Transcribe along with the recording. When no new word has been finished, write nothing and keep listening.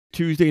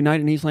Tuesday night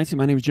in East Lansing.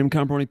 My name is Jim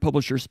Comparoni,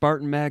 publisher,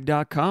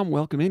 SpartanMag.com.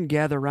 Welcome in,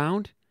 gather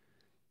around.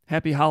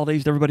 Happy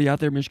holidays to everybody out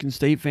there, Michigan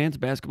State fans,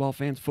 basketball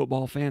fans,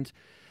 football fans.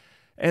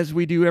 As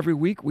we do every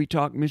week, we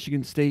talk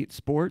Michigan State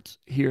sports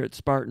here at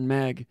Spartan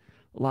Mag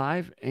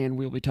Live, and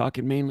we'll be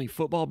talking mainly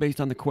football based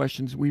on the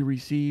questions we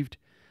received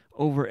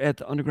over at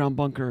the Underground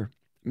Bunker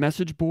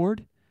message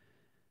board.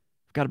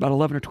 We've got about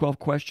 11 or 12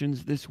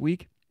 questions this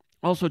week.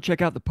 Also,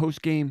 check out the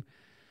post-game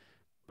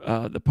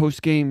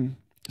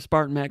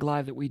Spartan Mag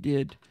Live that we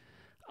did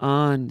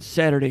on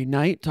Saturday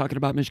night, talking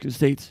about Michigan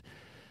State's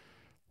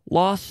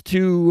loss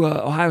to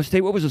Ohio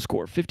State. What was the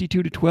score?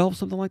 52-12,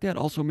 something like that.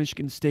 Also,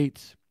 Michigan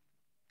State's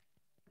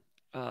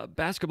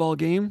basketball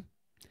game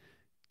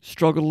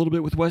struggled a little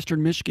bit with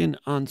Western Michigan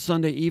on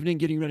Sunday evening,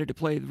 getting ready to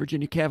play the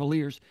Virginia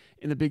Cavaliers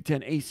in the Big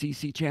Ten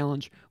ACC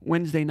Challenge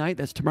Wednesday night.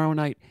 That's tomorrow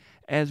night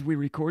as we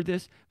record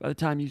this. By the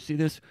time you see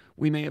this,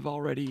 we may have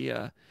already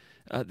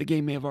the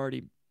game may have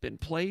already been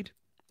played.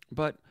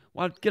 But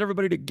want to get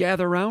everybody to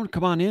gather around.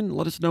 Come on in.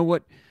 Let us know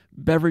what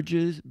beverage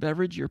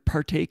you're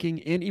partaking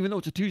in. Even though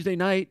it's a Tuesday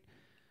night,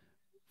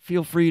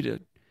 feel free to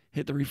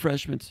hit the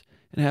refreshments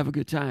and have a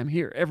good time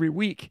here every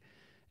week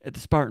at the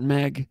Spartan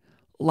Mag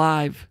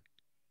Live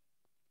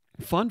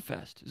Fun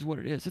Fest is what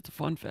it is. It's a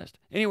fun fest.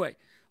 Anyway,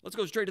 let's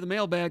go straight to the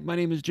mailbag. My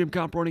name is Jim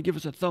Comparoni. Give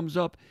us a thumbs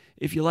up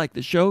if you like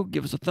the show.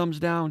 Give us a thumbs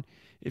down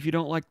if you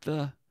don't like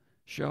the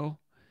show.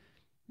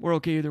 We're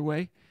okay either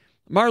way.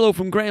 Marlo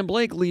from Grand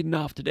Blanc leading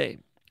off today.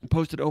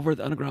 Posted over at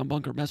the Underground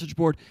Bunker message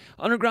board.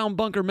 Underground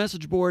Bunker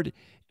message board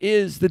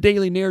is the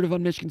daily narrative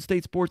on Michigan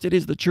State sports. It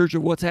is the church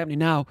of what's happening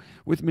now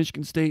with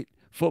Michigan State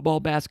football,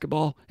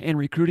 basketball, and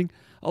recruiting.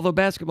 Although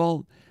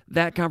basketball,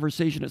 that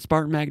conversation at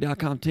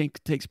SpartanMag.com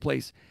takes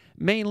place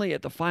mainly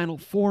at the Final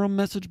Forum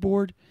message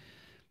board.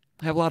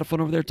 I have a lot of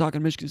fun over there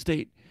talking Michigan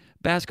State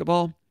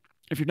basketball.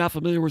 If you're not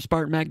familiar with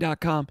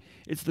SpartanMag.com,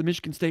 it's the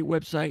Michigan State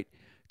website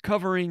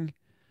covering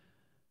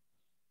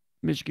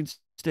Michigan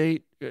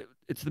State.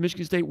 It's the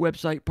Michigan State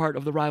website, part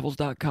of the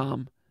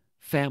Rivals.com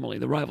family,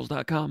 the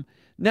Rivals.com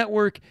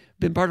network.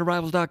 Been part of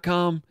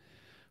Rivals.com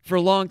for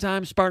a long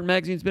time. Spartan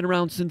Magazine's been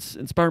around since,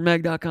 and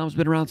SpartanMag.com's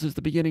been around since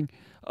the beginning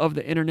of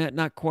the internet.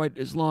 Not quite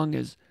as long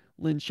as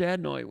Lynn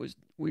Shadnoy was.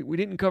 We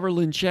didn't cover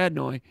Lynn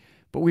Shadnoy,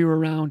 but we were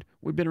around.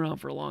 We've been around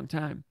for a long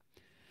time.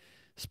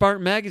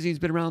 Spartan Magazine's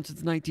been around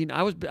since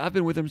I've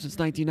been with them since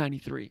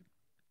 1993.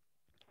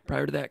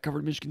 Prior to that,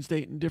 covered Michigan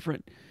State in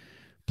different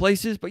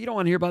places, but you don't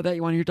want to hear about that.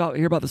 You want to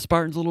hear about the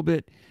Spartans a little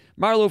bit.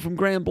 Marlo from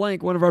Grand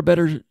Blanc, one of our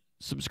better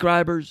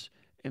subscribers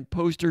and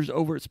posters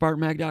over at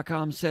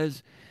SpartanMag.com,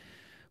 says,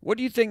 what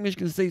do you think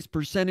Michigan State's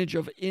percentage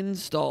of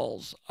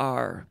installs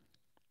are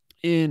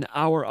in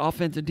our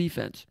offense and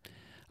defense?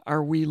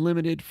 Are we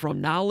limited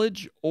from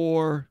knowledge,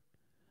 or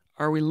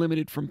are we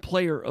limited from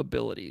player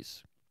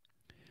abilities?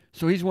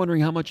 So he's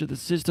wondering how much of the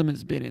system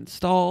has been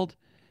installed,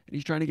 and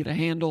he's trying to get a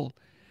handle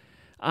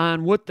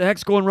on what the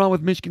heck's going wrong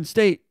with Michigan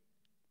State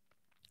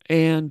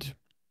and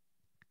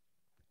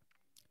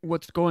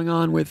what's going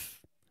on with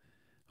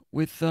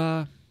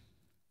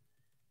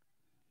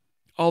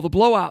all the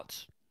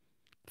blowouts.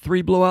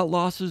 3 blowout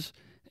losses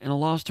and a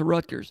loss to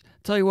Rutgers.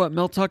 Tell you what,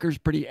 Mel Tucker's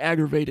pretty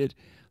aggravated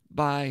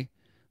by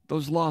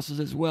those losses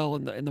as well,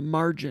 in the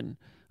margin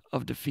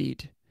of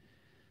defeat.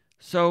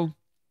 So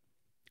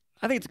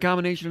I think it's a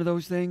combination of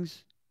those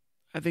things.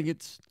 I think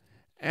it's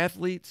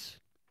athletes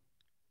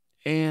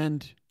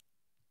and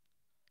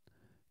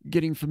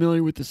getting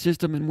familiar with the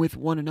system and with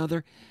one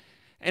another.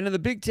 And in the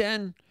Big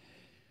Ten,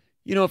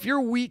 if you're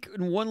weak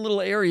in one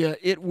little area,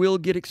 it will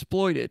get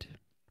exploited.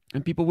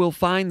 And people will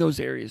find those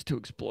areas to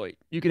exploit.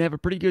 You can have a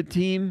pretty good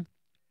team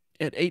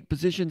at 8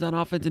 positions on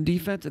offense and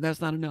defense, and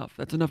that's not enough.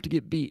 That's enough to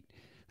get beat.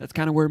 That's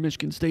kind of where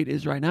Michigan State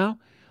is right now,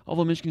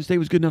 although Michigan State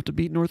was good enough to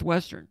beat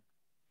Northwestern.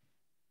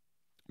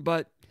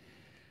 But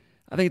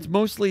I think it's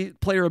mostly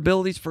player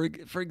abilities. For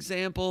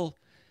example,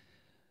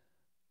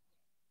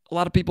 a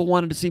lot of people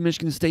wanted to see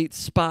Michigan State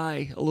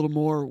spy a little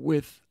more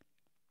with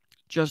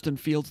Justin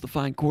Fields, the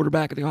fine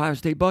quarterback of the Ohio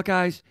State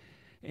Buckeyes,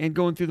 and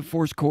going through the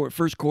first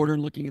quarter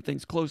and looking at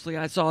things closely.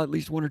 I saw at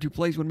least 1 or 2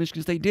 plays when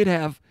Michigan State did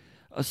have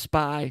a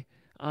spy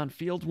on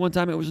Fields. One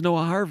time it was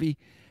Noah Harvey,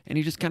 and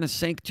he just kind of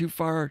sank too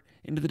far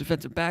into the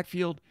defensive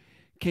backfield,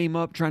 came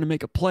up trying to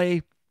make a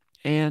play,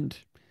 and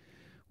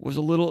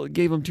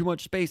gave him too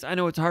much space. I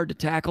know it's hard to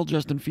tackle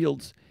Justin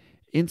Fields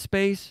in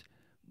space,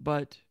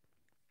 but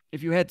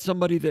if you had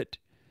somebody that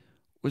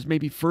was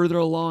maybe further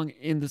along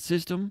in the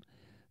system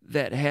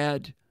that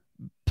had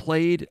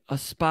played a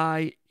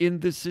spy in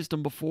this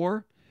system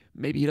before,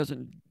 maybe he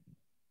doesn't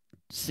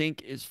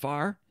sink as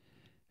far.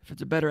 If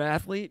it's a better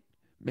athlete,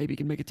 maybe he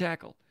can make a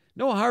tackle.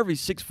 Noah Harvey's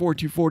 6'4",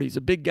 240. He's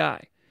a big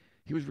guy.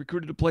 He was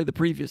recruited to play the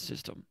previous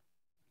system.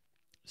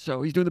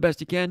 So he's doing the best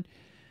he can,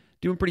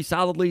 doing pretty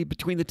solidly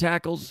between the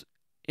tackles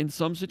in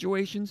some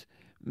situations.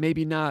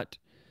 Maybe not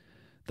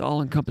the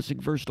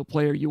all-encompassing versatile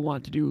player you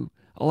want to do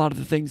a lot of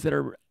the things that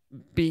are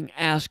being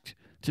asked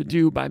to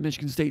do by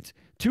Michigan State's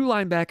 2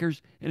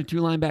 linebackers in a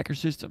 2-linebacker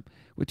system.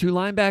 With 2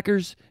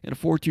 linebackers in a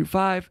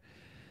 4-2-5,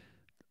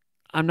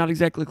 I'm not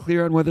exactly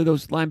clear on whether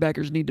those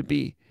linebackers need to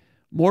be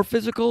more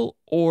physical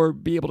or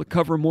be able to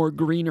cover more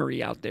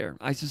greenery out there.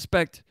 I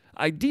suspect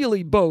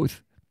ideally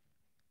both,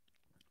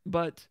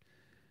 but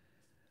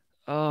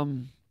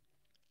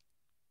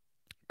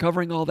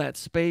covering all that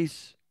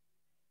space,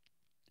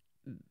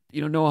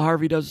 Noah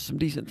Harvey does some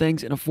decent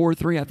things in a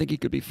 4-3. I think he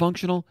could be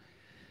functional.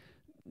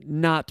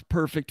 Not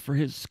perfect for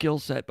his skill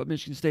set, but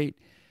Michigan State,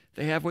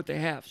 they have what they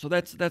have. So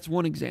that's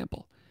one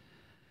example.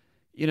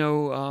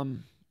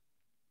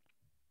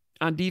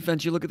 On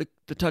defense, you look at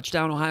the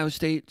touchdown Ohio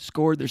State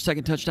scored, their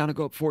second touchdown to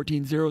go up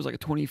 14-0. It was like a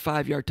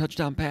 25-yard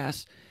touchdown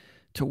pass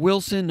to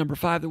Wilson, number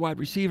 5, the wide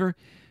receiver.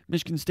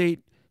 Michigan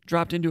State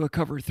dropped into a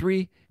cover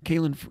 3.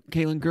 Kalen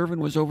Gervin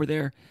was over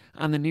there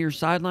on the near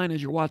sideline,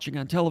 as you're watching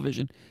on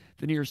television.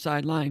 The near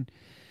sideline,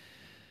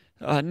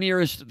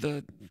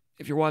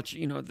 if you're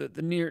watching,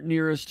 the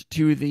nearest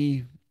to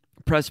the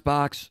press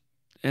box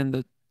and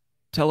the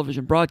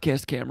television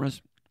broadcast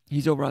cameras,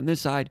 he's over on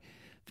this side.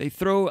 They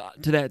throw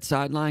to that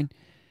sideline,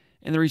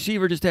 and the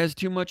receiver just has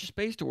too much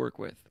space to work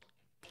with.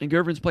 And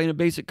Gervin's playing a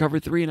basic cover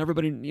 3, and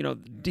everybody,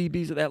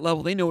 DBs at that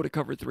level, they know what a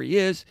cover 3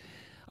 is.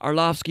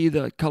 Arlovsky,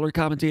 the color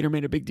commentator,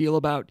 made a big deal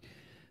about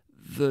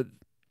the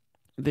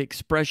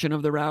expression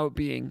of the route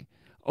being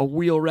a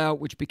wheel route,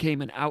 which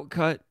became an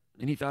outcut,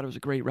 and he thought it was a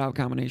great route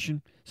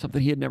combination,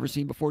 something he had never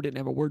seen before, didn't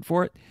have a word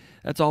for it.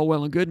 That's all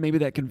well and good. Maybe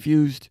that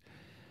confused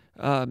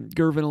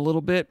Gervin a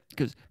little bit,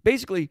 because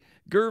basically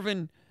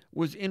Gervin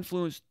was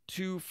influenced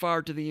too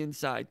far to the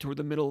inside, toward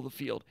the middle of the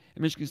field,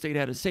 and Michigan State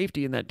had a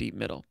safety in that deep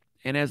middle.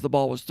 And as the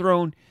ball was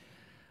thrown,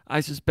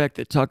 I suspect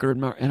that Tucker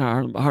and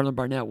Harlan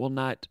Barnett will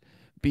not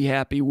be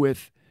happy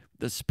with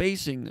the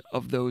spacing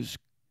of those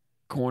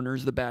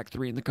corners, the back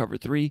 3 and the cover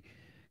 3,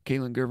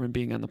 Kalen Gervin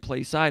being on the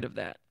play side of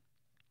that.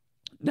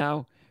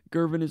 Now,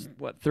 Gervin is,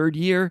 third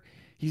year?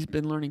 He's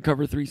been learning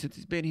cover 3 since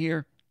he's been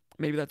here.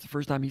 Maybe that's the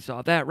first time he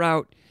saw that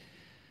route.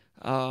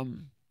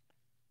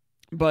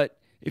 But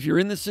if you're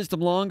in the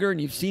system longer and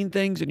you've seen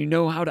things and you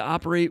know how to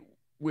operate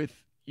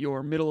with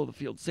your middle of the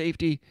field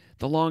safety,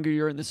 the longer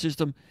you're in the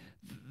system,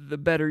 the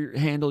better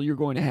handle you're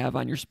going to have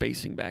on your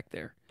spacing back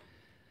there.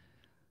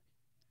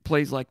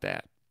 Plays like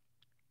that.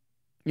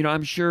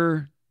 I'm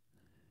sure,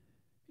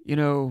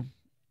 in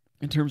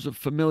terms of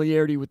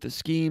familiarity with the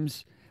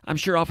schemes, I'm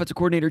sure offensive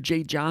coordinator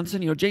Jay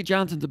Johnson, Jay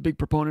Johnson's a big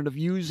proponent of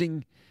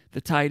using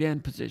the tight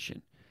end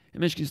position. In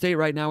Michigan State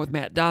right now with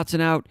Matt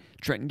Dotson out,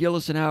 Trenton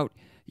Gillison out,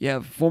 you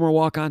have former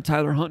walk-on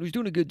Tyler Hunt, who's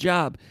doing a good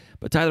job,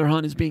 but Tyler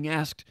Hunt is being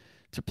asked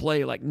to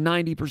play like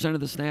 90% of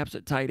the snaps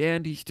at tight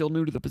end. He's still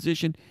new to the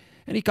position,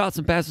 and he caught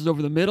some passes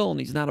over the middle, and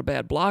he's not a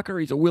bad blocker.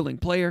 He's a willing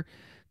player.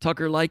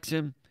 Tucker likes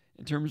him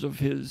in terms of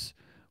his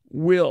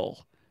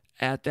will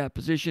at that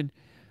position.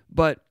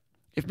 But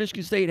if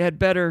Michigan State had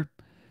better,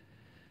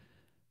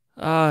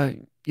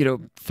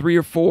 3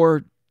 or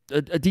 4,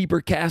 a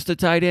deeper cast of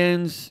tight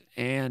ends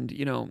and,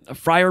 a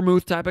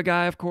Freiermuth type of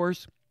guy, of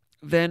course,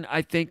 then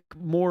I think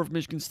more of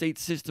Michigan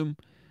State's system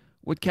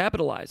would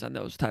capitalize on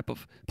those type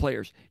of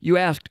players. You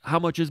asked how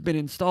much has been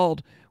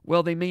installed.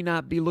 Well, they may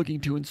not be looking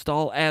to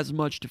install as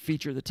much to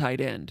feature the tight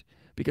end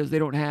because they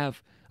don't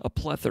have a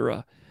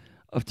plethora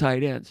of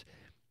tight ends.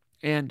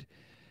 And,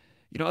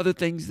 other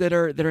things that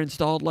are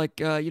installed, like,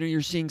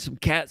 you're seeing some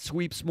cat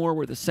sweeps more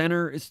where the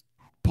center is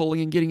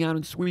pulling and getting out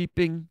and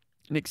sweeping.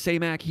 Nick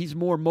Samak, he's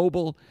more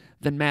mobile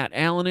than Matt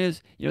Allen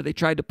is. They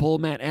tried to pull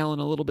Matt Allen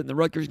a little bit in the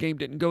Rutgers game,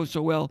 didn't go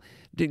so well,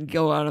 didn't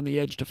go out on the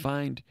edge to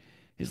find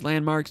his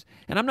landmarks.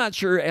 And I'm not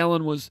sure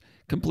Allen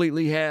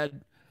completely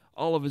had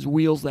all of his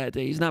wheels that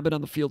day. He's not been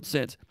on the field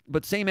since.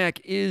 But Samak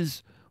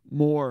is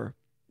more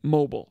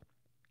mobile.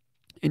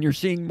 And you're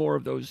seeing more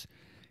of those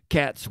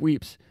cat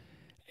sweeps.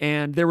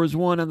 And there was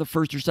one on the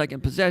first or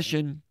second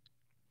possession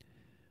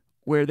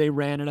where they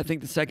ran it, I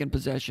think the second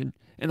possession.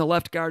 And the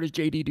left guard is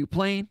J.D.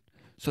 Duplain.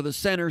 So the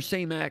center,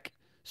 Samak,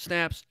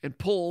 snaps and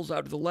pulls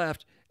out to the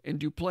left, and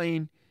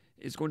Duplain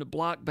is going to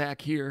block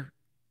back here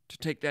to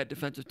take that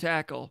defensive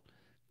tackle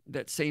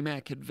that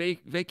Samak had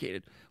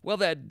vacated. Well,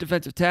 that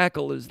defensive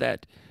tackle is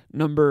that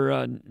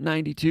number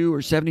 92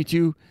 or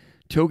 72,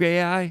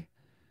 Togai.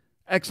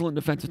 Excellent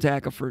defensive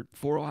tackle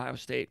for Ohio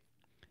State.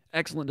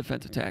 Excellent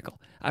defensive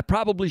tackle. I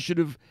probably should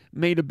have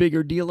made a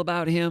bigger deal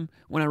about him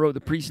when I wrote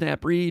the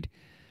pre-snap read.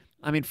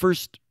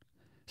 First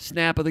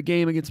snap of the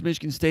game against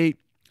Michigan State,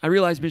 I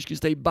realized Michigan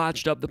State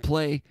botched up the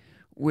play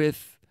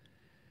with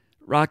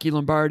Rocky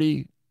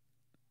Lombardi,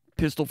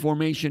 pistol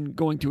formation,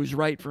 going to his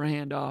right for a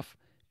handoff,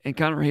 and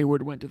Connor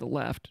Hayward went to the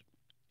left.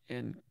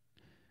 And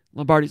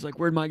Lombardi's like,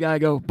 where'd my guy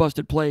go?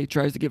 Busted play,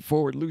 tries to get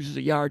forward, loses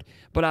a yard.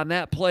 But on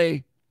that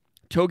play,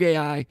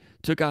 Togai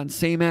took on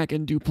Samak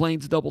and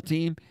Duplain's double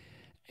team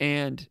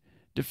and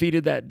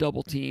defeated that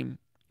double team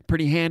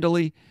pretty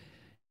handily.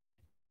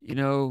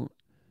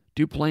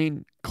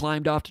 Duplain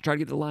climbed off to try to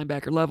get to the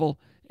linebacker level.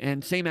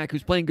 And Samak,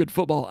 who's playing good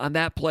football, on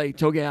that play,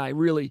 Togai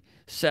really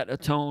set a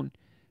tone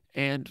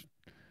and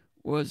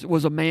was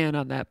a man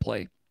on that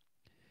play.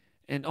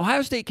 And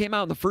Ohio State came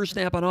out in the first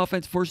snap on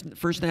offense, first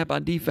snap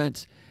on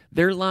defense.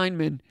 Their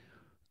linemen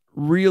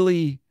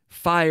really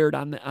fired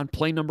on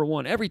play number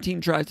 1. Every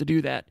team tries to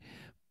do that.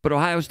 But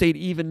Ohio State,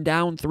 even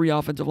down 3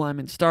 offensive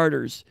linemen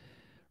starters,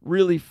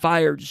 really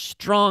fired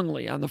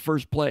strongly on the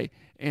first play.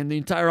 And the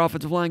entire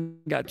offensive line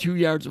got 2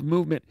 yards of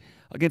movement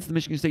against the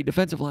Michigan State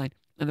defensive line.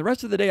 And the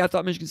rest of the day, I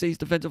thought Michigan State's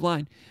defensive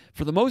line,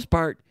 for the most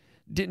part,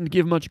 didn't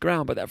give much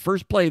ground. But that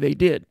first play, they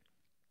did.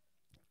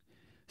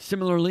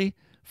 Similarly,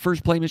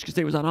 first play Michigan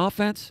State was on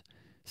offense.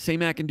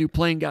 SpartanMag and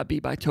Duplain got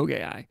beat by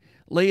Togai.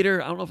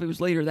 Later, I don't know if it was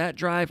later that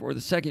drive or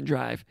the second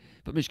drive,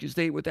 but Michigan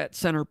State with that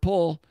center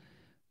pull,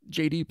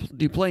 J.D.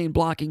 Duplain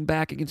blocking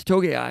back against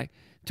Togai.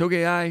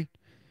 Togai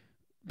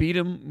beat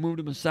him, moved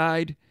him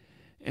aside,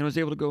 and was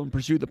able to go and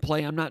pursue the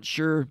play. I'm not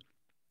sure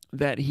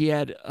that he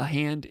had a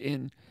hand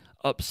in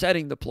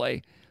upsetting the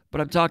play,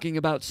 but I'm talking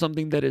about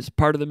something that is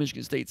part of the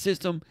Michigan State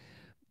system.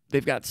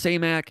 They've got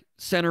SpartanMag,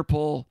 center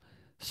pull,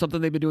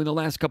 something they've been doing the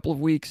last couple of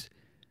weeks.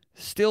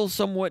 Still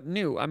somewhat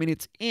new. I mean,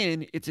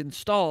 it's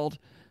installed,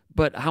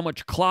 but how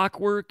much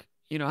clockwork,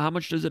 how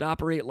much does it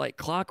operate like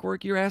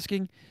clockwork, you're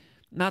asking?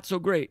 Not so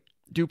great.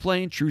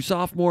 Duplain, true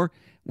sophomore.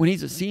 When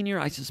he's a senior,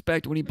 I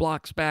suspect when he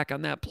blocks back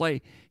on that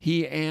play,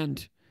 he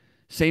and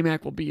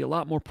SpartanMag will be a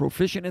lot more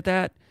proficient at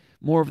that.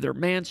 More of their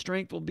man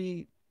strength will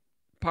be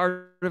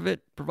part of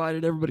it,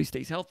 provided everybody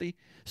stays healthy.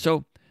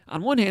 So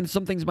on one hand,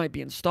 some things might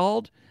be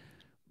installed,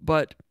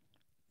 but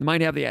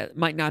might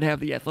not have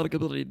the athletic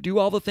ability to do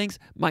all the things,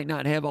 might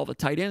not have all the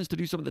tight ends to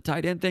do some of the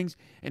tight end things.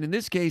 And in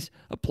this case,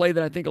 a play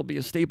that I think will be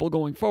a staple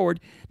going forward,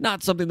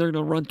 not something they're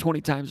going to run 20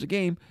 times a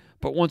game,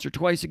 but once or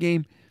twice a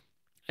game.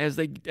 As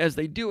they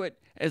do it,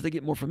 as they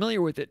get more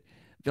familiar with it,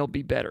 they'll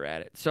be better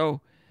at it.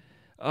 So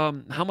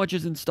how much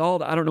is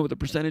installed? I don't know what the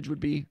percentage would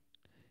be.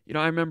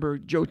 I remember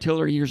Joe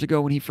Tiller years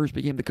ago when he first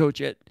became the coach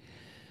at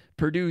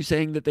Purdue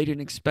saying that they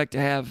didn't expect to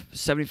have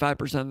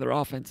 75% of their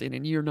offense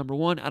in year number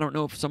 1. I don't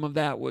know if some of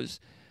that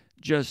was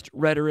just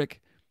rhetoric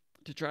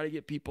to try to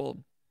get people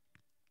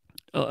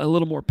a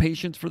little more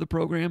patience for the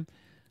program.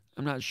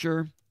 I'm not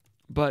sure,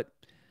 but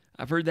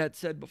I've heard that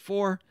said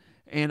before,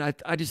 and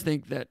I just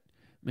think that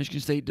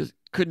Michigan State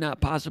could not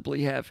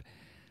possibly have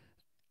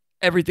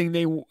everything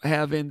they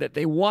have in that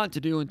they want to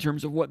do in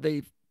terms of what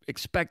they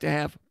expect to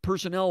have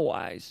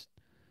personnel-wise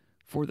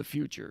for the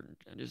future.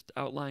 I just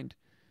outlined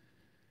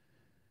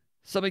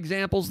some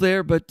examples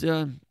there, but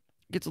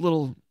gets a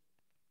little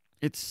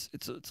it's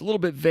a little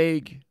bit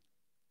vague,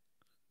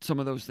 some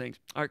of those things.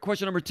 All right,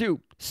 question number 2.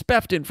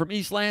 Spefton from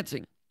East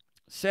Lansing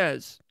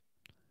says,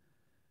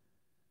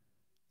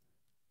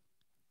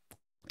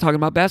 talking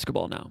about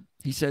basketball now,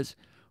 he says,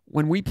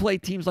 when we play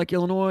teams like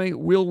Illinois,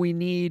 will we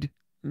need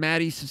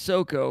Mady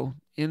Sissoko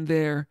in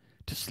there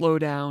to slow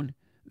down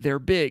their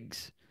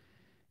bigs?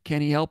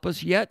 Can he help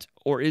us yet,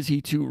 or is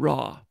he too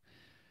raw?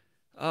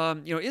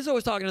 Izzo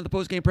was talking at the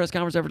post-game press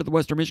conference after the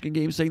Western Michigan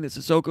game, saying that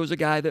Sissoko is a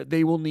guy that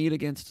they will need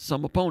against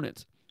some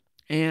opponents.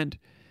 And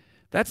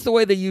that's the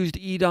way they used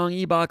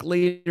Idong Ibok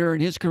later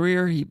in his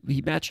career.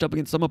 He matched up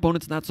against some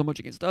opponents, not so much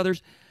against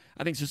others.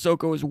 I think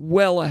Sissoko is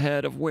well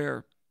ahead of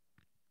where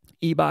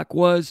Ibok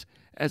was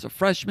as a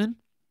freshman.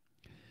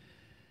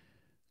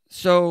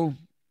 So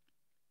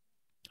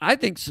I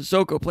think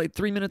Sissoko played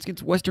 3 minutes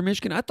against Western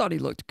Michigan. I thought he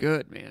looked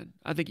good, man.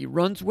 I think he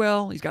runs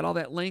well. He's got all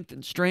that length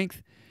and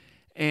strength.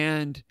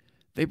 And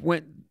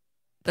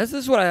this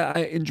is what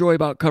I enjoy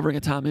about covering a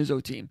Tom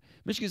Izzo team.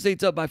 Michigan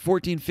State's up by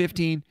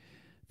 14-15.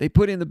 They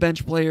put in the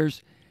bench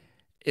players.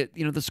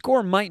 The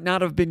score might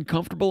not have been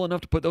comfortable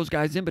enough to put those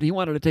guys in, but he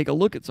wanted to take a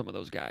look at some of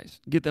those guys,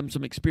 get them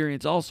some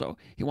experience also.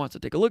 He wants to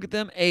take a look at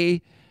them,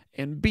 A,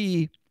 and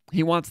B,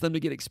 he wants them to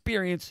get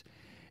experience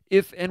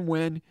if and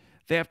when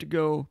they have to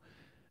go,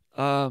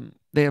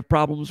 they have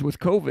problems with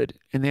COVID,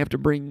 and they have to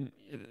bring,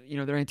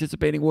 they're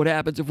anticipating what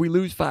happens if we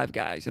lose 5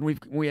 guys, and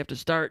we have to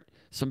start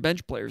some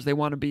bench players. They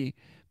want to be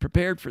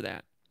prepared for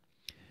that.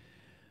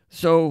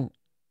 So,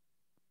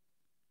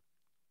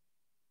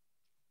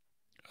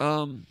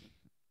 with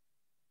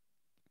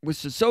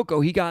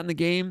Sissoko, he got in the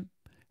game,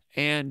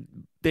 and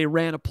they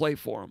ran a play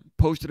for him,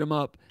 posted him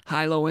up,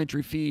 high-low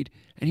entry feed,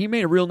 and he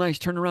made a real nice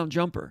turnaround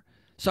jumper.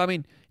 So, I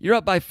mean, you're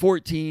up by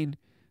 14.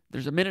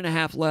 There's a minute and a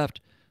half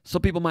left.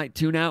 Some people might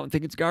tune out and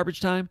think it's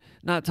garbage time.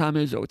 Not Tom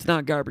Izzo. It's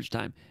not garbage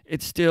time.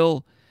 It's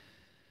still,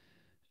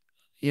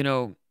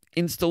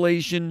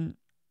 installation,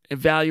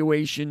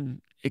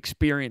 evaluation,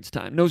 experience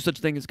time. No such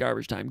thing as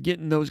garbage time.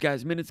 Getting those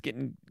guys minutes,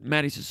 getting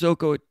Mady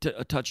Sissoko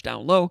a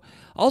touchdown low.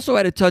 Also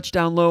had a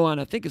touchdown low on,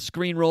 I think, a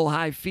screen roll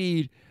high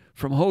feed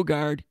from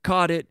Hogard.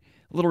 Caught it.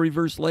 A little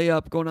reverse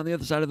layup going on the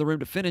other side of the rim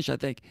to finish, I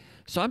think.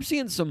 So I'm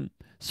seeing some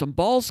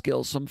ball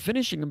skills, some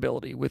finishing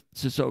ability with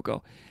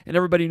Sissoko. And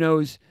everybody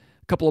knows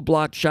a couple of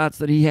blocked shots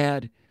that he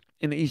had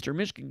in the Eastern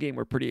Michigan game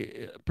were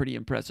pretty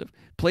impressive.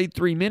 Played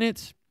 3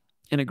 minutes,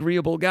 an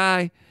agreeable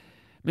guy.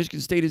 Michigan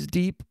State is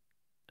deep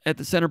at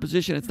the center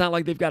position. It's not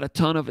like they've got a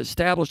ton of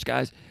established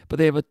guys, but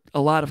they have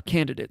a lot of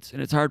candidates,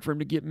 and it's hard for him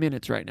to get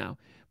minutes right now.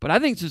 But I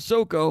think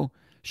Sissoko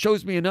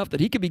shows me enough that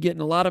he could be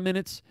getting a lot of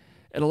minutes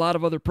at a lot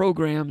of other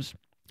programs.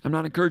 I'm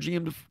not encouraging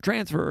him to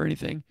transfer or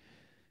anything.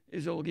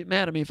 Izzo will get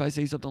mad at me if I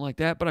say something like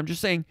that, but I'm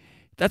just saying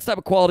that's the type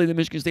of quality that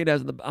Michigan State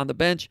has on the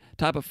bench,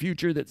 type of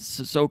future that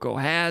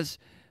Sissoko has.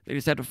 They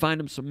just have to find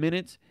him some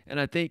minutes. And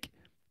I think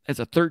as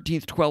a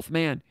 13th, 12th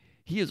man,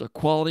 he is a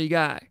quality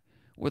guy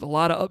with a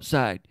lot of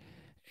upside.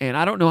 And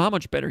I don't know how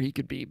much better he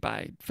could be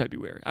by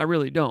February. I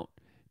really don't.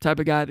 Type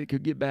of guy that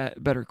could get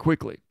better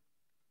quickly.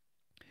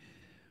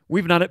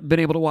 We've not been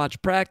able to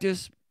watch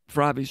practice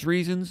for obvious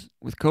reasons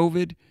with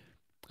COVID.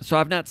 So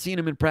I've not seen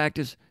him in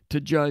practice to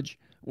judge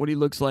what he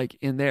looks like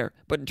in there.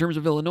 But in terms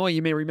of Illinois,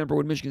 you may remember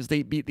when Michigan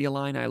State beat the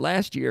Illini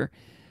last year,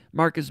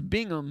 Marcus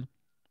Bingham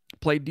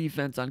played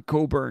defense on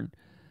Coburn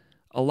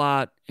a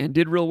lot and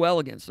did real well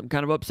against them.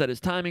 Kind of upset his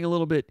timing a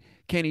little bit.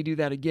 Can he do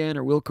that again,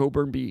 or will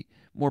Coburn be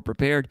more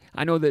prepared?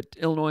 I know that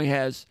Illinois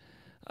has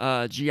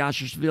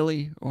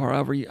Giashishvili, or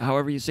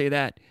however you say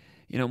that,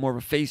 more of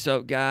a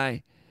face-out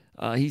guy.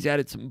 He's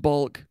added some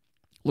bulk.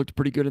 Looked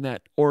pretty good in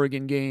that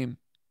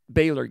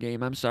Baylor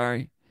game, I'm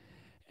sorry.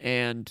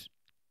 And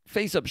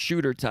face-up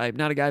shooter type,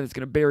 not a guy that's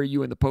going to bury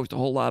you in the post a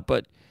whole lot,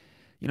 but,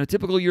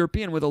 typical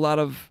European with a lot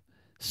of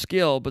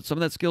skill, but some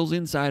of that skill's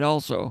inside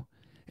also.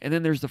 And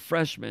then there's the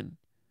freshman.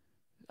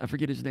 I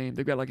forget his name.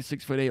 They've got like a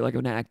 6'8", like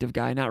an active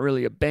guy, not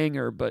really a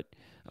banger, but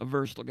a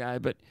versatile guy.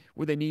 But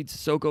would they need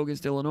Sissoko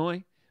against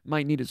Illinois?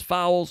 Might need his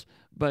fouls,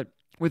 but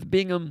with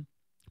Bingham,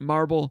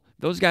 Marble,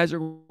 those guys are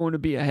going to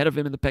be ahead of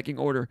him in the pecking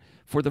order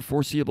for the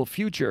foreseeable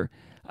future,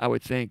 I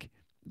would think.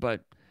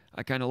 But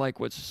I kind of like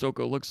what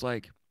Sissoko looks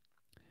like.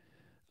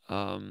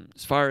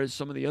 As far as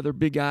some of the other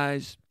big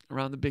guys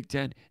around the Big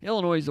Ten,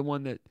 Illinois is the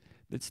one that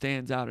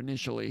stands out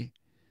initially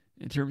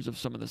in terms of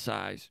some of the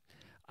size.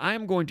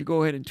 I'm going to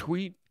go ahead and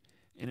tweet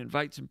and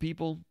invite some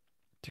people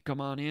to come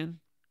on in.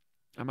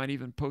 I might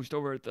even post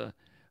over at the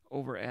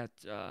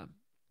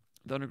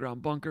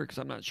Underground Bunker, because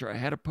I'm not sure I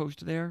had a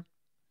post there.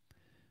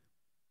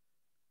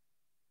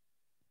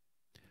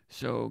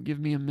 So give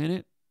me a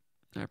minute.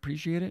 I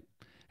appreciate it.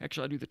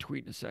 Actually, I'll do the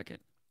tweet in a second.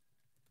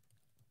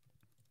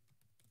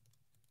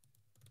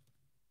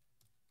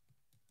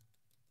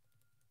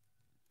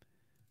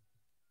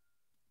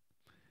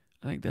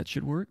 I think that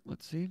should work.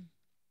 Let's see.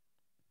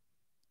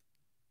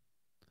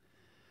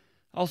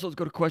 Also, let's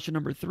go to question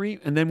number 3,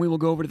 and then we will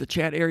go over to the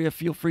chat area.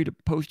 Feel free to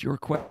post your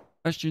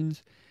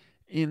questions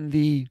in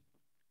the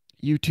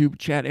YouTube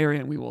chat area,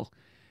 and we will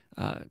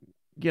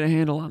get a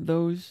handle on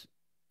those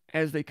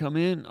as they come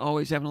in.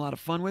 Always having a lot of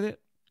fun with it.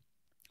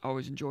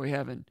 Always enjoy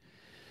having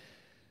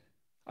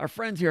our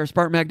friends here,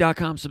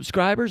 SpartanMag.com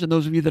subscribers, and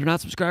those of you that are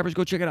not subscribers,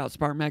 go check it out,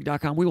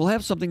 SpartanMag.com. We will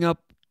have something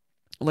up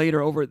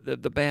later over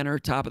the banner,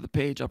 top of the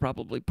page. I'll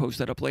probably post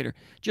that up later.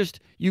 Just,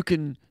 you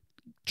can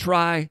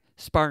try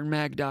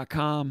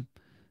SpartanMag.com,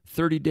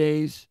 30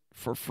 days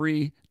for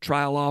free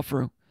trial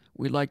offer.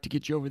 We'd like to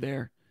get you over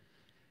there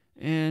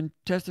and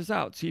test us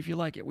out. See if you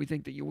like it. We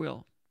think that you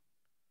will.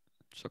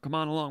 So come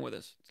on along with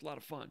us. It's a lot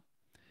of fun.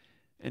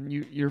 And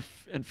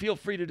and feel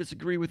free to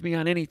disagree with me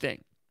on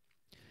anything.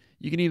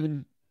 You can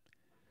even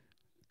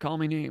call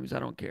me names. I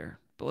don't care.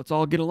 But let's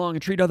all get along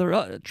and treat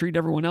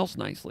everyone else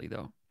nicely,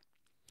 though.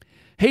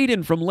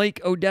 Hayden from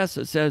Lake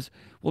Odessa says,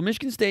 will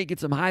Michigan State get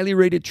some highly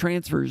rated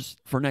transfers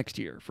for next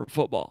year for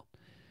football?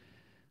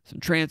 Some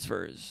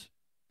transfers.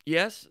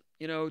 Yes,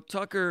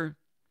 Tucker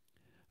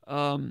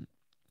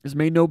has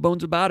made no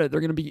bones about it. They're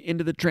going to be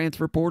into the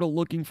transfer portal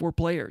looking for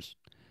players.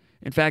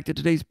 In fact, at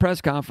today's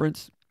press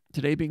conference,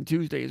 today being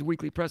Tuesday, his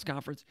weekly press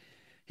conference,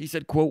 he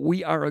said, quote,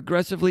 we are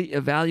aggressively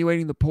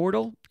evaluating the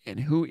portal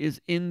and who is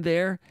in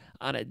there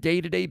on a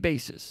day-to-day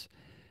basis.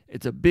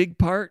 It's a big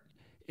part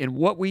in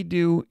what we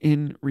do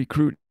in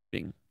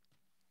recruiting.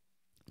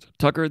 So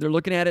Tucker, they're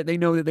looking at it. They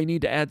know that they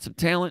need to add some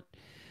talent.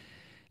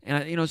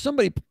 And,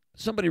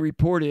 somebody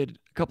reported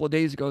a couple of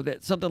days ago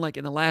that something like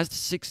in the last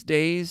 6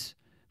 days,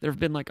 there have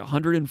been like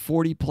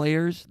 140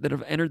 players that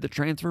have entered the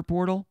transfer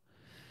portal.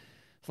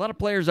 There's a lot of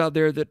players out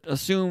there that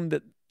assume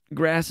that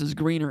grass is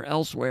greener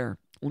elsewhere,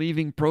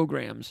 leaving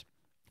programs.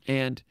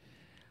 And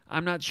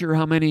I'm not sure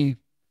how many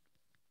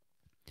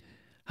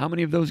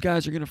of those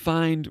guys are going to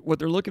find what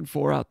they're looking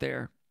for out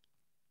there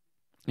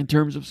in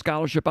terms of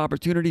scholarship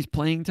opportunities,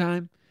 playing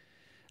time.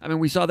 I mean,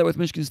 we saw that with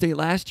Michigan State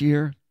last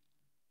year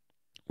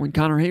when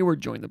Connor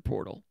Hayward joined the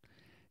portal.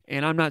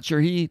 And I'm not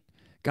sure he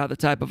got the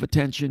type of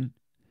attention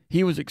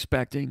he was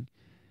expecting.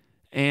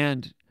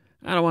 And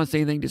I don't want to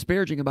say anything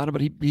disparaging about him,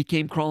 but he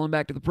came crawling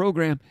back to the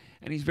program,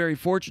 and he's very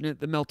fortunate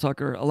that Mel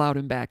Tucker allowed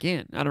him back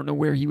in. I don't know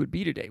where he would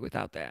be today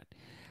without that.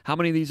 How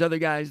many of these other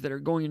guys that are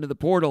going into the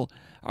portal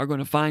are going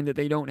to find that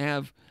they don't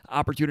have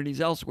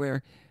opportunities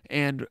elsewhere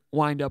and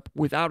wind up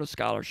without a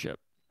scholarship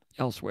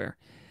elsewhere?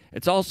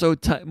 It's also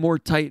more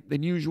tight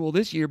than usual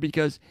this year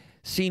because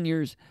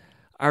seniors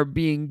are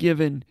being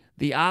given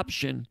the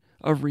option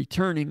of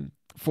returning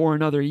for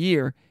another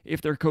year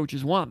if their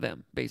coaches want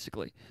them,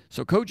 basically.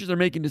 So coaches are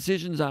making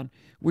decisions on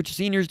which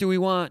seniors do we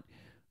want,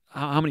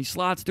 how many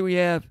slots do we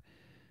have,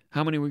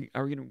 how many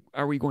are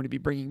we going to be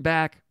bringing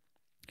back,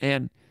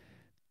 and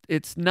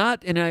it's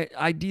not an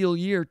ideal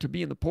year to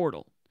be in the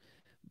portal,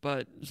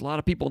 but there's a lot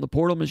of people in the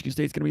portal. Michigan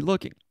State's going to be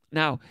looking.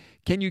 Now,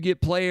 can you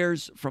get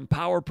players from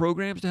power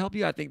programs to help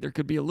you? I think there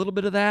could be a little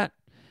bit of that.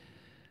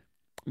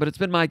 But it's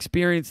been my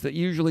experience that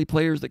usually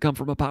players that come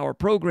from a power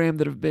program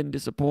that have been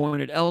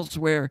disappointed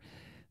elsewhere,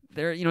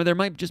 there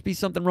might just be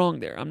something wrong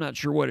there. I'm not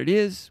sure what it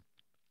is,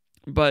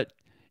 but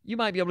you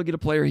might be able to get a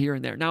player here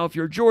and there. Now, if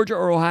you're Georgia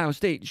or Ohio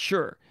State,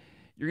 sure,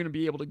 you're going to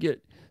be able to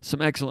get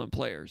some excellent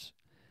players.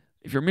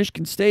 If you're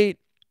Michigan State,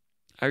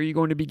 are you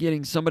going to be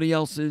getting somebody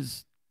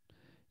else's,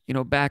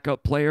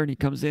 backup player and he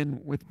comes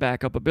in with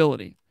backup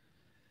ability?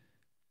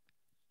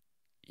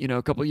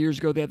 A couple of years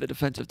ago, they had the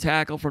defensive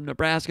tackle from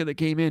Nebraska that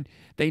came in.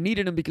 They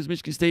needed him because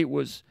Michigan State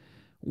was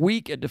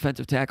weak at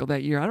defensive tackle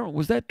that year. I don't know,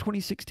 was that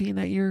 2016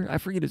 that year? I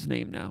forget his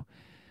name now.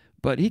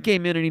 But he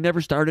came in and he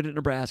never started at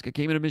Nebraska.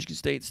 Came into Michigan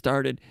State,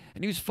 started,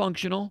 and he was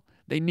functional.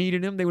 They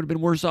needed him. They would have been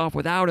worse off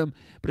without him.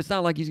 But it's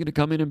not like he's going to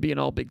come in and be an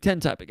all Big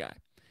Ten type of guy.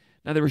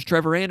 Now, there was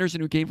Trevor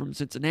Anderson, who came from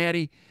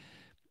Cincinnati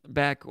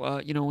back,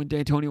 when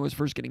D'Antonio was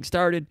first getting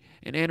started.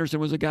 And Anderson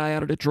was a guy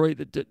out of Detroit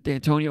that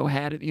D'Antonio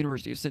had at the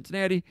University of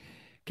Cincinnati.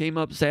 Came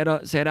up, sat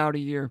out a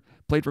year,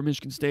 played for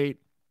Michigan State,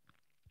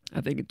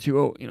 I think in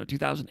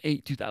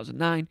 2008,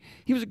 2009.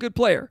 He was a good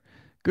player.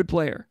 Good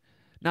player.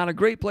 Not a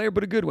great player,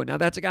 but a good one. Now,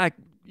 that's a guy,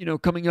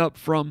 coming up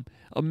from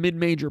a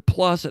mid-major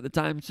plus. At the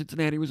time,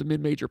 Cincinnati was a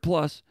mid-major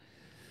plus.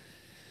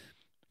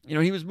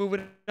 He was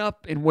moving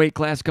up in weight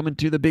class coming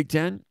to the Big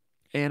Ten,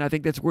 and I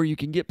think that's where you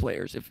can get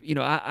players. If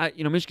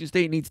Michigan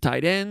State needs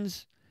tight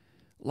ends,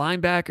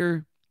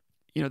 linebacker.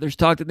 There's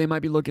talk that they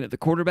might be looking at the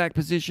quarterback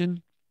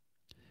position.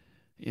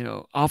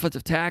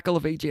 Offensive tackle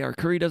if A.J.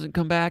 Arcuri doesn't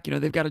come back.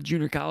 They've got a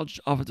junior college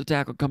offensive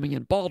tackle coming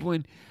in,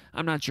 Baldwin.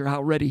 I'm not sure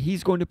how ready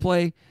he's going to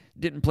play.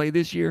 Didn't play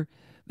this year.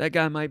 That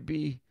guy might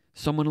be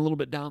someone a little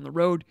bit down the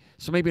road.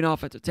 So maybe an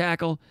offensive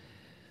tackle.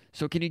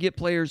 So can you get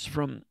players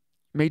from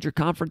major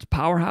conference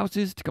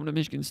powerhouses to come to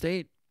Michigan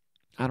State?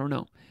 I don't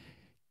know.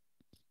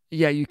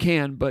 Yeah, you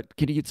can, but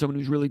can you get someone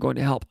who's really going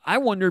to help? I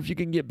wonder if you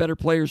can get better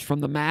players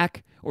from the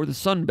MAC or the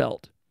Sun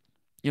Belt.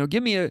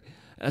 Give me a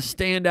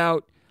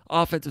standout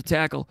offensive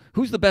tackle.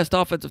 Who's the best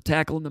offensive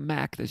tackle in the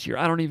MAC this year?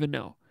 I don't even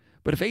know.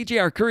 But if A.J.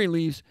 Arcuri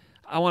leaves,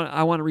 I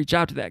want to reach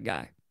out to that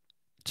guy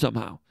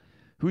somehow.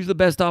 Who's the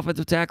best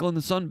offensive tackle in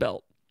the Sun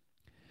Belt?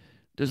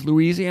 Does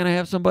Louisiana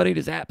have somebody?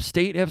 Does App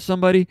State have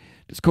somebody?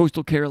 Does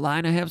Coastal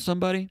Carolina have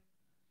somebody?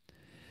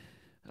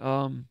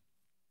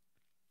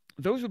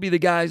 Those would be the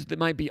guys that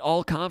might be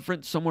all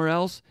conference somewhere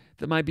else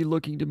that might be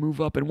looking to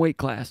move up in weight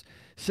class.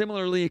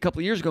 Similarly, a couple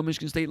of years ago,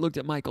 Michigan State looked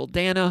at Michael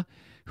Dana,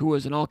 who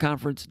was an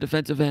all-conference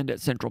defensive end at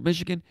Central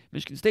Michigan.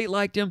 Michigan State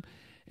liked him,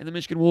 and the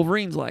Michigan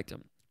Wolverines liked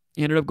him.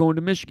 He ended up going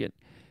to Michigan.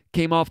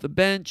 Came off the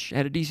bench,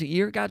 had a decent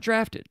year, got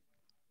drafted.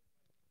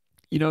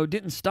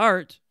 Didn't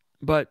start,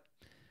 but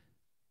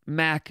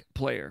MAC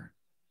player.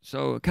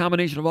 So a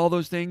combination of all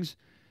those things,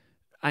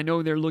 I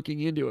know they're looking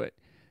into it.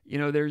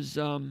 There's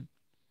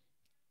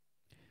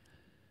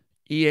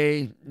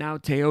E.A. now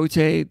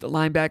Teote, the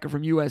linebacker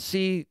from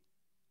USC.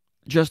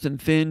 Justin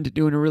Thind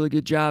doing a really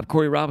good job.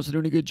 Corey Robinson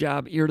doing a good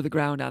job. Ear to the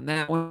ground on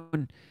that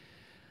one.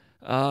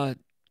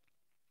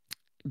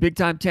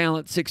 Big-time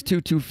talent, 6'2",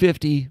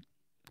 250.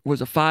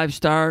 Was a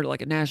 5-star,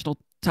 like a national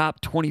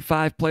top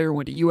 25 player.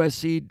 Went to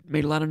USC,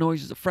 made a lot of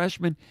noise as a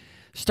freshman.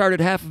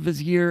 Started half of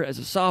his year as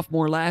a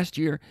sophomore last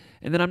year.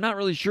 And then I'm not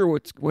really sure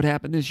what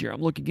happened this year.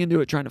 I'm looking into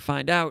it, trying to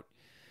find out.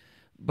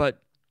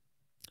 But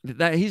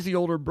he's the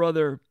older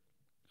brother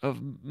of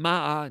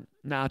Ma'a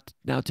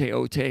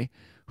Teote,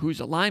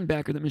 who's a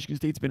linebacker that Michigan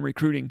State's been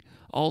recruiting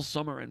all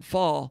summer and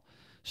fall.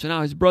 So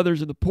now his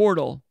brother's in the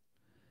portal.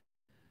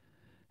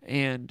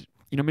 And,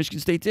 Michigan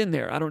State's in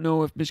there. I don't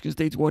know if Michigan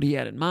State's what he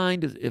had in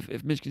mind.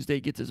 If Michigan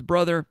State gets his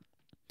brother,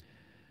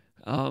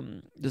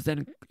 does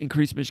that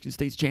increase Michigan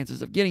State's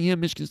chances of getting him?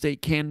 Michigan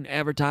State can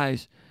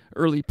advertise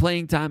early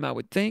playing time, I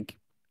would think.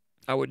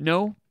 I would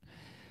know.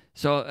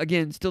 So,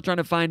 again, still trying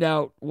to find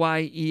out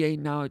why E.A.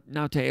 now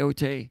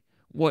Teote,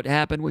 what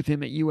happened with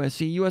him at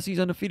USC. USC's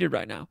undefeated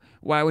right now.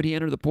 Why would he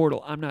enter the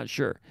portal? I'm not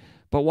sure.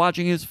 But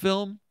watching his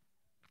film,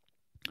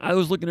 I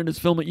was looking at his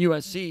film at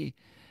USC,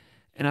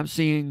 and I'm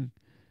seeing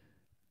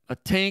a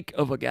tank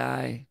of a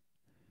guy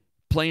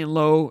playing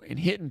low and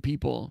hitting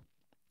people,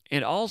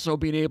 and also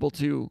being able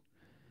to,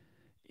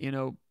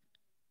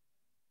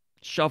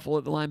 shuffle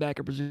at the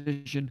linebacker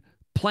position,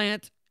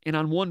 plant, and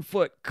on one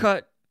foot,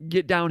 cut,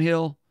 get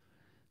downhill,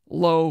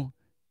 low,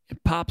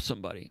 and pop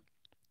somebody.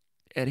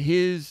 At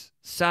his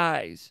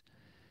size,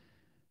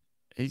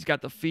 he's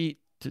got the feet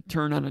to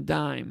turn on a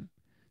dime,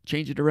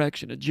 change of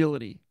direction,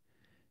 agility.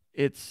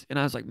 And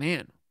I was like,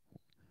 man,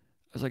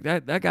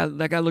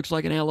 that guy looks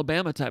like an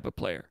Alabama type of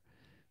player.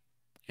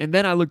 And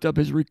then I looked up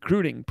his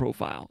recruiting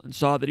profile and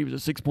saw that he was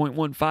a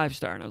 6.15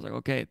 star, and I was like,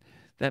 okay,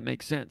 that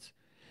makes sense.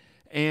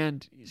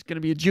 And he's going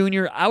to be a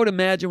junior. I would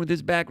imagine with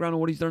his background and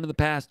what he's done in the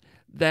past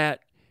that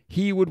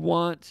he would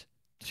want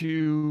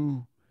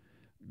to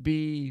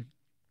be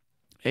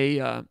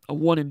a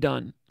one and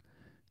done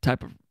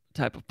type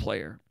of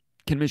player.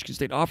 Can Michigan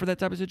State offer that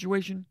type of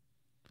situation?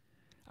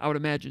 I would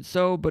imagine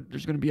so, but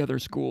there's going to be other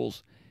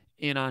schools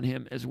in on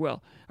him as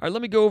well. All right,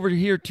 let me go over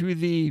here to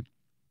the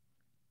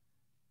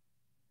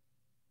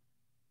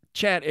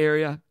chat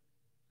area.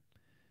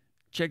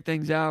 Check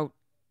things out.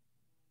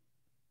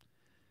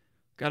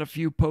 Got a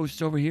few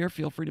posts over here.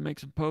 Feel free to make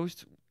some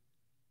posts,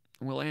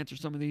 and we'll answer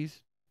some of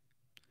these.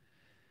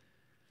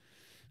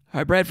 All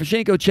right, Brad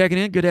Fashenko checking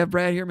in. Good to have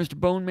Brad here. Mr.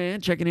 Bone Man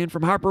checking in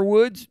from Harper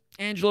Woods.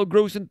 Angelo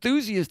Gross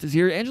Enthusiast is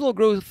here. Angelo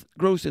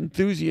Gross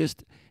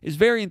Enthusiast is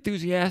very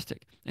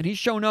enthusiastic, and he's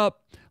shown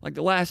up like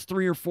the last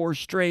 3 or 4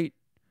 straight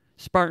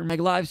SpartanMag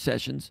live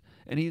sessions,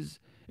 and he's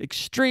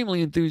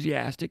extremely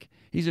enthusiastic.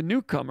 He's a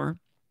newcomer,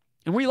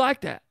 and we like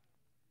that.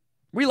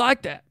 We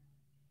like that.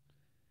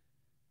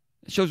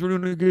 It shows we're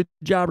doing a good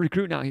job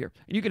recruiting out here.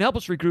 And you can help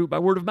us recruit by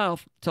word of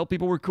mouth. Tell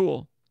people we're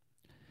cool.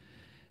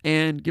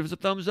 And give us a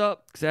thumbs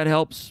up, because that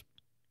helps.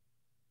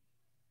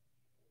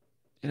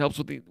 It helps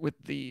with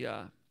the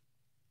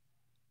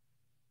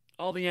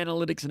all the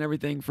analytics and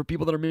everything for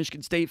people that are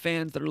Michigan State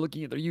fans that are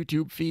looking at their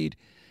YouTube feed.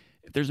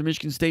 If there's a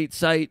Michigan State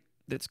site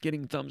that's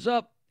getting thumbs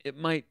up, it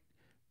might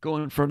go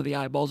in front of the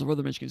eyeballs of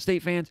other Michigan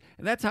State fans.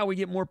 And that's how we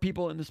get more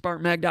people in the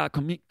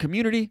SpartanMag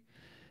community.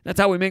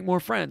 That's how we make more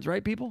friends,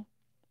 right, people?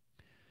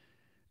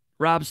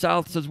 Rob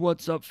South says,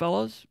 what's up,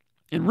 fellas?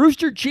 And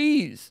Rooster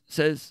Cheese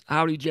says,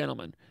 howdy,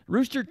 gentlemen.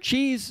 Rooster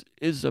Cheese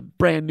is a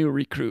brand new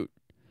recruit.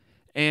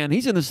 And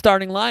he's in the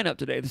starting lineup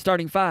today, the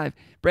starting 5.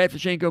 Brad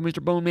Fashenko,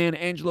 Mr. Bone Man,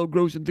 Angelo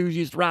Gross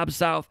Enthusiast, Rob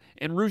South,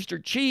 and Rooster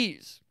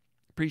Cheese.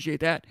 Appreciate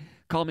that.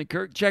 Call me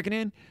Kirk checking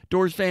in.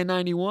 Doors Fan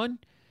 91.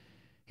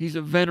 He's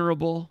a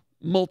venerable,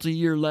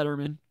 multi-year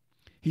letterman.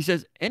 He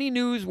says, any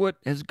news what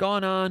has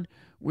gone on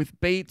with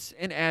Bates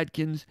and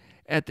Adkins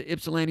at the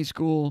Ypsilanti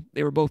school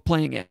they were both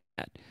playing at?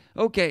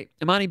 Okay,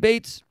 Imani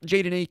Bates,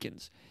 Jaden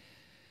Akins.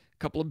 A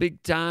couple of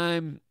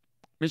big-time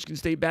Michigan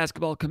State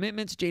basketball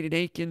commitments. Jaden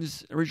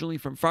Akins, originally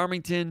from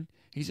Farmington.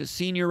 He's a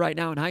senior right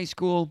now in high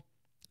school.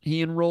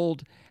 He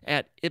enrolled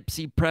at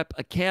Ypsi Prep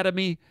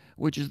Academy,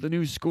 which is the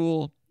new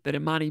school that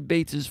Imani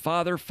Bates'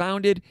 father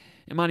founded.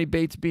 Imani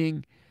Bates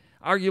being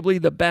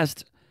arguably the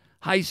best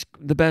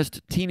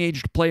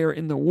teenage player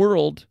in the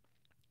world,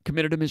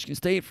 committed to Michigan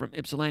State from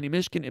Ypsilanti,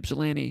 Michigan,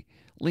 Ypsilanti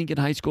Lincoln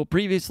High School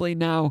previously,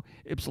 now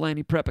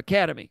Ypsilanti Prep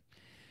Academy.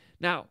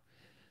 Now,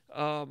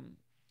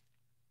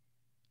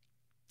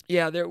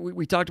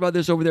 we talked about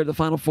this over there at the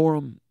Final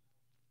Forum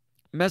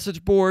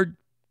message board,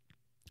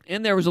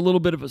 and there was a little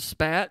bit of a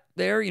spat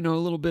there, a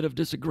little bit of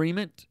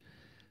disagreement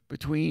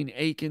between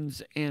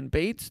Akins and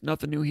Bates.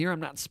 Nothing new here. I'm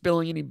not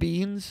spilling any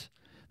beans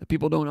that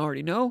people don't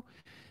already know.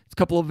 It's a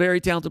couple of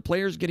very talented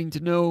players getting to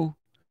know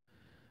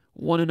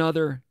one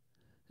another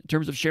in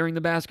terms of sharing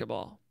the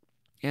basketball.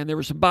 And there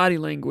were some body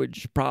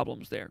language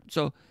problems there.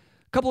 So a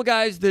couple of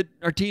guys that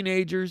are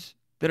teenagers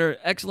that are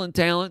excellent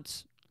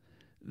talents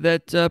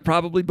that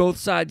probably both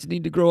sides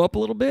need to grow up a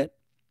little bit.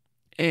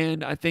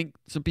 And I think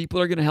some people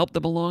are going to help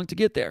them along to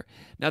get there.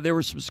 Now, there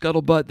was some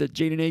scuttlebutt that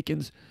Jaden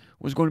Akins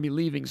was going to be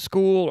leaving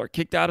school or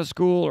kicked out of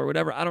school or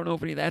whatever. I don't know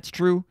if any of that's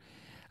true.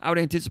 I would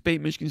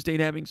anticipate Michigan State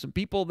having some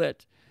people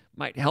that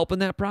might help in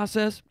that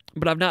process.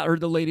 But I've not heard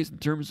the latest in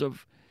terms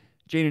of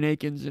Jaden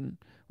Akins and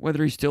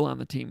whether he's still on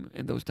the team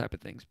and those type of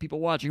things. People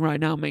watching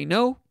right now may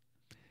know,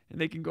 and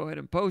they can go ahead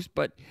and post.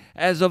 But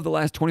as of the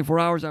last 24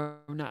 hours, I've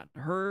not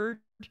heard.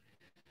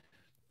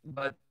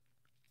 But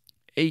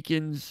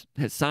Akins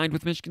has signed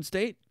with Michigan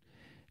State,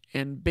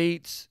 and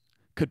Bates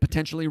could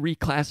potentially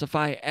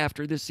reclassify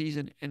after this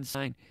season and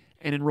sign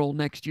and enroll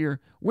next year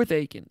with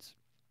Akins.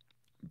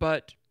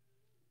 But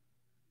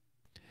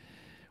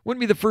wouldn't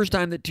be the first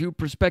time that 2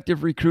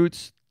 prospective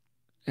recruits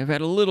have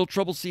had a little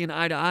trouble seeing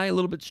eye to eye. A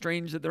little bit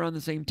strange that they're on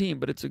the same team,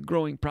 but it's a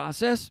growing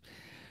process.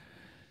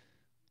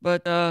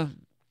 But that's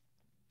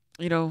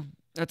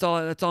all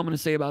I'm going to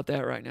say about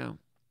that right now.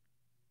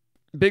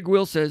 Big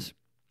Will says,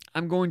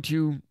 I'm going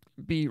to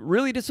be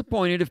really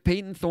disappointed if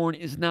Peyton Thorne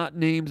is not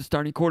named the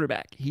starting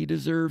quarterback. He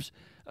deserves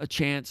a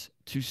chance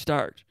to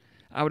start.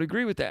 I would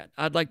agree with that.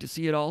 I'd like to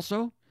see it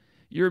also.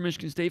 You're a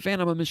Michigan State fan.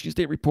 I'm a Michigan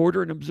State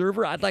reporter and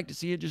observer. I'd like to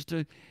see it just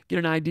to get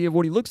an idea of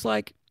what he looks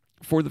like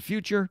for the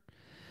future.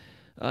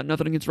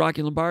 Nothing against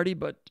Rocky Lombardi,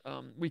 but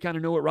we kind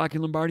of know what Rocky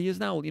Lombardi is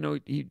now.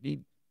 He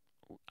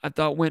I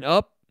thought went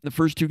up the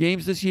first 2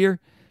 games this year.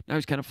 Now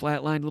he's kind of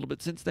flatlined a little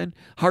bit since then.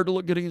 Hard to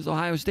look good against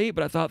Ohio State,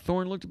 but I thought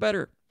Thorne looked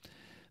better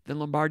than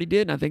Lombardi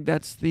did, and I think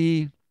that's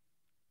is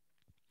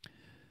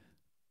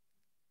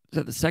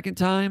that the second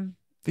time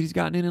that he's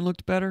gotten in and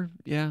looked better?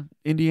 Yeah,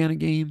 Indiana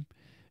game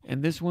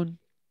and this one.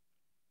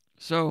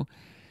 So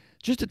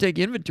just to take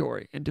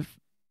inventory and to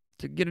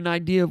get an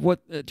idea of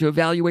what to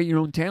evaluate your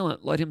own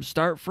talent, let him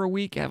start for a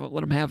week,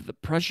 let him have the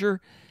pressure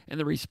and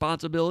the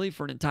responsibility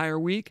for an entire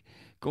week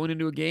going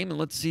into a game, and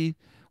let's see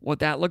what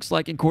that looks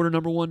like in quarter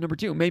number 1, number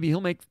 2. Maybe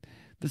he'll make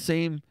the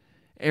same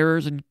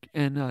errors and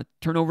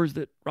turnovers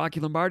that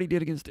Rocky Lombardi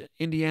did against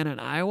Indiana and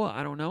Iowa.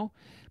 I don't know.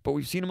 But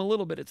we've seen him a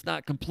little bit. It's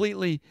not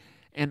completely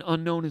an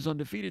unknown is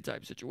undefeated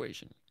type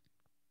situation.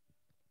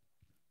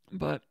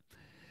 But,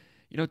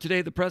 today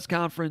at the press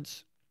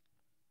conference,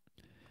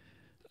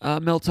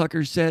 Mel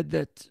Tucker said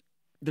that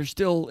they're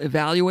still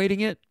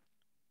evaluating it,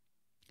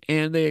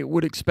 and they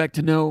would expect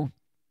to know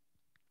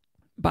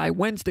by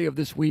Wednesday of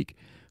this week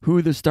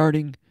who the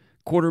starting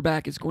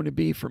quarterback is going to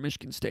be for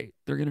Michigan State.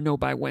 They're going to know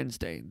by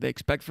Wednesday. They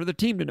expect for the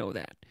team to know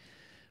that.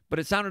 But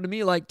it sounded to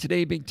me like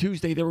today being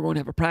Tuesday, they were going to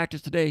have a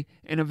practice today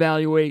and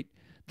evaluate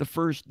the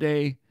first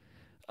day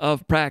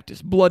of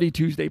practice. Bloody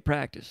Tuesday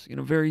practice.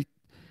 Very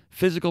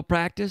physical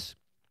practice.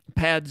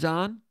 Pads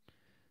on.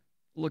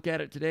 Look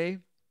at it today.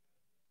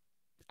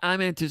 I'm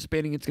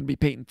anticipating it's going to be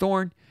Peyton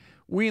Thorne.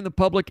 We in the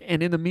public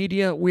and in the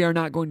media, we are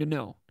not going to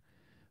know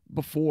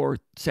before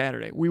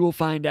Saturday. We will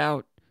find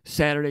out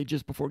Saturday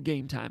just before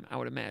game time, I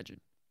would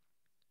imagine.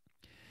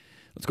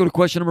 Let's go to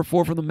question number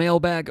 4 from the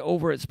mailbag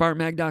over at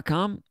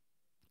SpartanMag.com.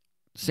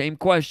 Same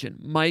question.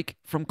 Mike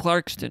from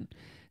Clarkston.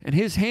 And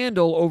his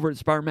handle over at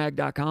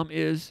SpartanMag.com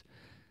is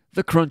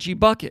the Crunchy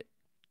Bucket.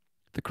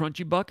 The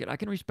Crunchy Bucket. I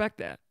can respect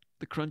that.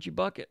 The Crunchy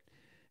Bucket.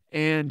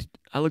 And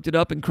I looked it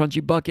up, and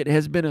Crunchy Bucket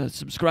has been a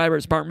subscriber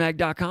at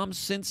SpartanMag.com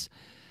since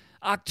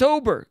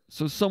October.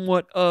 So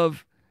somewhat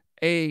of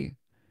a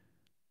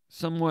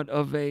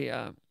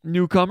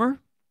newcomer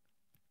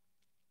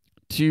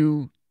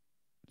to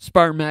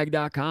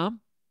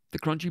SpartanMag.com. The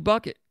Crunchy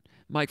Bucket.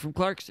 Mike from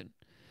Clarkston.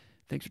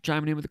 Thanks for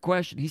chiming in with the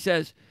question. He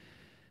says,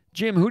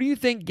 Jim, who do you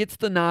think gets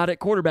the nod at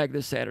quarterback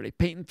this Saturday?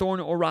 Peyton Thorne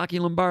or Rocky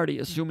Lombardi,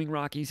 assuming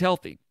Rocky's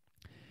healthy?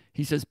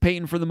 He says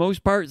Peyton, for the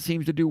most part,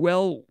 seems to do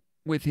well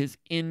with his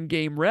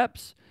in-game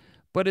reps,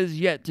 but is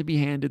yet to be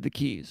handed the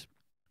keys.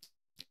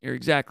 You're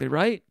exactly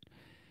right.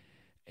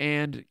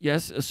 And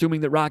yes, assuming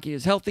that Rocky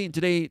is healthy. And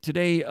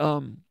today,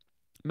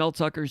 Mel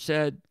Tucker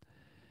said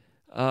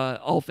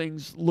all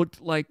things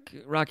looked like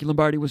Rocky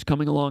Lombardi was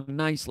coming along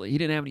nicely. He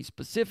didn't have any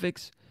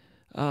specifics.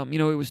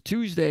 It was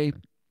Tuesday.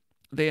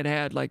 They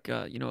had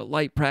a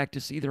light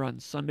practice either on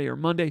Sunday or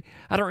Monday.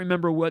 I don't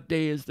remember what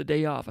day is the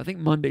day off. I think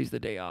Monday's the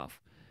day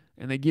off.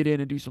 And they get in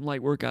and do some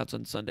light workouts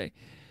on Sunday.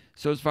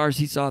 So as far as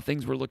he saw,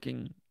 things were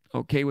looking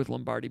okay with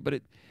Lombardi. But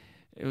it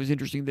was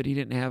interesting that he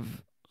didn't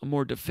have a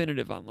more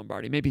definitive on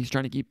Lombardi. Maybe he's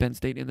trying to keep Penn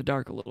State in the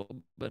dark a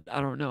little, but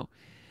I don't know.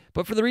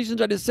 But for the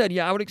reasons I just said,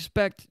 yeah, I would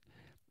expect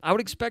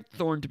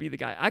Thorne to be the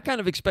guy. I kind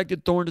of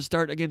expected Thorne to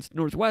start against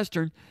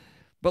Northwestern,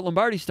 but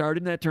Lombardi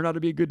started, and that turned out to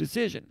be a good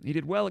decision. He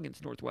did well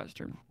against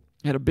Northwestern.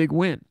 Had a big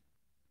win.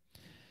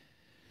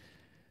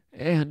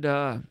 And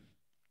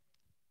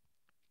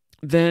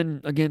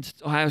then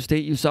against Ohio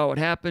State, you saw what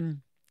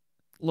happened.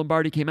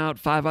 Lombardi came out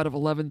 5 out of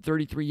 11,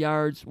 33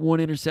 yards, 1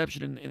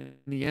 interception in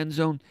the end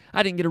zone.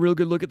 I didn't get a real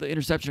good look at the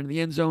interception in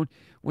the end zone.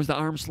 Was the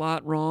arm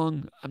slot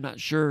wrong? I'm not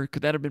sure.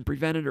 Could that have been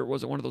prevented, or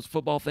was it one of those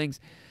football things?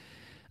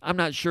 I'm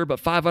not sure, but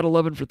 5 out of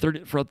 11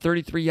 for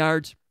 33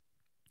 yards.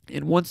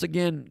 And once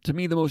again, to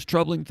me, the most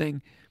troubling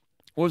thing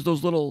was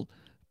those little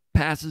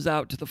passes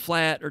out to the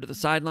flat or to the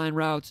sideline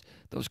routes,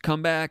 those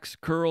comebacks,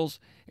 curls.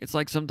 It's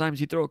like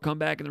sometimes you throw a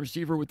comeback and the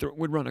receiver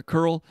would run a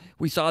curl.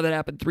 We saw that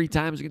happen 3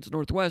 times against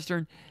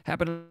Northwestern,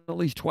 happened at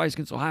least twice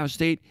against Ohio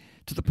State,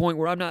 to the point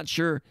where I'm not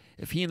sure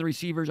if he and the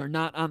receivers are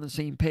not on the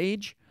same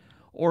page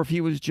or if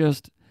he was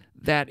just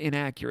that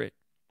inaccurate.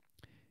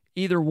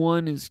 Either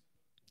one is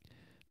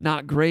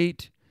not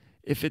great.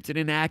 If it's an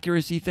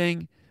inaccuracy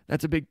thing,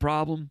 that's a big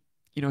problem.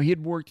 He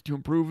had worked to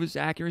improve his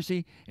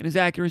accuracy, and his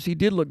accuracy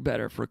did look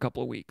better for a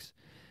couple of weeks.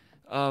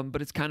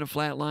 But it's kind of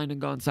flatlined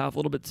and gone south a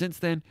little bit since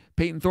then.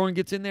 Peyton Thorne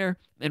gets in there,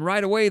 and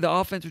right away the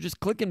offense was just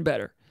clicking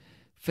better,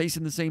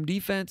 facing the same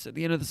defense at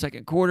the end of the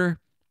second quarter.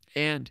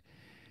 And,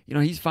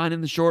 he's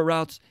finding the short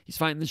routes. He's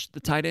finding the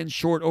tight end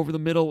short over the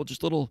middle with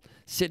just little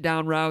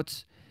sit-down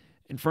routes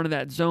in front of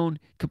that zone.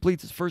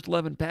 Completes his first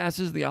 11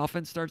 passes. The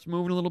offense starts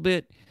moving a little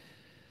bit.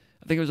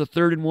 I think it was a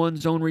 3rd and 1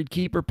 zone read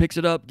keeper, picks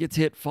it up, gets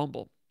hit,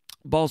 fumble.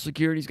 Ball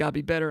security's got to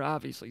be better,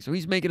 obviously. So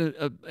he's making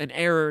an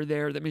error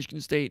there that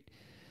Michigan State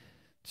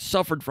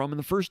suffered from in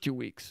the first 2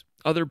 weeks.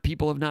 Other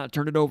people have not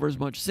turned it over as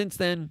much since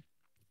then,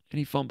 and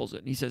he fumbles it.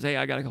 And he says, hey,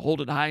 I got to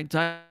hold it high and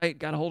tight,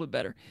 got to hold it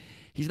better.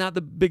 He's not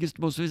the biggest,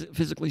 most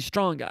physically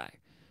strong guy.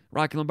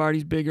 Rocky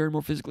Lombardi's bigger and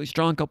more physically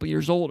strong, a couple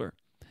years older.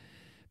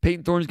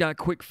 Peyton Thorne's got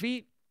quick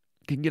feet,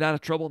 can get out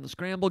of trouble in the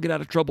scramble, get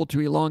out of trouble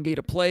to elongate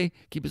a play,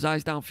 keep his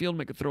eyes downfield,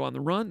 make a throw on the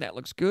run. That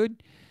looks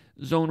good.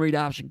 Zone read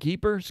option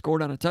keeper,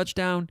 scored on a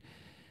touchdown.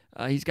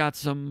 He's got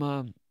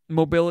some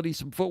mobility,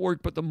 some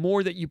footwork, but the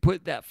more that you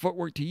put that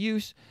footwork to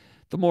use,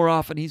 the more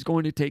often he's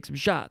going to take some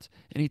shots.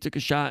 And he took a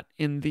shot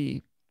in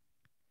the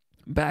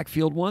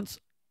backfield once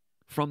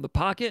from the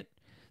pocket,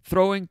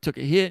 throwing, took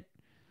a hit,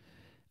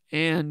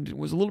 and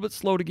was a little bit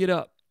slow to get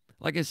up.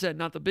 Like I said,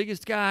 not the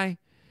biggest guy,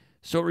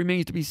 so it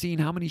remains to be seen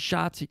how many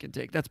shots he can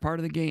take. That's part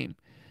of the game.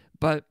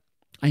 But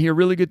I hear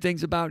really good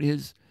things about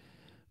his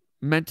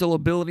mental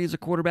ability as a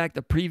quarterback.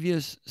 The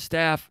previous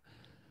staff,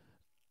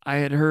 I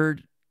had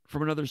heard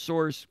from another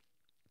source,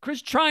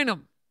 Chris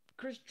Trynum,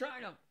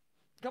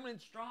 coming in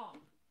strong.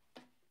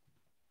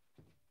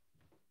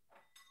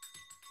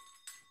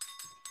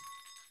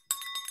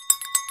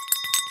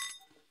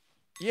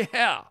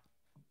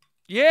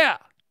 Yeah.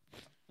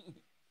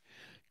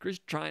 Chris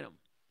Trynum.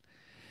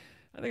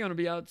 I think I'm going to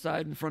be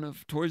outside in front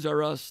of Toys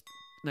R Us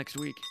next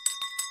week.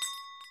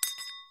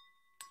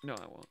 No,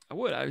 I won't. I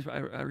would.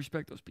 I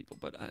respect those people,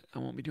 but I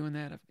won't be doing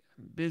that. I'm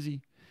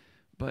busy.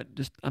 But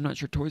I'm not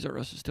sure Toys R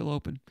Us is still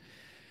open.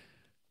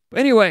 But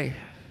anyway,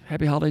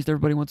 happy holidays to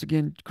everybody once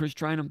again. Chris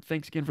Trynum,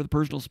 thanks again for the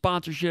personal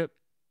sponsorship.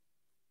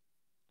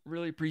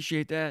 Really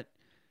appreciate that.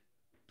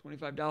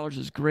 $25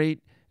 is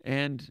great.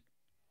 And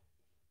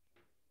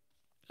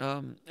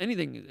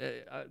anything,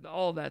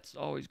 all of that's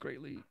always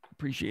greatly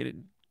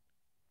appreciated,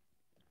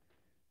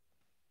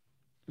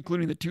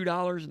 including the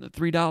 $2 and the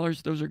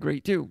 $3. Those are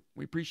great too.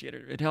 We appreciate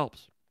it. It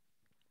helps.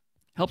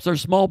 Helps our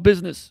small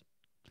business.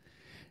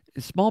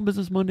 Is Small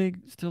Business Monday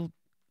still,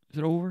 is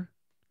it over?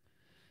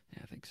 Yeah,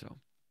 I think so.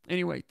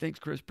 Anyway, thanks,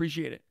 Chris.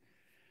 Appreciate it.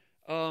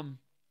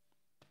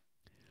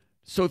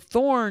 So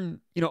Thorne,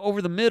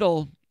 over the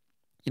middle,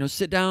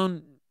 sit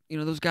down,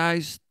 those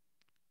guys,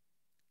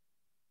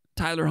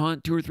 Tyler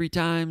Hunt 2 or 3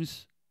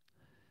 times.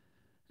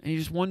 And you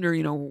just wonder,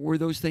 were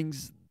those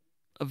things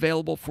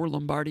available for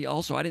Lombardi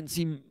also? I didn't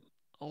see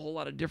a whole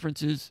lot of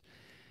differences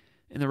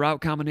in the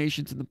route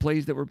combinations and the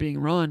plays that were being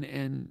run.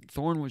 And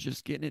Thorne was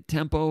just getting it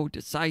tempo,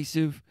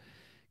 decisive,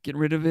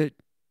 getting rid of it,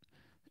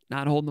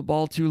 not holding the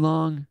ball too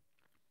long.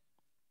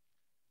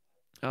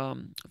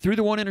 Threw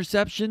the one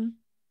interception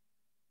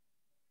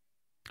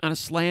on a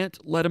slant,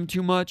 led him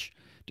too much.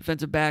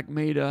 Defensive back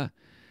made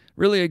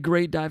really a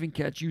great diving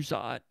catch. You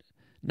saw it.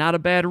 Not a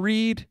bad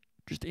read,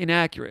 just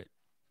inaccurate.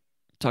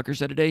 Tucker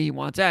said today he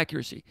wants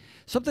accuracy.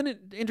 Something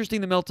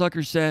interesting that Mel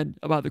Tucker said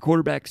about the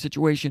quarterback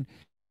situation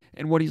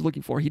and what he's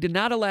looking for. He did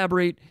not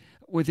elaborate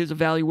with his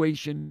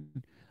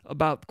evaluation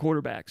about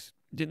quarterbacks.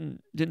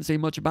 Didn't say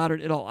much about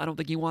it at all. I don't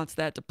think he wants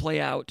that to play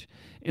out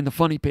in the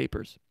funny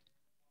papers.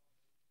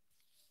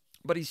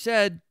 But he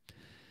said,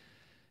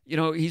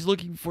 he's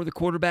looking for the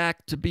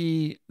quarterback to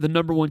be the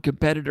number one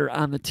competitor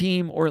on the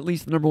team, or at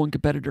least the number one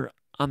competitor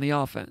on the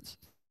offense.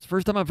 It's the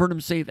first time I've heard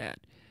him say that.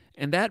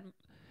 And that,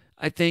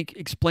 I think,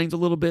 explains a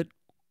little bit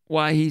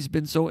why he's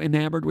been so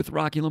enamored with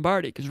Rocky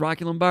Lombardi, because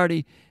Rocky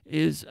Lombardi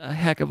is a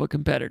heck of a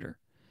competitor.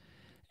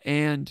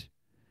 And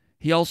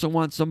he also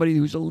wants somebody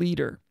who's a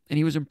leader. And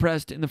he was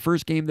impressed in the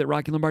first game that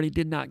Rocky Lombardi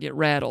did not get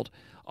rattled.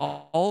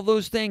 All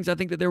those things, I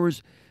think that there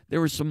was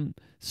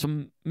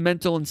some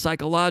mental and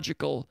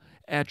psychological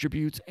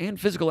attributes and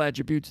physical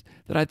attributes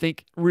that I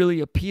think really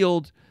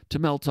appealed to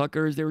Mel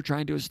Tucker as they were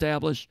trying to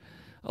establish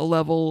a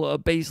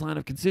baseline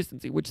of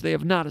consistency, which they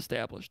have not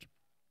established.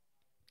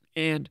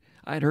 And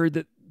I had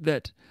heard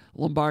that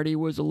Lombardi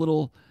was a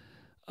little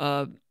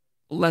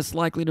less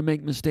likely to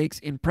make mistakes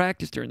in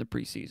practice during the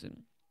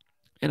preseason.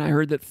 And I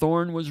heard that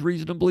Thorne was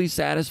reasonably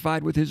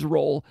satisfied with his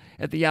role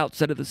at the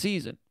outset of the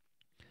season.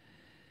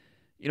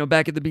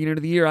 Back at the beginning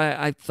of the year,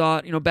 I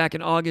thought, back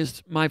in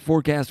August, my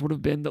forecast would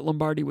have been that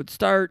Lombardi would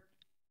start,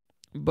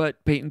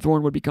 but Peyton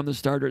Thorne would become the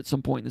starter at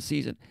some point in the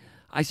season.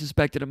 I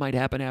suspected it might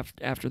happen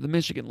after the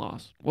Michigan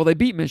loss. Well, they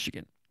beat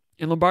Michigan,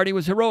 and Lombardi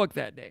was heroic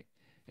that day.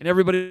 And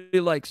everybody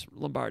likes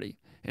Lombardi.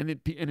 And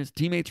his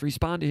teammates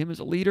respond to him as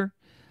a leader.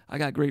 I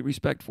got great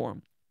respect for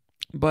him.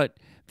 But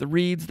the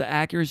reads, the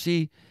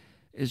accuracy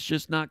is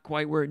just not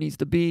quite where it needs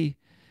to be.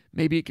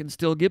 Maybe it can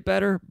still get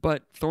better,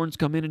 but Thorne's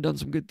come in and done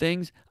some good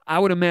things. I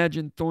would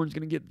imagine Thorne's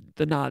going to get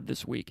the nod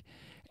this week.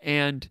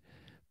 And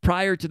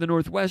prior to the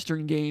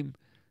Northwestern game,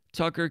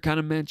 Tucker kind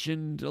of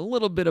mentioned a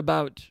little bit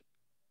about,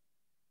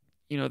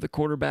 the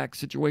quarterback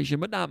situation,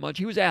 but not much.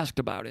 He was asked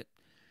about it.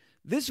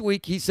 This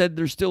week, he said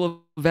they're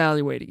still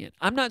evaluating it.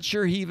 I'm not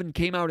sure he even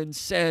came out and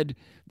said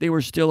they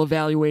were still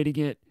evaluating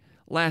it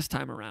last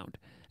time around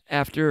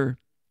after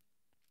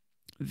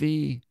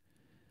the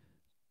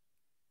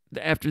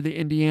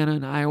Indiana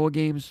and Iowa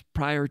games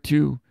prior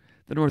to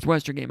the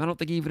Northwestern game. I don't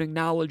think he even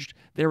acknowledged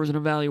there was an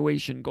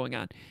evaluation going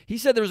on. He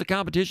said there was a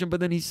competition, but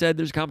then he said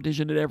there's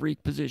competition at every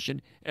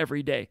position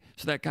every day.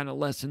 So that kind of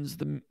lessens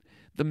the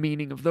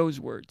meaning of those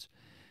words.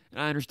 And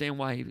I understand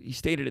why he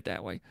stated it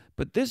that way.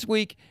 But this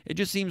week, it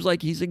just seems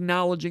like he's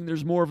acknowledging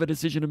there's more of a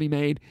decision to be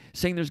made,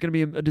 saying there's going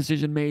to be a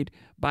decision made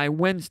by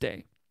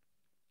Wednesday.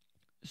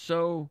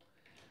 So,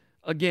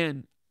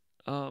 again,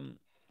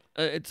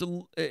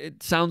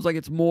 it sounds like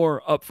it's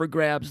more up for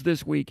grabs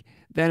this week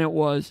than it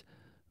was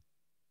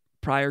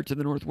prior to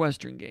the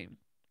Northwestern game.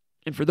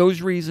 And for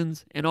those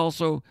reasons, and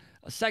also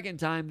a second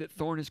time that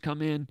Thorne has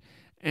come in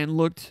and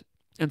looked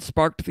and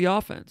sparked the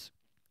offense.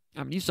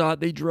 I mean, you saw it.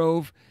 They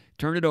drove,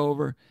 turned it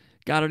over,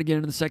 got it again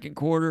in the second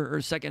quarter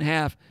or second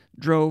half,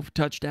 drove,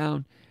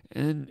 touchdown,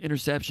 and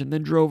interception,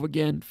 then drove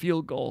again,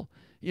 field goal.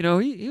 He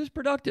was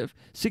productive.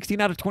 16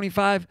 out of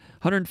 25,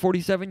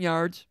 147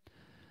 yards.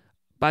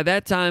 By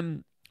that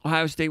time,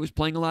 Ohio State was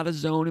playing a lot of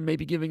zone and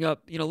maybe giving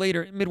up,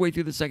 later, midway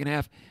through the second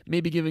half,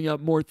 maybe giving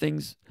up more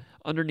things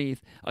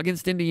underneath.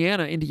 Against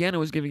Indiana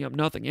was giving up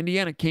nothing.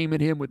 Indiana came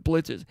at him with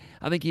blitzes.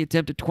 I think he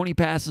attempted 20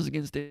 passes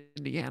against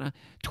Indiana.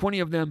 20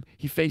 of them,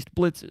 he faced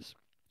blitzes.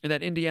 And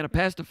that Indiana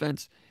pass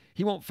defense,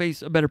 he won't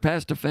face a better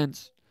pass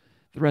defense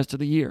the rest of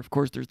the year. Of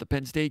course, there's the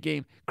Penn State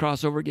game,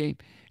 crossover game.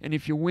 And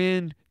if you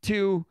win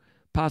 2,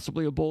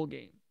 possibly a bowl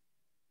game.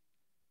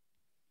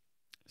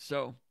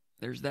 So,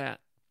 there's that.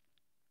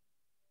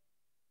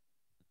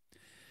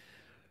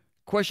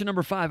 Question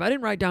number 5. I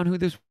didn't write down who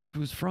this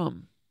was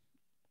from.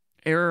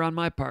 Error on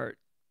my part.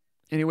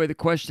 Anyway, the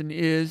question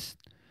is,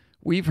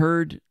 we've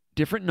heard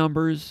different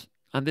numbers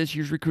on this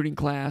year's recruiting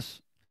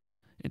class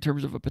in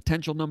terms of a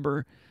potential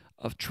number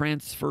of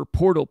transfer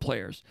portal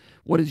players.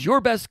 What is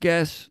your best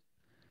guess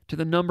to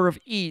the number of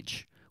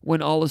each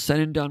when all is said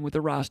and done with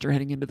the roster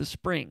heading into the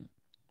spring?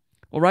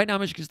 Well, right now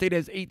Michigan State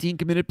has 18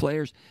 committed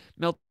players.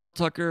 Mel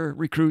Tucker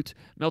recruits.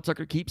 Mel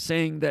Tucker keeps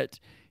saying that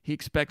he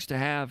expects to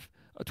have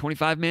a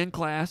 25-man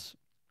class.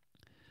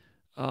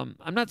 I'm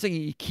not saying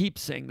he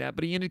keeps saying that,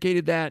 but he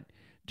indicated that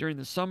during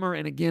the summer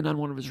and again on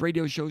one of his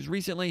radio shows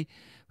recently.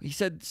 He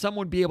said some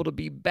would be able to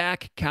be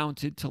back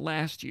counted to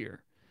last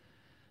year.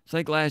 So I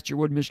think last year,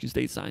 what did Michigan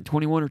State sign?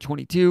 21 or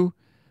 22?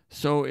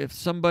 So if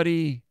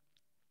somebody,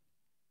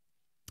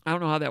 I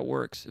don't know how that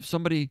works. If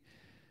somebody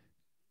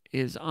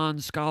is on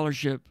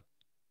scholarship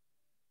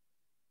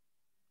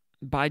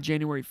by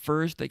January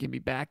 1st, they can be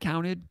back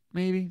counted,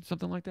 maybe,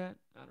 something like that.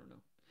 I don't know.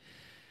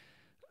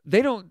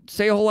 They don't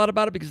say a whole lot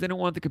about it because they don't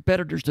want the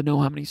competitors to know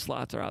how many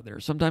slots are out there.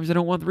 Sometimes they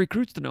don't want the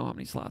recruits to know how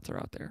many slots are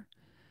out there.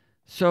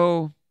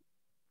 So,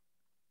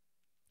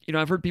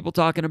 I've heard people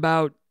talking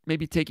about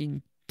maybe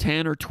taking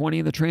 10 or 20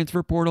 in the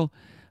transfer portal.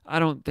 I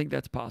don't think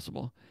that's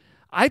possible.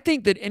 I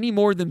think that any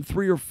more than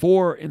 3 or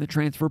 4 in the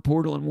transfer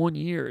portal in 1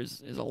 year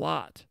is a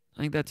lot.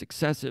 I think that's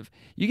excessive.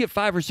 You get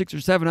 5 or 6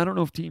 or 7, I don't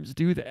know if teams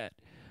do that.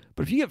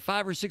 But if you get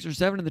 5 or 6 or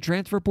 7 in the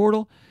transfer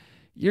portal,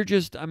 you're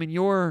just,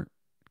 your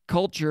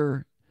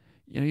culture,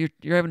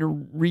 you're having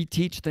to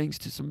reteach things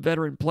to some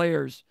veteran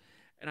players.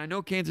 And I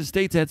know Kansas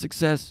State's had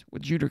success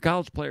with junior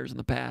college players in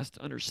the past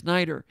under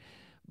Snyder,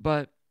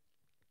 but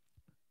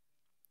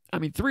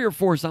 3 or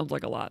 4 sounds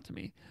like a lot to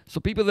me. So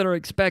people that are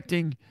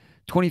expecting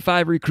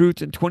 25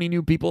 recruits and 20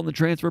 new people in the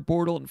transfer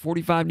portal and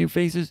 45 new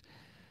faces,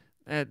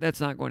 that's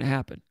not going to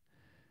happen.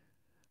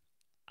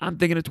 I'm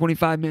thinking a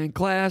 25-man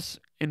class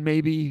and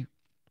maybe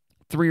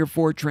 3 or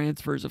 4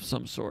 transfers of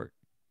some sort.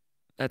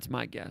 That's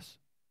my guess.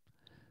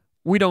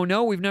 We don't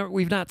know. We've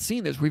not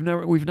seen this. We've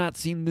not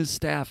seen this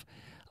staff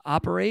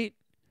operate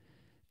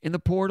in the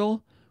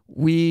portal.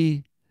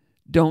 We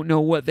don't know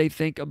what they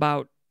think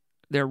about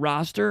their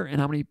roster and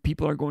how many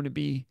people are going to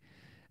be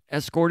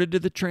escorted to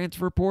the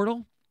transfer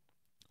portal,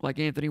 like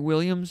Anthony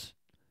Williams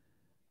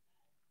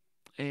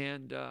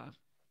and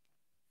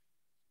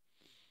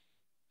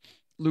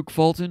Luke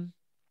Fulton.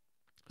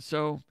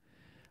 So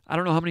I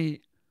don't know how many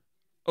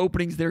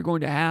openings they're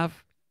going to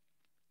have,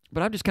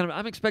 but I'm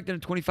expecting a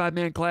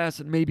 25-man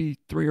class and maybe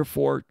 3 or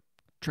 4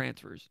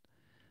 transfers.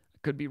 I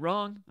could be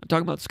wrong. I'm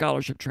talking about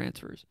scholarship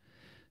transfers.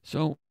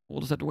 So we'll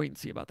just have to wait and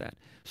see about that.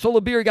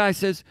 Solo Beer Guy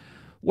says,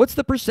 what's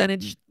the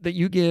percentage that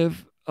you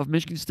give of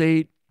Michigan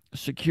State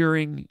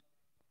securing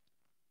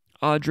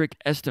Audric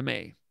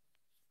Estime?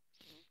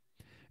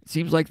 It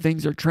seems like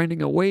things are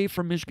trending away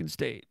from Michigan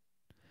State.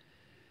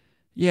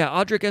 Yeah,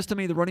 Audric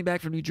Estime, the running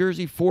back from New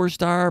Jersey,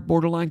 4-star,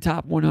 borderline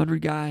top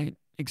 100 guy,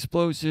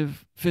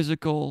 explosive,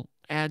 physical,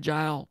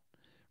 agile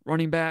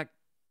running back.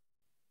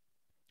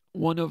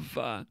 One of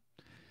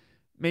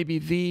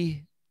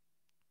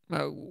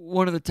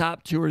one of the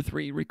top 2 or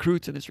 3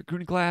 recruits in this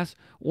recruiting class.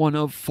 One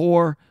of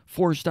 4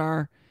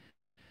 4-star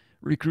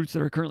recruits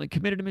that are currently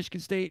committed to Michigan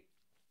State.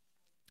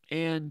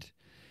 And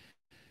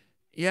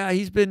yeah,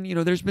 he's been,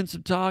 there's been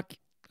some talk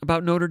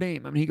about Notre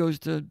Dame. He goes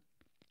to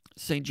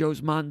St.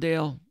 Joe's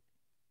Mondale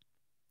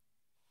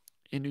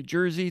in New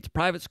Jersey. It's a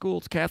private school.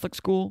 It's a Catholic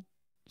school.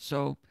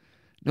 So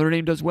Notre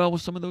Dame does well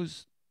with some of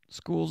those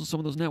schools and some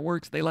of those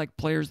networks. They like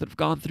players that have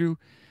gone through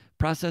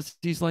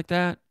processes like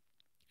that.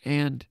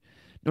 And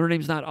Notre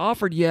Dame's not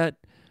offered yet,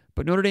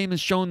 but Notre Dame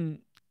has shown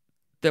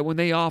that when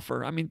they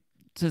offer,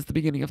 since the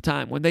beginning of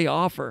time, when they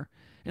offer,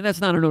 and that's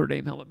not a Notre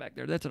Dame helmet back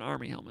there, that's an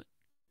Army helmet.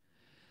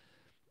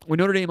 When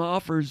Notre Dame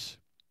offers,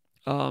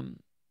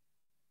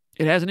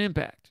 it has an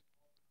impact.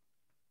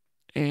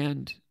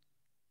 And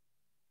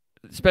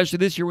especially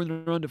this year when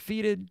they're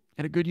undefeated,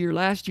 had a good year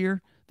last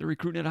year, they're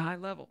recruiting at a high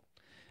level.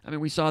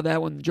 We saw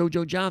that when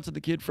JoJo Johnson,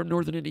 the kid from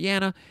Northern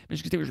Indiana,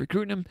 Michigan State was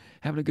recruiting him,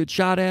 having a good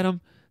shot at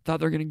him, thought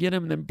they were going to get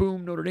him, and then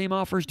boom, Notre Dame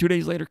offers. 2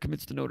 days later,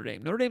 commits to Notre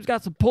Dame. Notre Dame's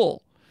got some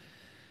pull.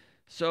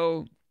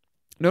 So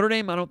Notre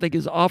Dame, I don't think,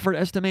 has offered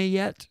Estime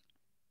yet.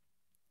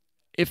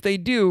 If they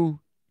do,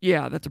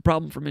 yeah, that's a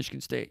problem for Michigan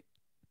State,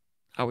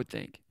 I would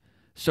think.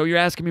 So you're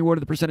asking me what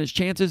are the percentage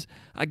chances?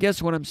 I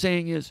guess what I'm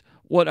saying is,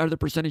 what are the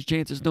percentage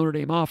chances Notre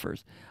Dame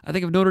offers? I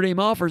think if Notre Dame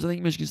offers, I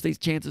think Michigan State's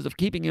chances of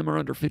keeping him are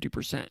under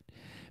 50%.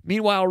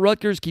 Meanwhile,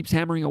 Rutgers keeps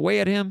hammering away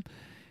at him.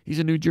 He's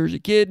a New Jersey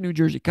kid, New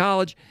Jersey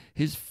College.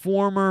 His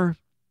former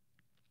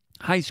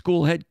high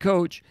school head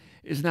coach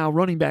is now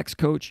running backs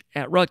coach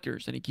at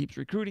Rutgers, and he keeps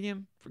recruiting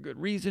him for good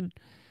reason.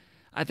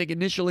 I think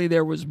initially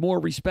there was more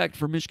respect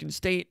for Michigan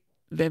State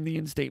than the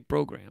in-state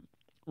program.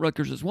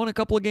 Rutgers has won a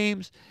couple of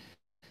games.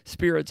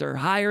 Spirits are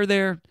higher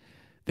there.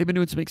 They've been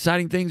doing some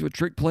exciting things with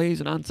trick plays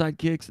and onside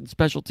kicks and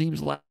special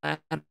teams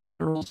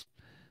laterals.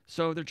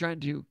 So they're trying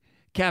to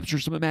capture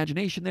some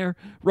imagination there.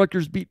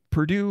 Rutgers beat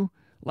Purdue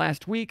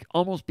last week,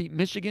 almost beat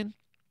Michigan.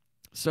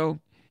 So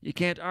you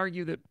can't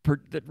argue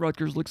that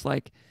Rutgers looks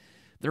like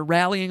they're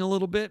rallying a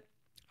little bit.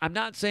 I'm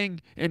not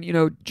saying, and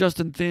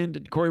Justin Thind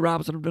and Corey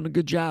Robinson have done a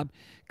good job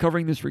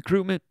covering this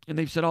recruitment, and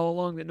they've said all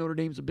along that Notre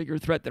Dame's a bigger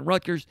threat than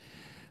Rutgers.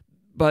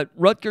 But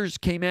Rutgers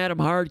came at him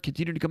hard,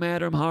 continued to come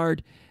at him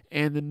hard,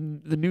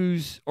 and the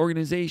news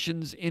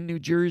organizations in New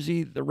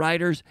Jersey, the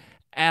writers,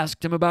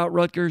 asked him about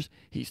Rutgers.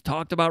 He's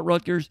talked about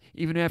Rutgers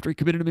even after he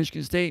committed to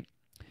Michigan State,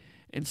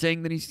 and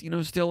saying that he's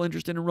still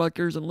interested in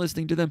Rutgers and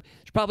listening to them.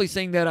 He's probably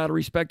saying that out of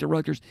respect to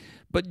Rutgers.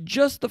 But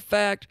just the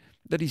fact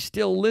that he's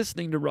still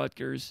listening to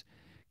Rutgers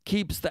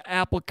keeps the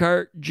apple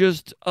cart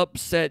just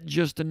upset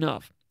just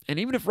enough. And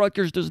even if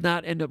Rutgers does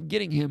not end up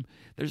getting him,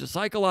 there's a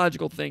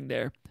psychological thing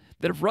there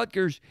that if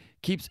Rutgers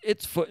keeps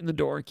its foot in the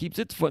door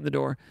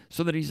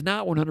so that he's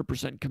not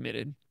 100%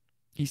 committed,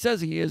 he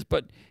says he is,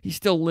 but he's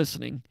still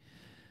listening,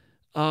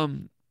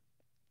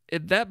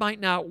 that might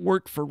not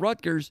work for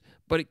Rutgers,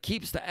 but it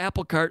keeps the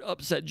apple cart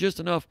upset just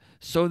enough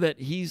so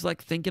that he's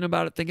like thinking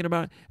about it.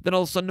 Then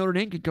all of a sudden Notre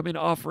Dame could come in,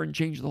 offer, and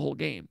change the whole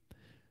game.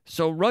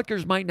 So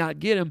Rutgers might not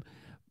get him,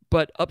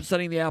 but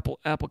upsetting the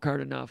apple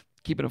cart enough,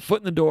 keeping a foot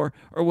in the door,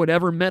 or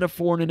whatever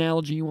metaphor and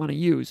analogy you want to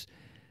use,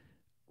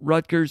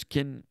 Rutgers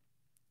can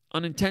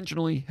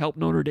unintentionally help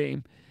Notre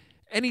Dame.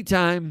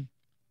 Anytime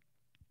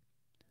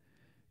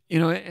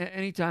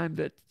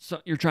that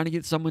you're trying to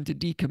get someone to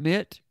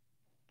decommit,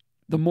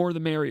 the more the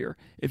merrier.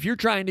 If you're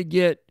trying to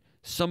get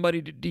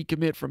somebody to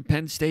decommit from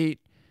Penn State,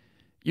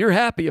 you're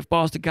happy if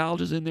Boston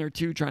College is in there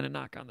too, trying to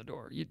knock on the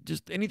door. You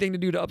just anything to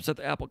do to upset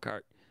the apple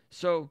cart.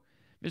 So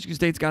Michigan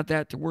State's got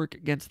that to work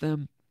against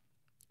them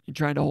in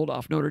trying to hold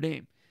off Notre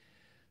Dame.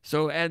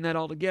 So adding that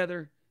all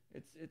together,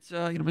 it's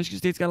Michigan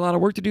State's got a lot of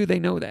work to do. They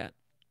know that.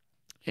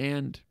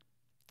 And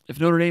if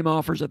Notre Dame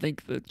offers, I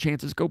think the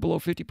chances go below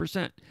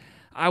 50%.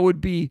 I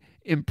would be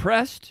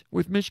impressed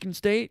with Michigan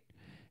State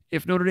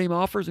if Notre Dame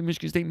offers and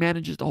Michigan State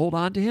manages to hold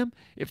on to him.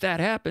 If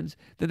that happens,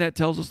 then that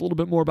tells us a little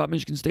bit more about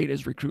Michigan State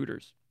as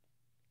recruiters.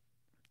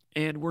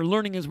 And we're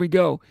learning as we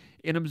go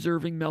in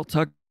observing Mel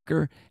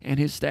Tucker and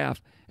his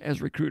staff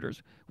as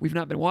recruiters. We've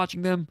not been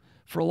watching them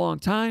for a long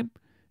time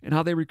and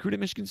how they recruit at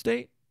Michigan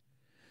State.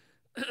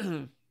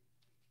 Been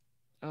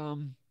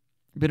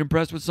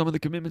impressed with some of the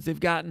commitments they've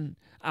gotten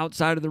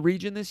outside of the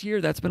region this year.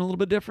 That's been a little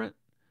bit different.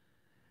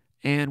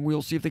 And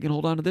we'll see if they can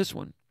hold on to this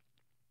one.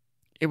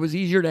 It was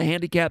easier to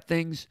handicap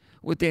things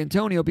with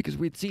D'Antonio because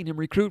we'd seen him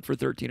recruit for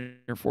 13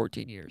 or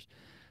 14 years.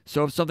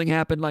 So if something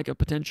happened like a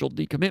potential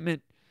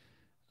decommitment,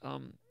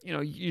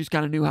 you just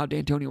kind of knew how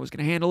D'Antonio was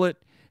going to handle it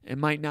and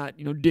might not,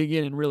 dig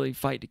in and really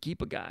fight to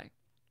keep a guy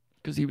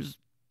because he was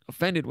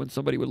offended when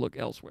somebody would look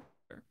elsewhere.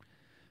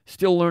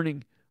 Still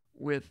learning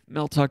with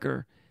Mel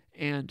Tucker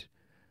and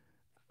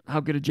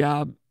how good a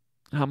job,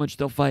 how much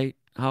they'll fight,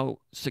 how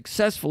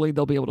successfully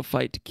they'll be able to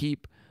fight to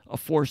keep a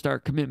 4-star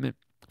commitment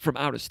from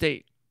out of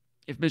state.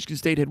 If Michigan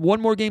State had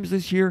won more games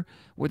this year,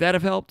 would that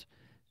have helped?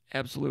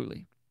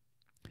 Absolutely.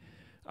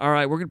 All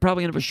right, we're going to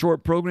probably have a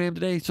short program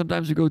today.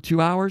 Sometimes we go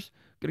 2 hours.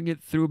 Going to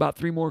get through about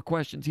 3 more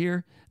questions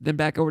here, then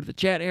back over to the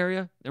chat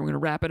area, then we're going to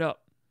wrap it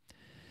up.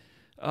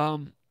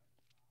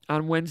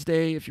 On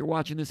Wednesday, if you're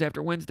watching this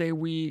after Wednesday,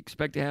 we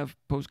expect to have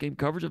post-game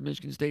coverage of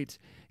Michigan State's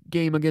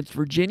game against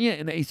Virginia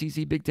in the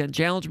ACC Big Ten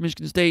Challenge.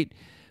 Michigan State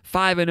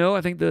 5-0.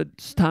 I think the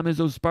time is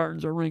those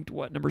Spartans are ranked,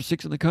 number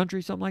 6 in the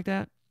country, something like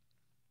that.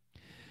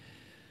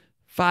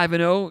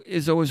 5-0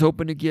 is always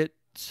hoping to get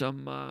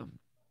some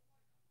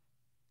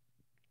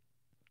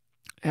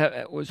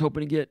was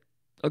hoping to get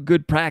a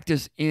good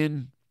practice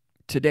in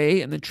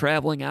today and then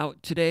traveling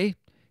out today.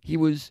 He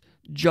was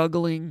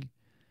juggling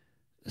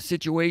a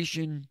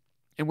situation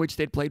in which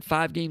they'd played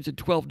 5 games in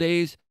 12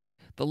 days.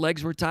 The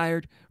legs were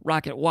tired.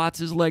 Rocket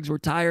Watts' legs were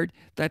tired.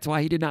 That's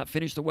why he did not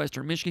finish the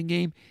Western Michigan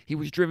game. He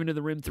was driven to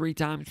the rim 3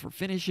 times for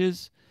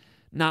finishes.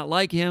 Not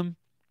like him.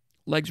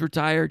 Legs were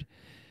tired.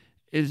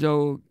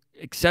 Izzo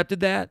accepted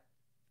that.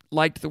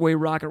 Liked the way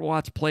Rocket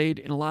Watts played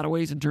in a lot of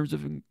ways in terms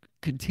of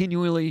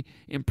continually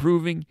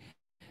improving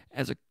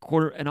as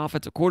an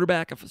offensive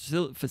quarterback, a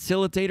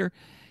facilitator.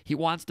 He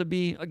wants to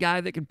be a guy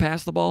that can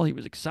pass the ball. He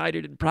was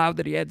excited and proud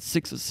that he had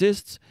 6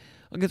 assists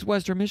against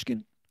Western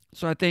Michigan.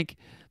 So I think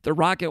the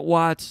Rocket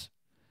Watts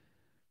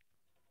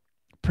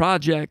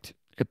project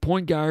at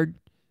point guard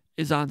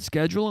is on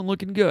schedule and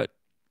looking good.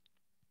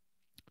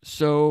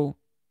 So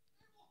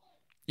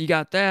you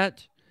got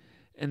that.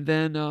 And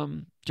then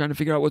trying to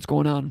figure out what's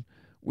going on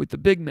with the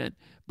big men.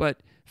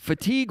 But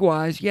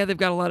fatigue-wise, yeah, they've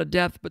got a lot of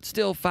depth, but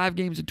still 5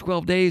 games in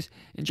 12 days,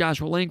 and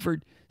Joshua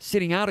Langford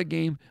sitting out a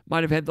game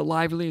might have had the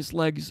liveliest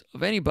legs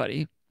of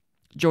anybody.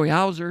 Joey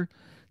Hauser,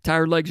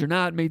 tired legs or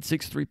not, made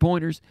 6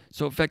 3-pointers,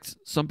 so it affects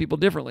some people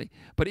differently.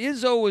 But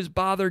Izzo was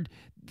bothered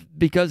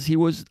because he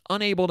was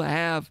unable to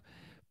have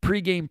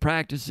pregame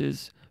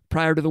practices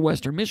prior to the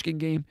Western Michigan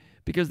game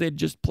because they'd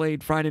just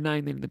played Friday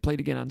night and they played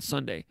again on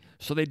Sunday.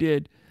 So they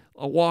did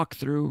a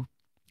walkthrough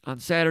on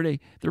Saturday.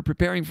 They're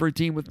preparing for a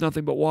team with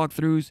nothing but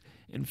walkthroughs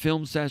and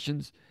film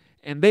sessions,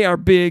 and they are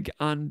big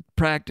on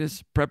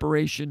practice,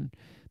 preparation,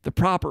 the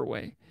proper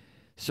way.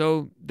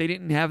 So they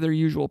didn't have their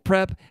usual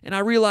prep, and I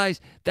realize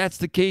that's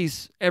the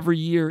case every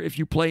year if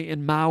you play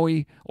in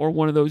Maui or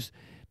one of those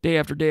day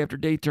after day after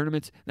day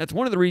tournaments. That's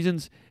one of the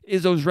reasons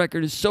Izzo's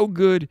record is so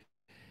good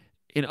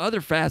in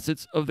other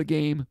facets of the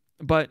game,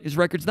 but his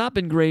record's not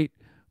been great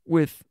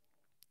with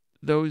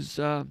those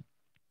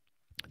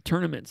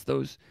tournaments,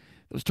 those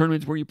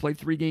tournaments where you play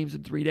 3 games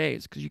in 3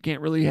 days, because you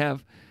can't really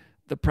have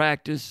the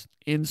practice,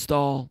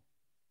 install,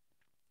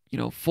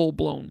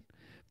 full-blown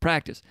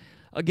practice.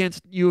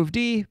 Against U of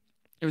D,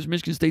 it was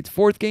Michigan State's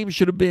 4th game. It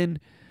should have been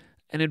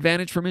an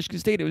advantage for Michigan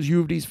State. It was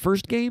U of D's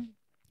 1st game,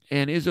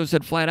 and Izzo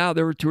said flat out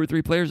there were 2 or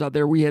 3 players out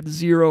there we had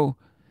zero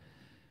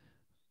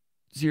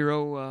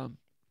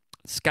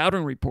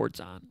scouting reports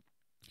on,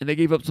 and they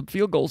gave up some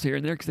field goals here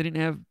and there because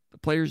the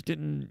players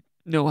didn't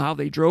know how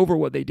they drove or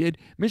what they did.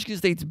 Michigan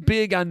State's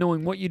big on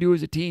knowing what you do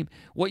as a team,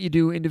 what you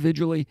do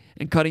individually,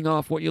 and cutting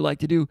off what you like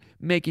to do,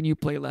 making you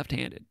play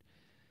left-handed.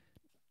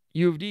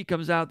 U of D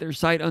comes out there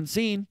sight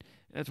unseen.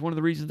 That's one of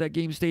the reasons that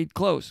game stayed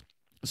close.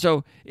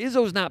 So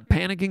Izzo's not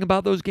panicking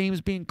about those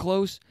games being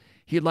close.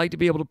 He'd like to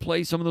be able to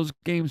play some of those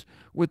games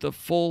with a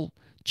full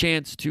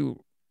chance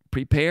to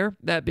prepare.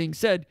 That being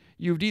said,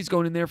 U of D's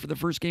going in there for the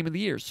first game of the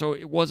year, so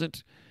it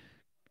wasn't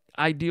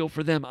ideal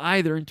for them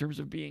either in terms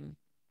of being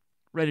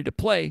ready to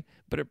play,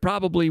 but it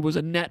probably was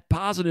a net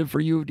positive for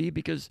U of D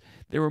because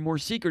they were more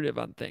secretive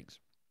on things.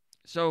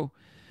 So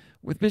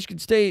with Michigan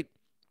State,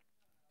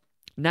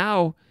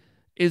 now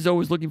Izzo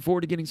was looking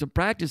forward to getting some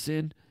practice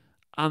in.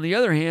 On the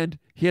other hand,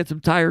 he had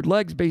some tired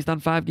legs based on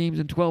 5 games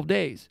in 12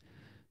 days.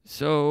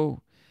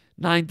 So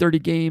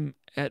 9:30 game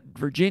at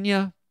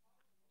Virginia,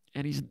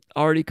 and he's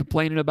already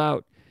complaining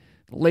about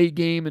the late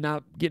game and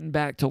not getting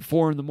back till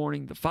 4 in the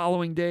morning the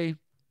following day.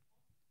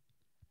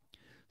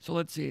 So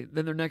let's see.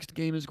 Then their next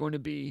game is going to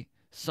be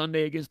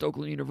Sunday against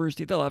Oakland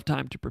University. They'll have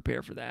time to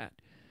prepare for that.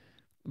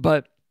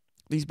 But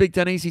these Big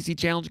Ten ACC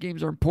Challenge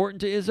games are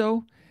important to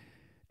Izzo,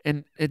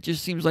 and it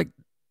just seems like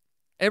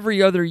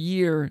every other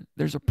year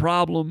there's a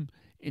problem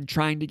in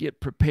trying to get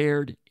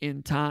prepared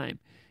in time.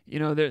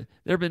 There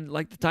have been,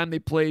 like the time they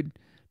played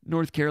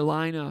North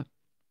Carolina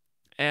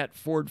at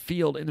Ford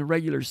Field in the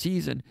regular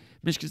season,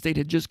 Michigan State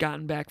had just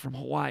gotten back from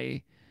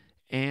Hawaii,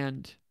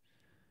 and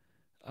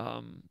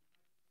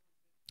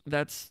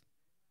that's,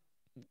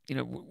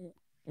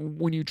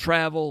 when you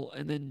travel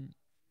and then,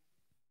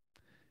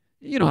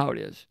 you know how it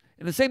is.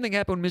 And the same thing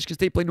happened when Michigan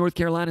State played North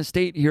Carolina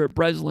State here at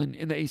Breslin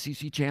in the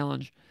ACC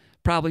Challenge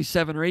probably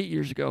 7 or 8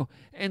 years ago.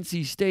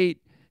 NC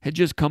State had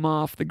just come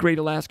off the Great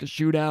Alaska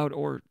Shootout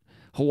or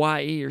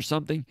Hawaii or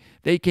something.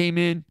 They came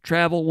in,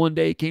 traveled one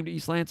day, came to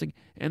East Lansing,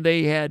 and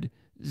they had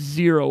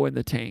 0 in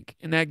the tank.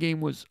 And that game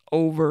was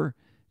over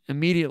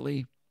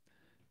immediately,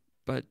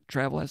 but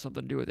travel has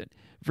something to do with it.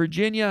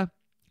 Virginia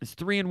is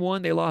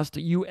 3-1. They lost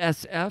to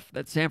USF.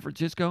 That's San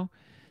Francisco.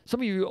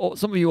 Some of you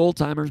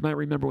old-timers might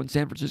remember when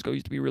San Francisco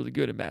used to be really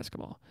good in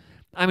basketball.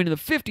 I mean, in the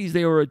 50s,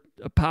 they were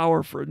a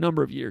power for a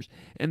number of years.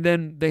 And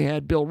then they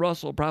had Bill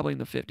Russell probably in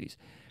the 50s.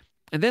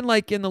 And then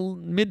like in the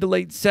mid to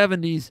late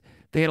 70s,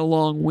 they had a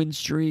long win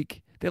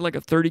streak. They had like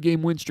a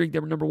 30-game win streak. They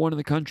were number 1 in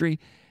the country.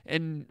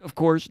 And, of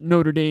course,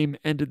 Notre Dame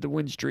ended the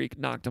win streak,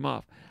 knocked them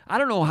off. I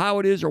don't know how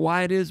it is or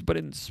why it is, but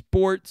in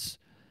sports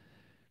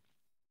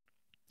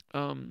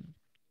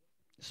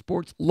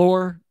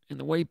lore and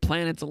the way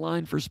planets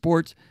align for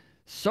sports,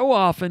 so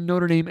often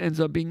Notre Dame ends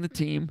up being the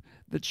team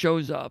that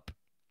shows up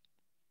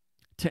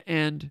to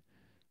end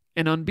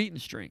an unbeaten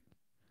streak.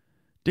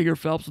 Digger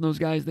Phelps and those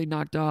guys, they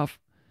knocked off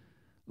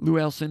Lou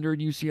Alcindor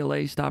and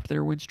UCLA, stopped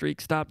their win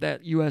streak, stopped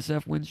that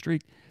USF win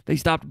streak. They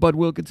stopped Bud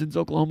Wilkinson's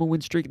Oklahoma win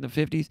streak in the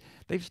 50s.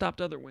 They've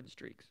stopped other win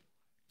streaks.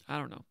 I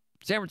don't know.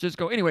 San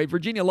Francisco. Anyway,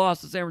 Virginia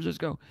lost to San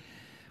Francisco.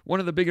 One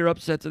of the bigger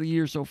upsets of the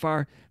year so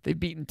far. They've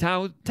beaten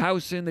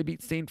Towson. They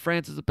beat St.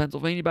 Francis of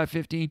Pennsylvania by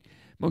 15.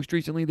 Most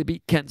recently, they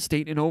beat Kent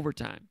State in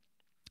overtime.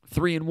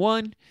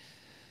 3-1.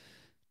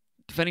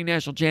 Defending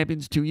national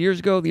champions 2 years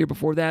ago. The year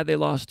before that, they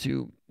lost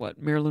to,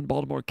 Maryland,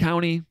 Baltimore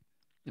County in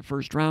the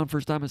first round.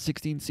 First time a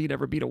 16 seed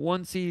ever beat a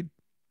 1 seed.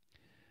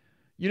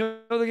 You know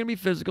they're going to be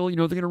physical. You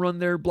know they're going to run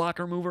their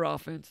blocker mover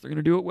offense. They're going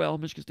to do it well.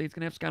 Michigan State's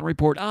going to have scouting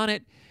report on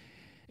it.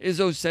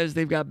 Izzo says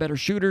they've got better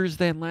shooters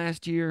than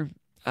last year.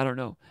 I don't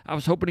know. I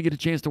was hoping to get a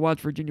chance to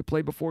watch Virginia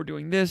play before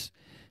doing this.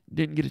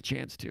 Didn't get a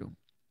chance to.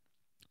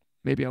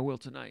 Maybe I will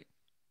tonight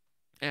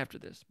after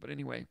this. But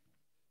anyway,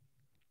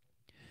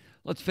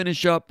 let's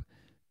finish up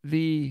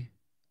the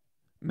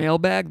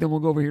mailbag. Then we'll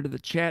go over here to the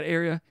chat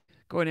area.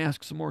 Go ahead and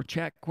ask some more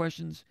chat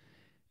questions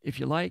if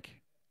you like.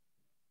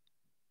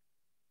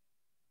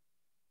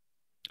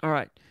 All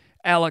right.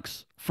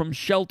 Alex from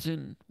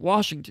Shelton,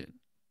 Washington.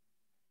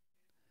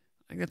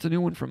 I think that's a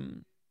new one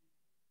from...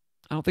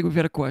 I don't think we've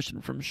had a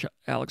question from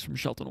Alex from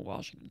Shelton,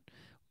 Washington.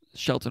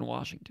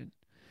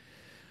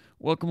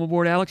 Welcome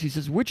aboard, Alex. He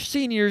says, which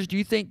seniors do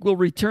you think will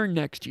return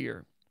next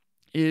year?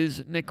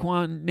 Is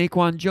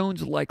Naquan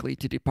Jones likely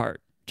to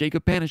depart?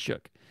 Jacob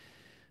Panashuk.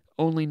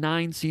 Only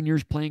 9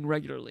 seniors playing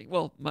regularly.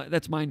 Well,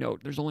 that's my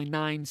note. There's only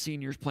 9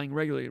 seniors playing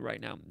regularly right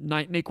now.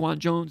 Naquan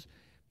Jones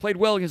played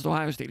well against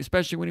Ohio State,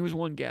 especially when he was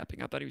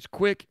one-gapping. I thought he was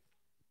quick.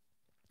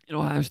 And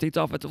Ohio State's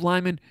offensive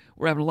linemen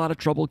were having a lot of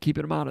trouble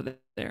keeping him out of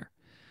there.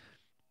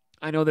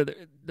 I know that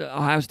the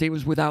Ohio State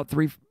was without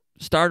 3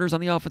 starters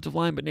on the offensive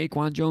line, but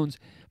Naquan Jones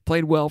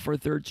played well for a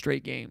 3rd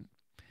straight game.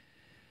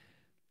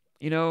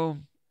 You know,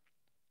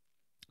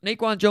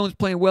 Naquan Jones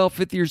playing well,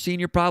 fifth-year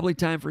senior, probably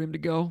time for him to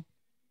go.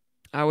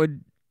 I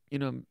would,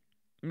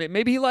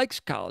 maybe he likes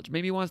college.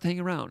 Maybe he wants to hang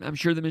around. I'm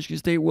sure that Michigan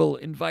State will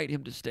invite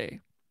him to stay.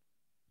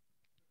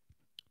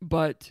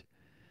 But,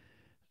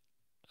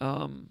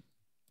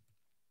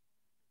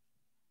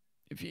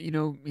 if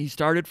he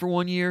started for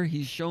 1 year,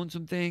 he's shown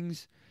some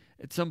things.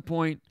 At some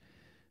point,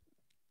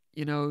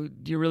 do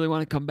you really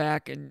want to come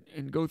back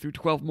and go through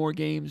 12 more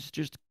games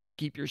just to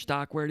keep your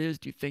stock where it is?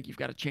 Do you think you've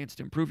got a chance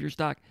to improve your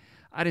stock?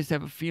 I just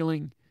have a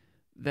feeling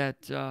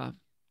that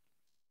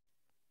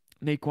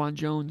Naquan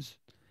Jones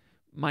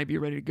might be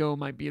ready to go,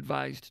 might be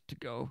advised to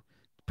go.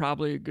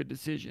 Probably a good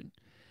decision.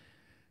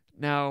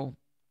 Now,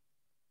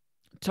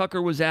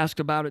 Tucker was asked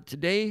about it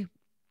today,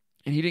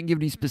 and he didn't give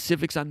any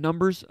specifics on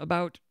numbers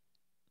about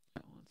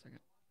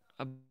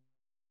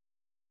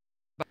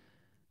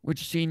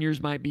which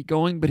seniors might be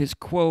going, but his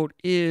quote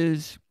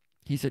is,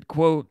 he said,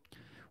 quote,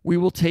 "We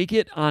will take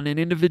it on an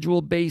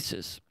individual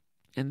basis,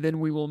 and then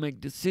we will make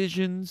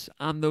decisions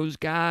on those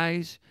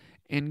guys,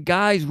 and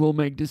guys will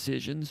make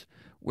decisions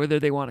whether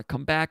they want to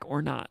come back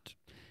or not.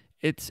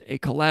 It's a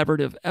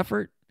collaborative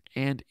effort,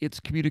 and it's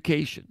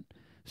communication.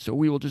 So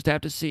we will just have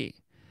to see.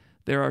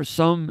 There are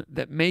some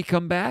that may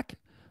come back,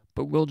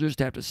 but we'll just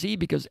have to see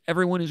because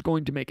everyone is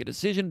going to make a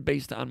decision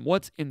based on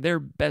what's in their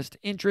best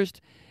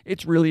interest.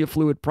 It's really a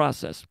fluid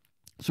process.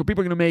 So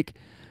people are going to make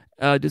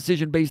a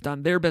decision based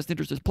on their best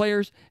interest as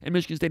players, and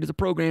Michigan State as a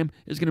program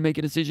is going to make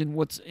a decision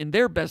what's in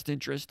their best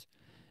interest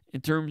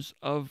in terms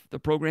of the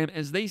program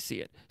as they see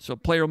it. So a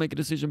player will make a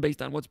decision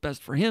based on what's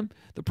best for him.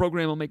 The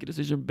program will make a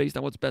decision based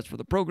on what's best for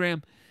the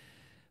program.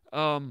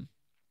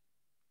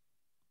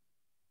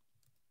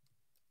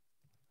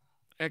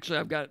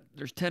 Actually,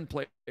 there's 10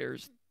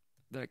 players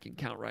that I can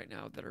count right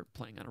now that are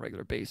playing on a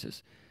regular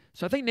basis.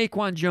 So I think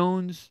Naquan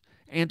Jones,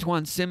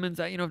 Antoine Simmons,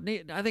 I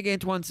think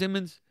Antoine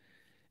Simmons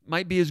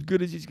might be as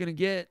good as he's going to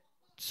get.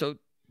 So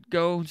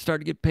go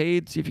start to get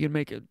paid, see if you can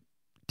make a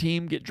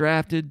team, get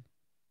drafted.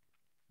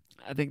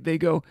 I think they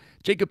go.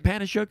 Jacob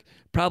Panashuk,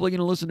 probably going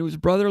to listen to his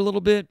brother a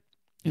little bit.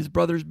 His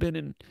brother's been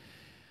in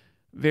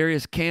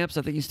various camps.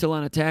 I think he's still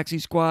on a taxi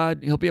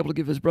squad. He'll be able to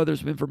give his brother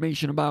some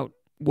information about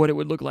what it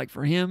would look like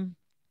for him.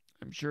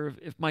 I'm sure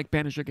if Mike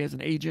Panashuk has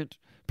an agent,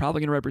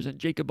 probably going to represent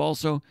Jacob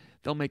also,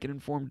 they'll make an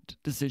informed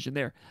decision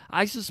there.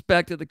 I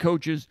suspect that the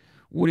coaches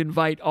would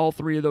invite all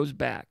three of those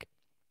back.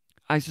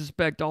 I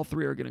suspect all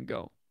three are going to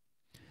go.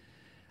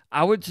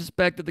 I would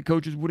suspect that the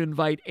coaches would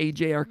invite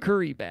A.J.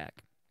 Arcuri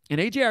back. And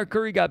A.J.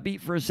 Arcuri got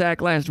beat for a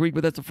sack last week,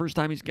 but that's the first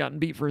time he's gotten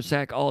beat for a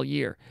sack all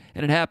year.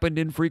 And it happened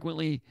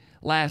infrequently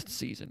last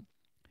season.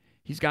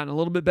 He's gotten a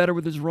little bit better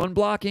with his run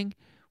blocking,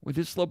 with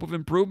his slope of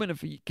improvement.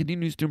 If he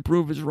continues to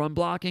improve his run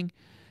blocking,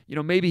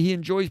 maybe he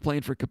enjoys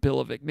playing for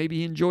Kapilovic. Maybe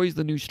he enjoys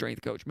the new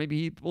strength coach.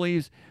 Maybe he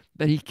believes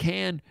that he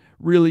can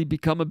really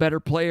become a better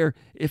player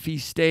if he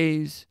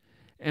stays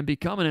and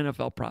become an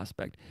NFL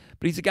prospect.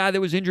 But he's a guy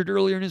that was injured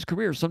earlier in his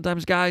career.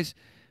 Sometimes guys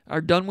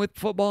are done with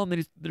football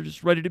and they're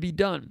just ready to be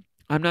done.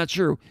 I'm not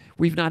sure.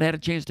 We've not had a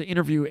chance to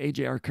interview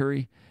A.J.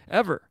 Arcuri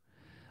ever.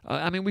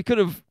 We could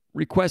have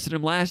requested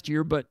him last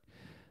year, but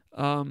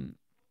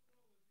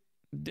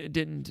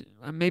didn't.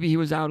 Maybe he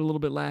was out a little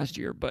bit last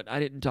year, but I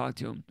didn't talk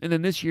to him. And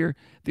then this year,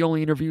 the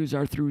only interviews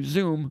are through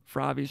Zoom for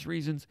obvious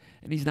reasons,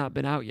 and he's not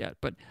been out yet.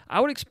 But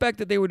I would expect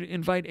that they would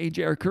invite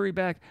A.J. Arcuri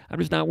back. I'm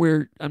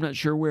not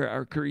sure where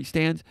Arcuri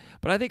stands,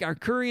 but I think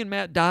Arcuri and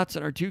Matt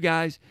Dotson are two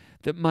guys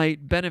that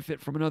might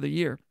benefit from another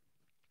year.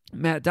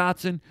 Matt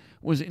Dotson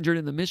was injured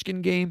in the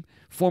Michigan game,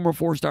 former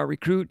four-star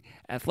recruit,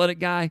 athletic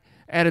guy,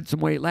 added some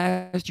weight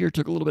last year,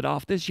 took a little bit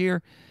off this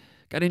year,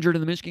 got injured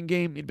in the Michigan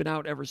game. He'd been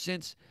out ever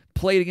since,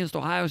 played against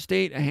Ohio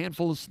State, a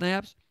handful of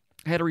snaps,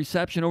 had a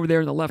reception over there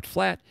in the left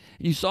flat.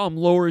 And you saw him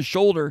lower his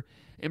shoulder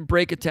and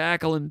break a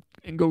tackle and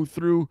go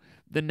through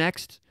the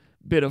next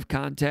bit of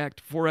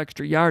contact for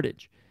extra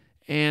yardage.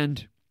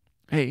 And,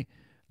 hey,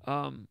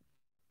 I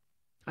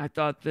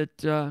thought Matt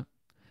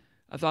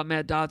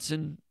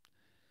Dotson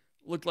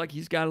looked like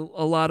he's got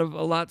a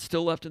lot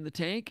still left in the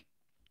tank.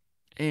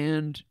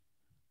 And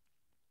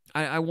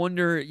I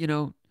wonder,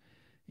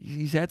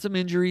 he's had some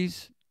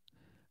injuries.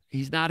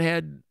 He's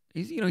done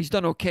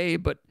okay,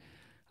 but,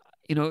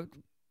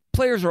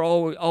 players are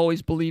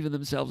always believe in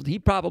themselves. And he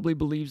probably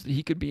believes that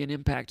he could be an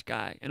impact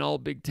guy, an all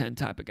Big Ten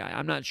type of guy.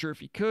 I'm not sure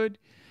if he could.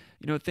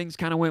 Things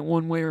kind of went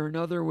one way or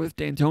another with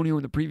D'Antonio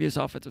and the previous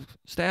offensive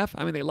staff.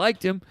 They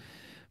liked him,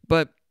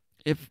 but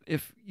if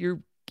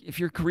your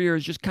career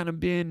has just kind of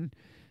been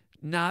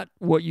not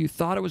what you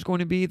thought it was going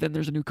to be, then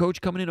there's a new coach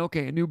coming in.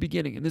 Okay, a new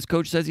beginning. And this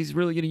coach says he's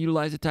really going to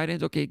utilize the tight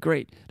ends. Okay,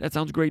 great. That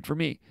sounds great for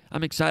me.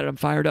 I'm excited. I'm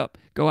fired up.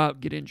 Go out,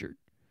 get injured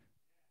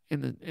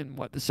in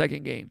the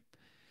second game.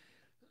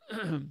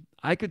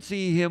 I could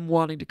see him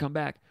wanting to come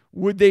back.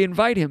 Would they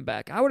invite him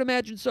back? I would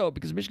imagine so,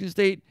 because Michigan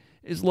State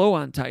is low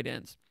on tight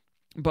ends.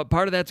 But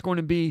part of that's going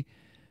to be,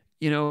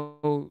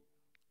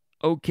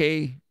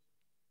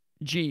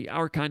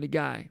 our kind of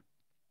guy.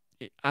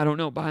 I don't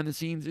know. Behind the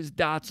scenes, is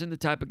Dotson the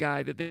type of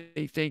guy that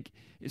they think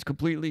is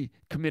completely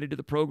committed to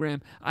the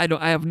program? I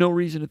have no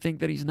reason to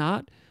think that he's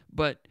not,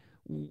 but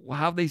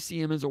how they see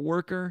him as a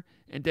worker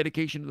and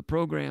dedication to the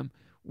program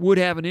would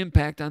have an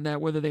impact on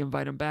that, whether they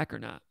invite him back or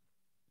not.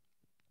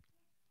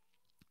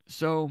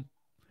 So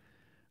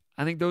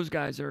I think those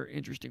guys are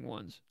interesting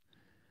ones.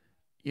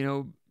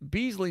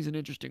 Beasley's an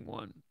interesting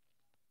one.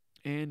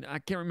 And I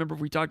can't remember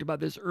if we talked about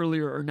this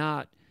earlier or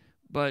not,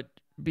 but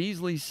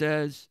Beasley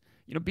says,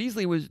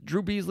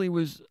 Drew Beasley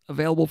was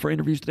available for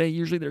interviews today.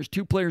 Usually there's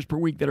 2 players per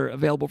week that are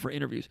available for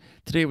interviews.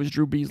 Today it was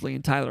Drew Beasley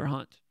and Tyler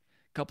Hunt,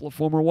 a couple of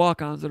former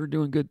walk-ons that are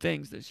doing good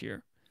things this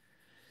year.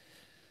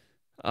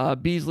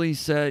 Beasley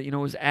said,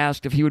 was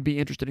asked if he would be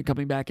interested in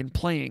coming back and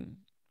playing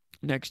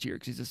next year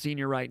because he's a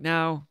senior right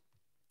now.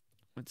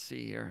 Let's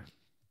see here.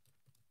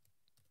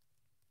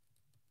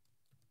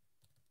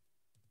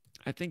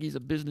 I think he's a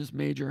business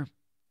major.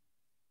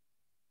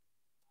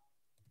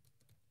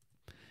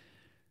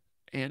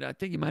 And I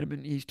think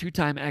he's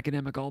 2-time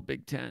academic all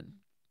Big Ten.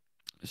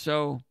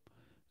 So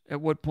at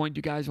what point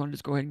do guys want to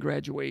just go ahead and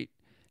graduate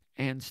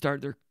and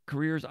start their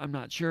careers? I'm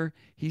not sure.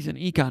 He's an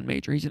econ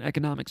major. He's an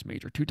economics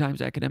major. 2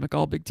 times academic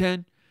all Big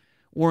Ten.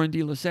 Warren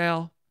De La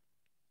Salle.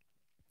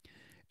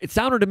 It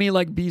sounded to me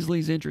like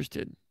Beasley's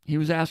interested. He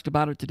was asked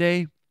about it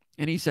today,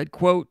 and he said,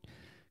 quote,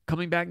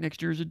 coming back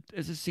next year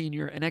as a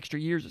senior, an extra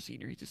year as a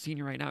senior. He's a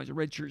senior right now. He's a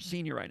redshirt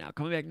senior right now.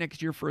 Coming back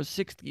next year for a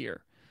 6th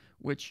year,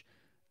 which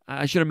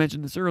I should have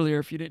mentioned this earlier.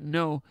 If you didn't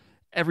know,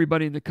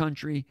 everybody in the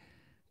country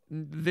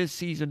this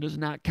season does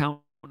not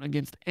count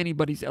against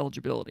anybody's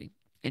eligibility,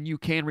 and you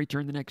can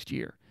return the next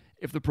year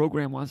if the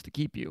program wants to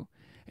keep you.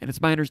 And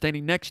it's my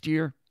understanding next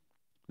year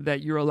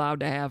that you're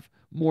allowed to have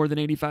more than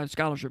 85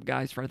 scholarship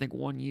guys for, I think,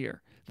 1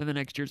 year. Then the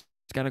next year's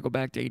got to go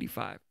back to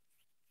 85.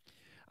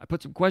 I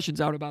put some questions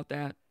out about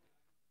that.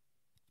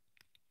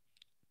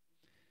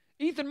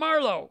 Ethan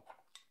Marlowe.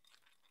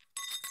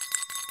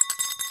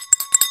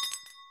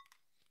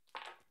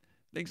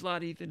 Thanks a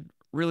lot, Ethan.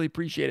 Really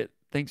appreciate it.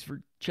 Thanks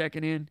for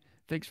checking in.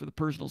 Thanks for the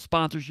personal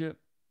sponsorship.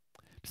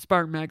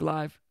 SpartanMag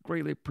Live.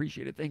 Greatly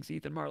appreciate it. Thanks,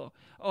 Ethan Marlowe.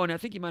 Oh, and I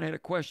think you might have had a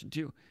question,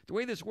 too. The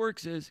way this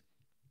works is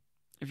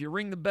if you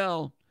ring the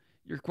bell,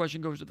 your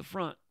question goes to the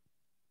front.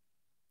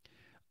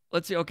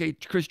 Let's see. Okay,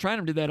 Chris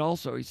Trinum did that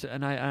also. He said,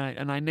 and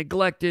I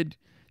neglected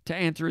to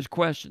answer his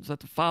questions.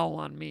 That's a foul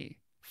on me.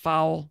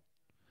 Foul.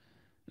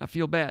 I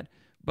feel bad.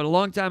 But a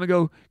long time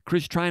ago,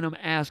 Chris Trinum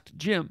asked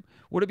Jim,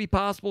 would it be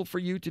possible for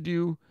you to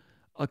do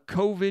a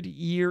COVID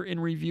year in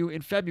review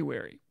in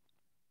February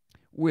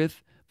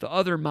with the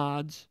other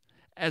mods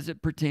as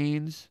it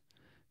pertains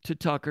to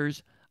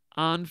Tucker's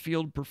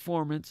on-field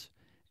performance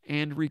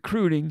and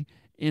recruiting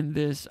in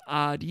this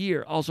odd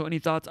year? Also, any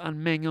thoughts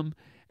on Mangum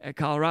at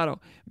Colorado?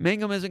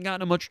 Mangum hasn't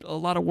gotten a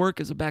lot of work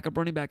as a backup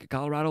running back at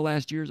Colorado.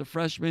 Last year as a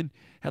freshman,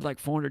 had like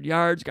 400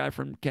 yards, guy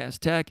from Cass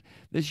Tech.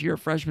 This year,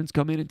 freshman's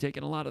come in and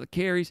taken a lot of the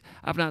carries.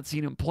 I've not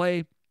seen him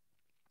play.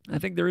 I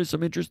think there is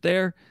some interest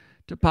there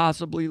to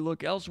possibly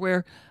look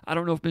elsewhere. I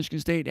don't know if Michigan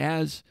State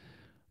has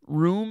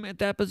room at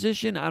that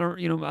position. I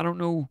don't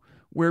know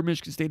where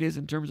Michigan State is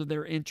in terms of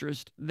their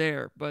interest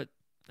there, but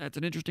that's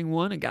an interesting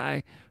one. A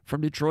guy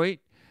from Detroit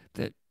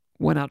that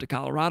went out to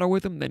Colorado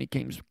with him. Then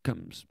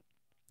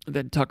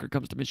then Tucker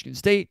comes to Michigan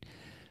State.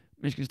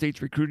 Michigan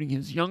State's recruiting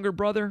his younger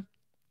brother,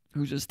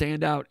 who's a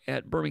standout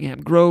at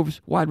Birmingham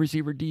Groves, wide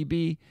receiver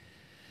DB.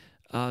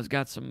 He's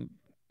got some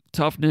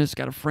toughness,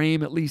 got a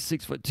frame at least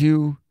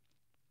 6'2",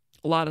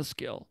 a lot of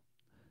skill.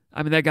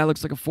 I mean, that guy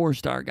looks like a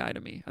 4-star guy to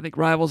me. I think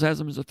Rivals has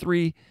him as a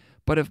 3,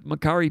 but if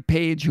Makari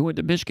Page, who went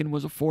to Michigan,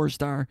 was a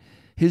 4-star,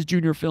 his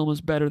junior film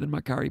is better than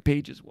Makari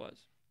Page's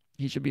was.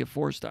 He should be a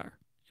 4-star,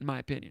 in my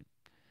opinion.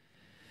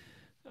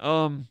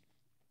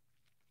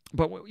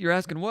 But you're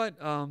asking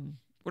what?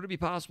 Would it be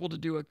possible to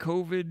do a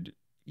COVID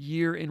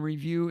year in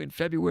review in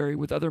February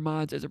with other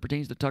mods as it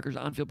pertains to Tucker's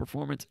on-field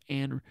performance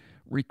and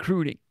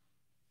recruiting?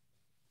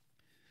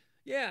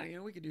 Yeah,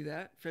 we could do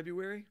that.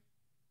 February.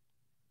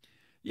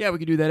 Yeah, we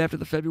could do that after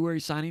the February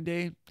signing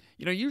day.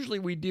 Usually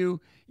we do,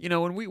 when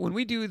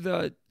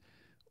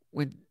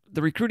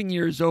the recruiting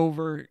year is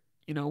over,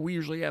 we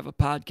usually have a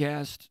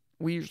podcast.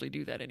 We usually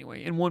do that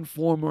anyway. In one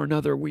form or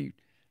another, we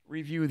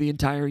review the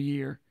entire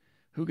year.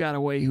 Who got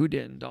away, who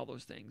didn't, all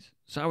those things.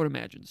 So I would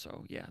imagine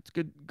so. Yeah, it's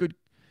good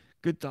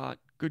thought,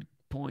 good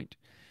point.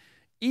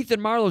 Ethan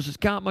Marlowe says,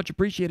 count much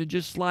appreciated,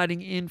 just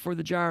sliding in for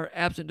the jar,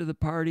 absent to the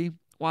party,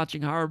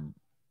 watching hard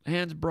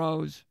hands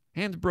bros,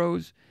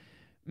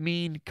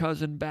 mean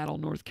cousin battle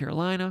North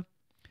Carolina.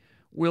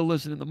 Will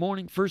listen in the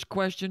morning. First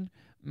question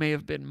may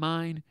have been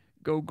mine.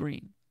 Go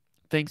green.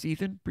 Thanks,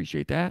 Ethan.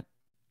 Appreciate that.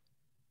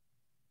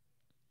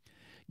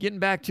 Getting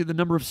back to the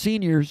number of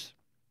seniors.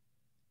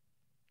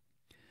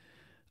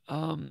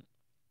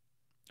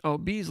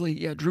 Beasley.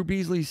 Yeah, Drew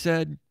Beasley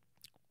said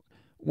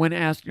when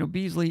asked,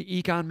 Beasley,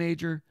 econ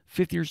major,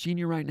 5th-year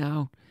senior right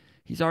now.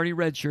 He's already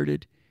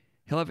redshirted.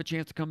 He'll have a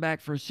chance to come back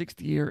for a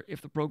 6th year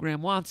if the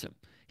program wants him.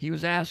 He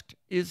was asked,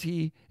 is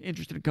he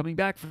interested in coming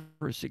back for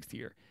a 6th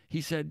year?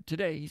 He said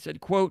today,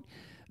 quote,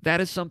 that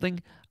is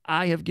something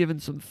I have given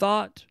some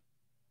thought.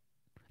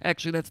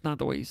 Actually, that's not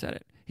the way he said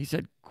it. He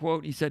said,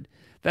 quote,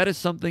 that is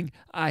something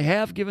I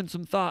have given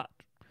some thought,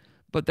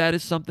 but that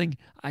is something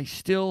I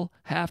still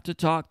have to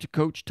talk to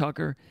Coach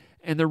Tucker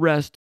and the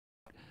rest,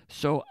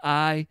 so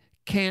I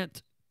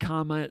can't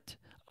comment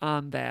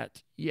on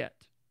that yet.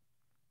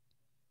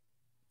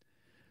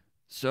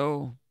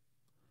 So,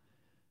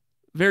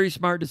 very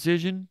smart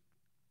decision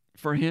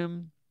for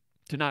him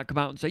to not come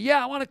out and say,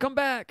 yeah, I want to come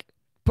back.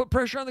 Put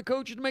pressure on the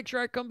coaches to make sure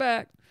I come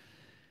back.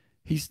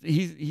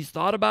 He's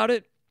thought about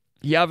it.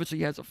 He obviously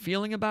has a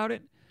feeling about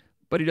it,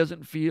 but he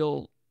doesn't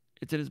feel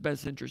it's in his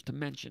best interest to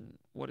mention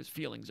what his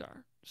feelings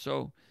are.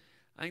 So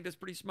I think that's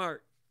pretty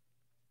smart.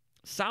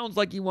 Sounds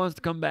like he wants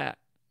to come back.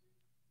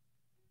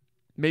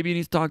 Maybe he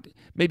needs to talk.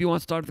 Maybe he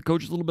wants to talk to the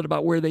coaches a little bit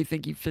about where they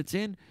think he fits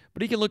in,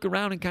 but he can look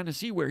around and kind of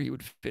see where he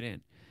would fit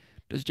in.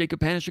 Does Jacob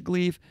Panashik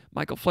leave?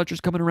 Michael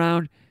Fletcher's coming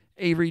around.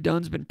 Avery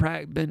Dunn's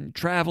been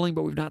traveling,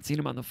 but we've not seen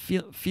him on the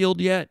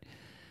field yet.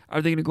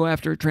 Are they going to go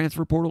after a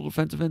transfer portal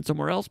defensive end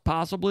somewhere else?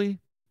 Possibly.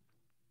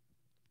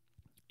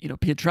 You know,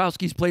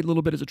 Pietrowski's played a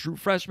little bit as a true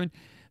freshman.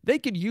 They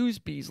could use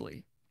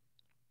Beasley.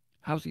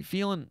 How's he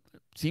feeling?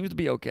 Seems to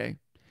be okay.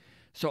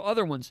 So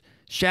other ones,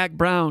 Shaq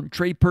Brown,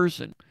 Trey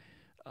Person.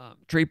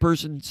 Trey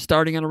Person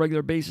starting on a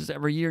regular basis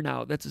every year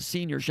now. That's a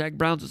senior. Shaq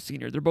Brown's a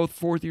senior. They're both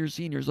fourth-year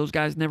seniors. Those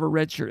guys never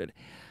redshirted.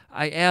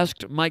 I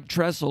asked Mike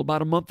Tressel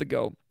about a month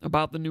ago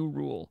about the new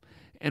rule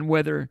and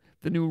whether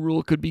the new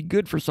rule could be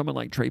good for someone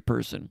like Trey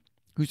Person,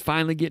 who's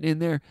finally getting in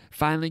there,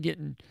 finally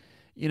getting,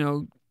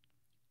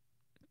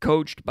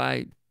 coached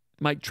by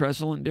Mike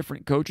Tressel and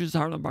different coaches.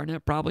 Harlan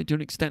Barnett probably to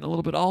an extent a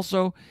little bit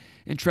also.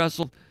 And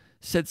Tressel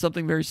said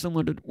something very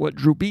similar to what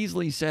Drew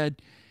Beasley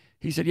said.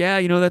 He said, yeah,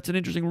 that's an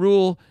interesting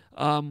rule.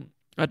 I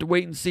have to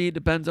wait and see. It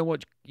depends on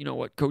what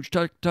Coach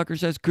Tucker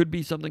says. Could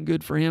be something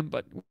good for him,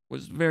 but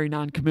was very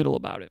non-committal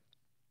about it.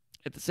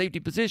 At the safety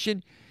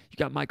position, you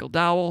got Michael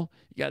Dowell.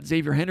 You got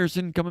Xavier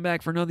Henderson coming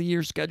back for another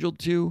year, scheduled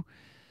to.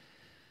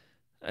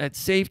 At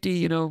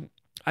safety,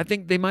 I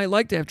think they might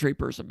like to have Trey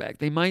Person back.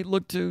 They might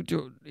look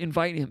to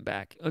invite him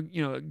back. A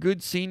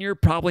good senior,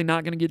 probably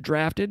not going to get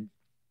drafted.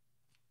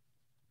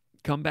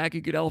 Come back,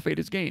 he could elevate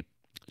his game.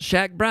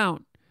 Shaq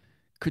Brown.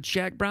 Could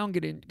Shaq Brown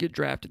get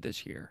drafted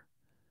this year?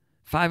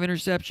 5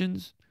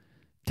 interceptions,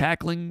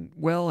 tackling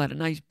well, had a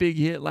nice big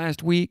hit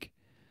last week.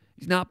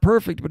 He's not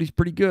perfect, but he's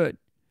pretty good.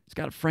 He's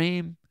got a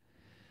frame.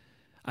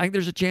 I think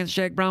there's a chance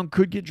Shaq Brown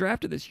could get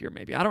drafted this year.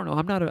 Maybe, I don't know.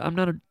 I'm not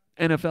an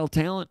NFL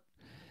talent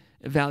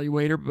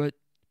evaluator, but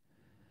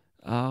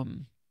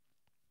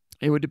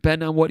it would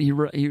depend on what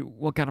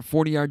kind of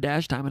 40-yard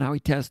dash time and how he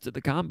tests at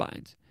the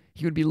combines.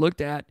 He would be looked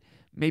at.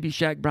 Maybe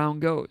Shaq Brown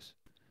goes.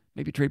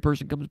 Maybe Trey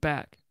Person comes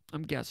back.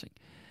 I'm guessing.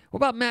 What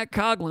about Matt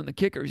Coughlin, the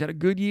kicker? He's had a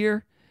good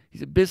year.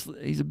 He's a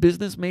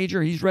business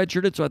major. He's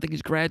redshirted, so I think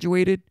he's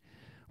graduated.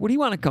 Would he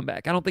want to come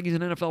back? I don't think he's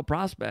an NFL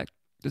prospect.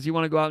 Does he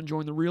want to go out and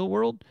join the real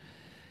world?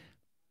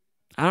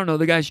 I don't know.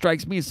 The guy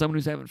strikes me as someone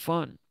who's having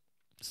fun.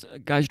 A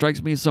guy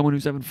strikes me as someone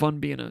who's having fun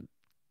being a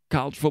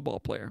college football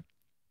player.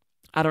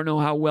 I don't know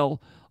how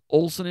well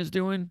Olsen is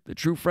doing, the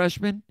true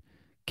freshman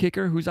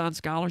kicker who's on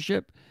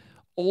scholarship.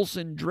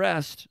 Olsen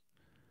dressed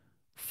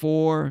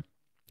for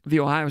the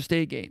Ohio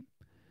State game.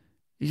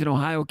 He's an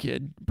Ohio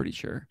kid, I'm pretty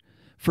sure.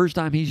 First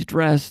time he's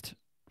dressed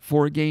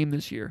for a game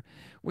this year,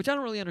 which I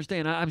don't really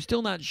understand. I'm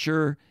still not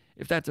sure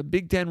if that's a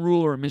Big Ten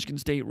rule or a Michigan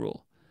State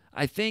rule.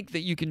 I think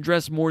that you can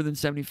dress more than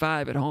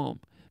 75 at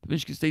home.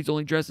 Michigan State's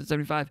only dressed at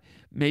 75.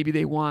 Maybe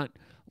they want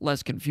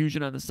less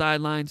confusion on the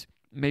sidelines.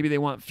 Maybe they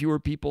want fewer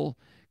people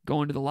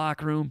going to the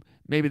locker room.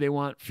 Maybe they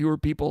want fewer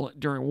people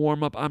during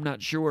warm-up. I'm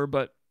not sure,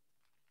 but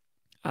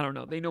I don't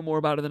know. They know more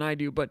about it than I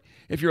do. But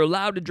if you're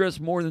allowed to dress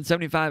more than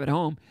 75 at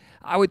home,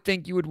 I would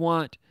think you would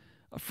want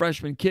a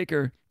freshman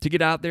kicker to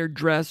get out there,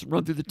 dress,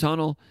 run through the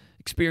tunnel,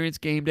 experience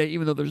game day,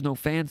 even though there's no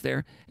fans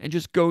there, and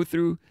just go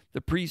through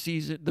the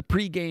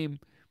pregame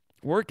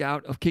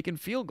workout of kicking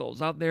field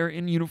goals out there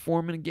in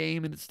uniform in a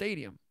game in the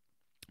stadium.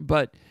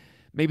 But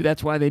maybe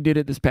that's why they did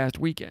it this past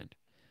weekend.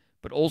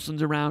 But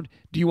Olsen's around.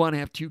 Do you want to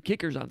have 2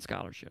 kickers on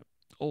scholarship?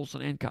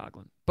 Olsen and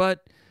Coughlin.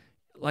 But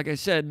like I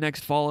said,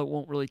 next fall it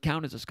won't really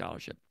count as a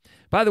scholarship.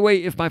 By the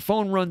way, if my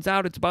phone runs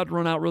out, it's about to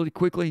run out really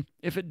quickly.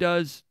 If it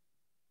does,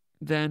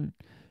 then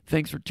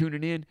thanks for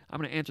tuning in. I'm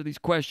going to answer these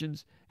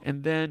questions,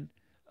 and then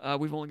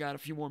we've only got a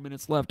few more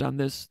minutes left on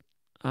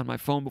my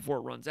phone before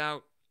it runs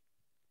out.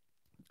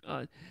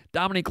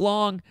 Dominic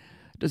Long,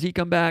 does he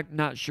come back?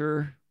 Not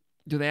sure.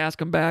 Do they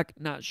ask him back?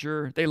 Not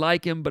sure. They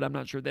like him, but I'm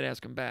not sure they'd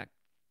ask him back.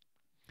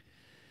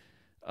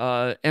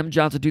 M.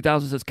 Johnson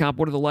 2000 says, Comp,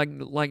 what are the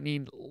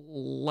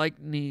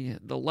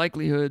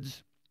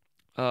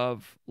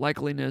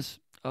likeliness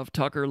of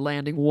Tucker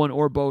landing one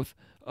or both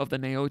of the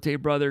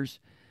Naote brothers?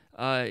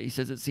 He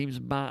says it seems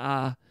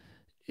Ma'a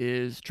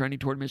is trending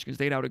toward Michigan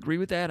State. I would agree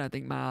with that. I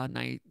think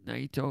Naote,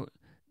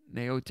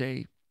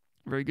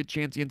 very good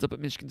chance he ends up at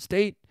Michigan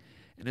State.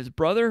 And his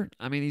brother,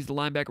 he's the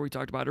linebacker we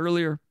talked about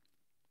earlier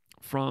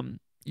from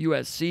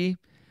USC.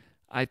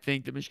 I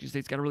think that Michigan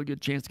State's got a really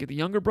good chance to get the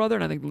younger brother,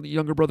 and I think the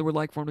younger brother would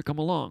like for him to come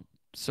along.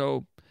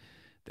 So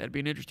that'd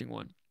be an interesting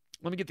one.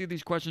 Let me get through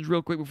these questions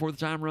real quick before the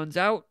time runs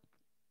out.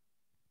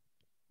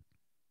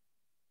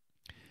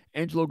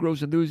 Angelo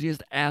Gross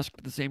Enthusiast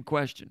asked the same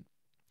question.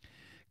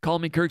 Call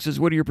Me Kirk says,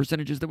 what are your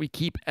percentages that we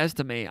keep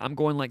estimate? I'm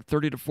going like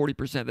 30 to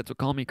 40%. That's what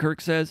Call Me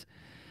Kirk says.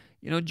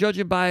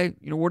 Judging by,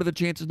 what are the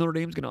chances Notre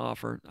Dame's going to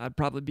offer? I'd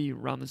probably be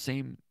around the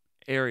same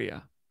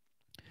area.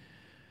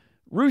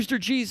 Rooster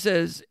Cheese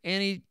says,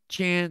 any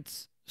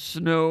chance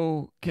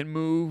Snow can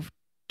move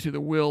to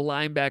the will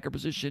linebacker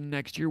position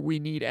next year? We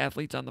need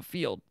athletes on the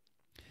field.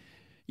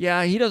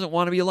 Yeah, he doesn't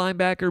want to be a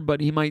linebacker, but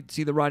he might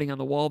see the writing on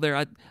the wall there.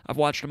 I've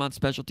watched him on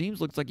special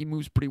teams. Looks like he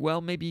moves pretty well.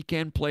 Maybe he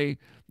can play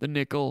the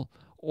nickel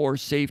or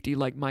safety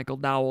like Michael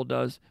Dowell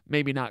does.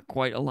 Maybe not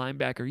quite a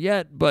linebacker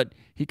yet, but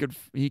he could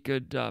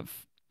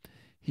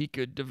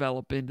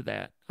develop into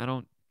that.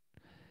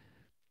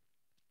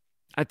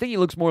 I think he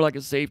looks more like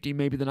a safety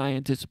maybe than I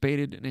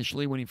anticipated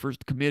initially when he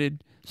first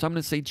committed. So I'm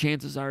going to say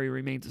chances are he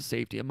remains a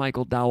safety, a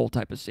Michael Dowell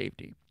type of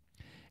safety.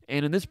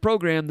 And in this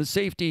program, the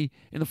safety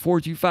in the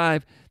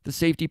 4-2-5, the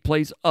safety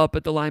plays up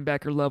at the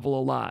linebacker level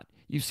a lot.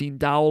 You've seen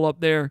Dowell up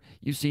there.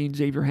 You've seen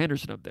Xavier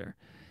Henderson up there.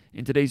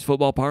 In today's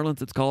football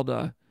parlance, it's called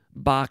a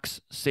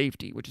box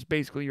safety, which is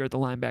basically you're at the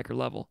linebacker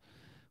level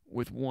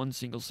with one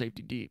single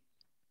safety deep.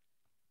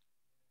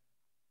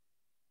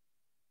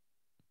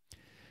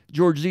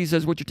 George Z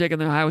says, what you're taking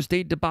the Ohio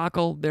State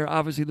debacle? They're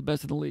obviously the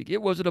best in the league.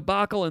 It was a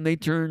debacle, and they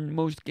turned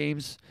most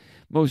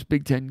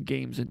Big Ten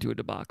games into a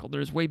debacle.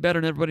 They're way better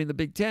than everybody in the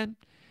Big Ten,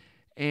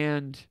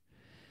 and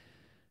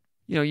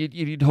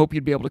you'd hope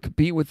you'd be able to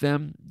compete with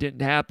them.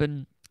 Didn't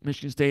happen.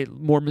 Michigan State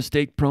more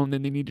mistake prone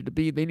than they needed to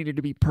be. They needed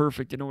to be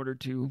perfect in order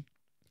to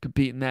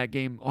compete in that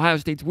game. Ohio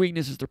State's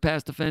weakness is their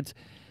pass defense.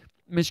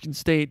 Michigan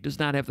State does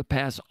not have the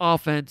pass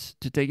offense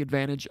to take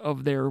advantage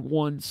of their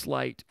one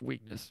slight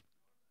weakness.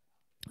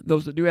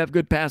 Those that do have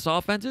good pass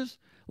offenses,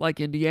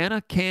 like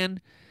Indiana, can,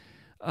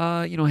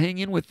 hang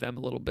in with them a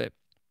little bit.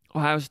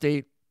 Ohio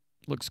State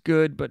looks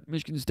good, but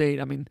Michigan State,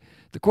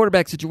 the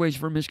quarterback situation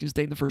for Michigan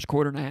State in the first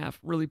quarter and a half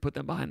really put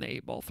them behind the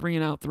 8 ball. 3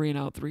 and out, 3 and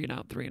out, 3 and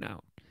out, 3 and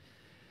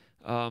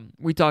out.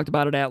 We talked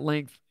about it at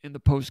length in the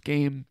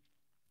post-game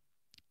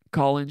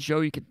call-in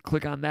show. You can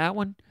click on that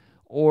one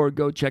or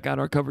go check out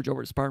our coverage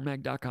over at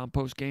SpartanMag.com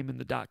post-game in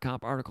the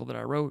 .comp article that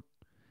I wrote.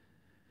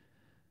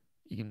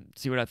 You can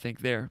see what I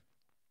think there.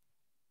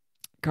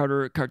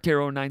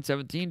 Cartero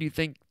 917, do you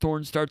think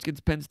Thorne starts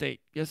against Penn State?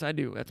 Yes, I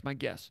do. That's my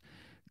guess.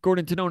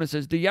 Gordon Tonona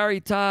says,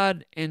 Diari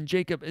Todd and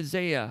Jacob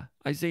Isaiah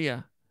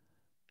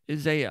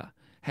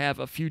have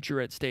a future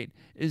at State.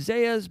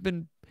 Isaiah's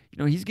been,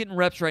 he's getting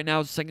reps right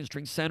now as a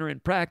second-string center in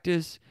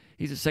practice.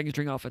 He's a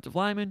second-string offensive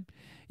lineman.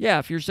 Yeah,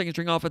 if you're a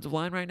second-string offensive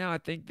line right now, I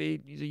think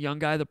he's a young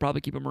guy. They'll probably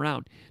keep him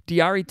around.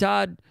 Diari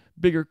Todd,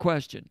 bigger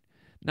question.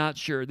 Not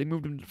sure. They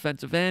moved him to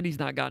defensive end. He's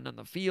not gotten on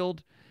the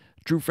field.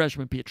 True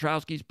freshman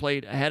Piotrowski's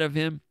played ahead of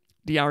him.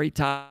 Diari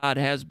Todd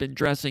has been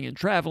dressing and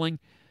traveling,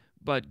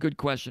 but good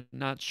question.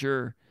 Not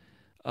sure.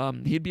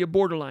 He'd be a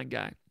borderline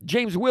guy.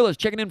 James Willis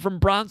checking in from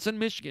Bronson,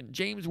 Michigan.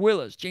 James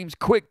Willis,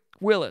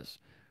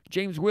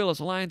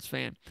 Alliance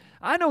fan.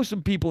 I know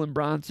some people in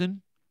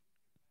Bronson.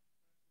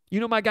 You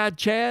know my guy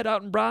Chad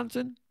out in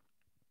Bronson?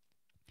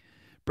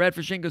 Brad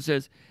Fishinko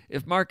says,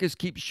 if Marcus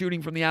keeps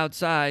shooting from the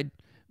outside,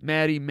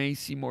 Maddie may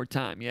see more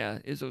time. Yeah,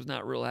 Izzo's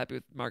not real happy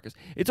with Marcus.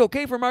 It's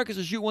okay for Marcus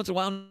to shoot once in a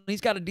while.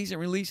 He's got a decent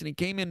release, and he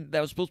came in.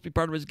 That was supposed to be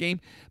part of his game,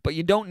 but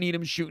you don't need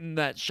him shooting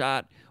that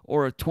shot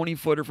or a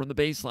 20-footer from the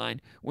baseline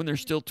when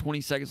there's still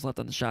 20 seconds left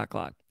on the shot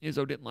clock.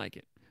 Izzo didn't like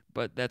it,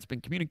 but that's been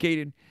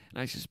communicated,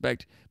 and I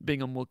suspect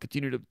Bingham will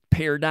continue to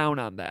pare down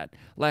on that.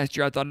 Last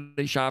year, I thought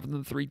they shot from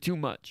the 3 too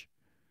much,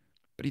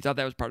 but he thought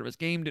that was part of his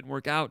game. Didn't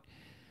work out.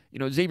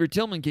 Xavier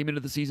Tillman came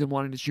into the season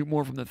wanting to shoot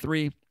more from the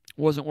 3.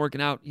 Wasn't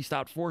working out. He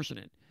stopped forcing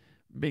it.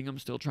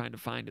 Bingham's still trying to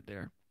find it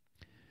there.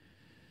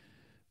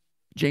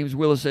 James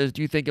Willis says,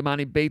 do you think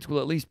Imani Bates will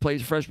at least play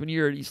his freshman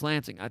year at East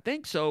Lansing? I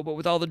think so, but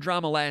with all the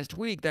drama last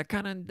week, that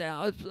kind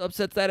of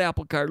upsets that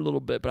apple cart a little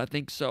bit, but I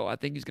think so. I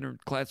think he's going to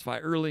classify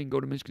early and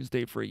go to Michigan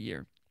State for a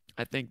year.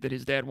 I think that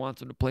his dad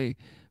wants him to play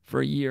for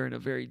a year in a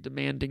very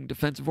demanding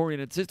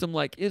defensive-oriented system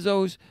like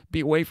Izzo's, be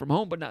away from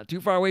home, but not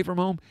too far away from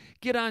home,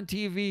 get on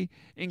TV,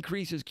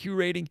 increase his Q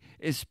rating,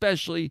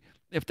 especially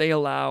if they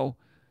allow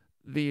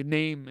the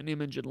name and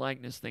image and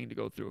likeness thing to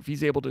go through. If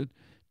he's able to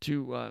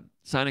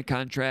sign a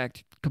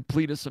contract,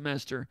 complete a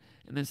semester,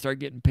 and then start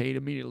getting paid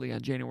immediately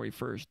on January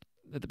 1st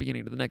at the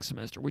beginning of the next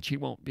semester, which he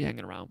won't be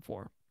hanging around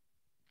for.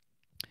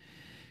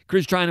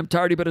 Chris Trinum,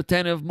 tardy but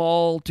attentive,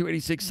 Mall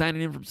 286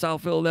 signing in from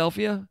South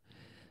Philadelphia.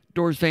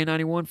 Doors Fan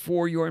 91,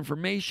 for your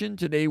information,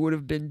 today would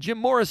have been Jim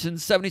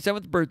Morrison's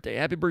 77th birthday.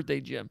 Happy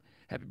birthday, Jim.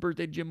 Happy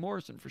birthday, Jim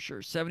Morrison, for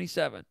sure.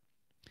 77.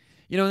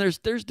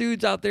 There's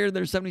dudes out there that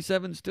are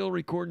 77 still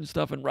recording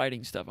stuff and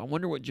writing stuff. I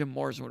wonder what Jim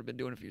Morrison would have been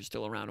doing if he was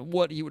still around and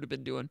what he would have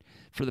been doing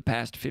for the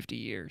past 50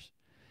 years.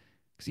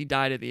 Because he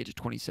died at the age of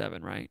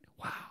 27, right?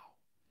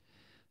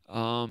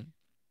 Wow.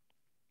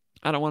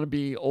 I don't want to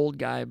be old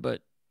guy,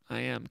 but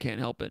I am. Can't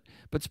help it.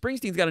 But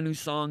Springsteen's got a new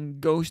song,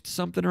 Ghost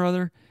something or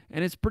other,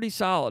 and it's pretty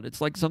solid. It's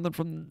like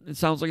something it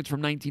sounds like it's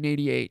from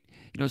 1988.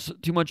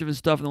 too much of his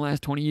stuff in the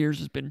last 20 years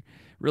has been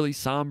really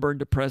somber and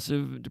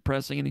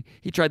depressing. And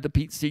he tried the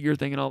Pete Seeger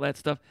thing and all that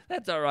stuff.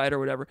 That's all right or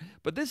whatever.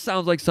 But this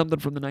sounds like something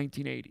from the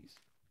 1980s,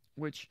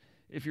 which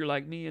if you're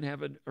like me and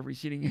have a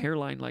receding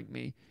hairline like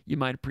me, you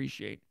might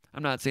appreciate.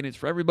 I'm not saying it's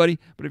for everybody,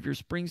 but if you're a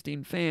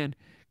Springsteen fan,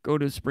 go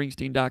to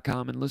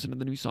Springsteen.com and listen to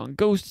the new song,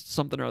 Ghost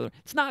something or other.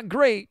 It's not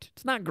great,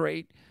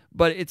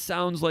 but it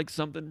sounds like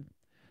something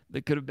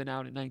that could have been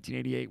out in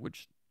 1988,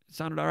 which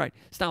sounded all right.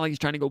 It's not like he's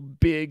trying to go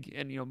big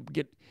and,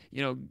 get,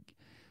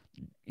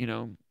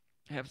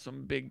 have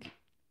some big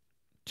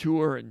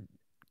tour and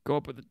go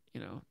up with,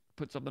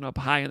 put something up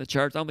high in the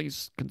charts. I don't think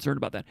he's concerned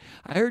about that.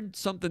 I heard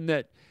something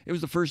that it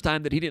was the first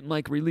time that he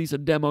didn't release a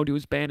demo to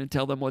his band and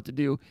tell them what to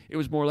do. It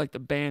was more like the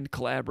band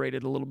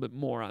collaborated a little bit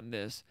more on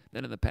this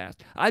than in the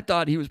past. I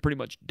thought he was pretty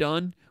much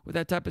done with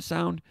that type of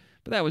sound,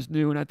 but that was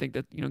new, and I think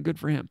that, good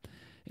for him.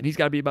 And he's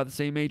got to be about the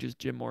same age as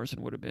Jim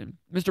Morrison would have been.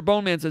 Mr.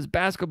 Boneman says,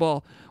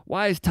 basketball,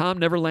 why has Tom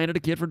never landed a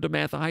kid from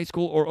DeMatha High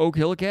School or Oak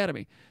Hill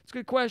Academy? It's a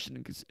good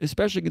question,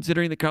 especially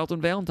considering the Carlton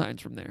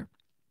Valentine's from there.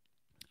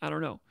 I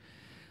don't know.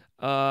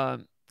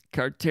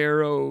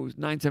 Cartero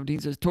 917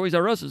 says, Toys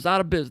R Us is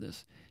out of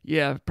business.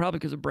 Yeah, probably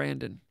because of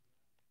Brandon.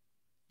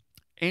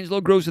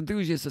 Angelo Gross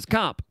Enthusiast says,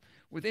 Comp,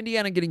 with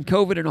Indiana getting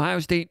COVID and Ohio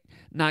State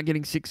not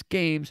getting 6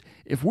 games,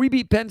 if we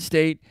beat Penn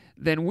State,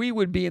 then we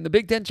would be in the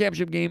Big Ten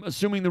championship game,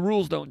 assuming the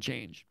rules don't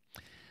change.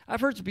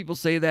 I've heard some people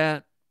say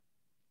that.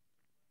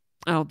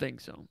 I don't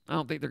think so. I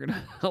don't think they're going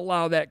to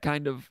allow that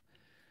kind of.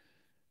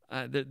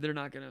 They're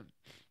not going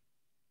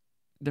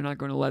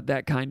to let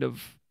that kind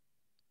of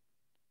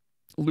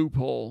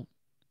loophole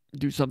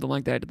do something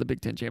like that at the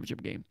Big Ten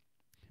championship game.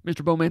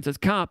 Mr. Bowman says,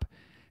 Comp,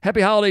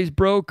 happy holidays,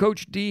 bro.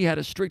 Coach D had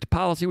a strict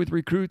policy with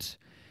recruits.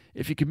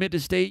 If you commit to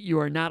state,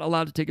 you are not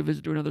allowed to take a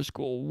visit to another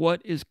school.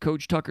 What is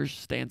Coach Tucker's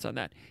stance on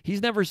that?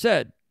 He's never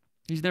said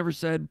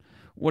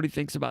what he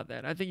thinks about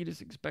that. I think he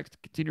just expects to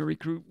continue to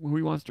recruit who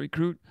he wants to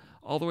recruit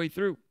all the way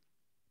through.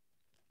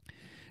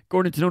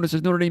 Gordon Tenona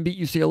says Notre Dame beat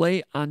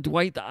UCLA on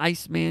Dwight the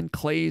Iceman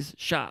Clay's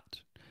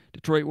shot.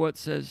 Detroit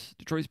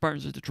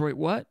Spartan says Detroit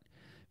what?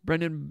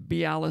 Brendan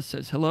Biala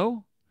says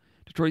hello.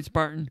 Detroit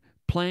Spartan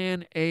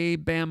Plan A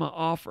Bama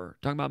offer.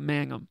 Talking about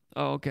Mangum.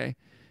 Oh, okay.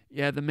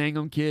 Yeah, the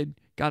Mangum kid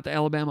got the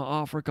Alabama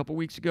offer a couple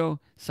weeks ago.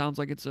 Sounds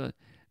like it's a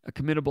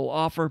committable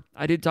offer.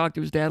 I did talk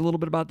to his dad a little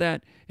bit about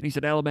that, and he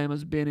said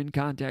Alabama's been in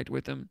contact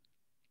with him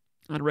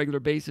on a regular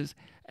basis,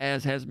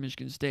 as has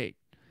Michigan State.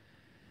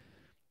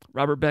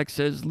 Robert Beck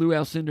says Lou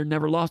Alcindor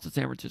never lost to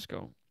San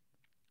Francisco.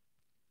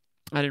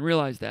 I didn't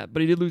realize that,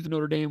 but he did lose to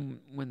Notre Dame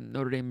when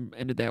Notre Dame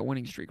ended that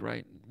winning streak,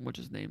 right? What's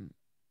his name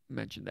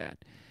mentioned that.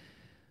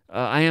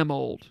 I am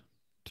old.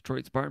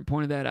 Detroit Spartan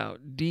pointed that out.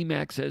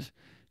 D-Mac says,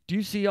 do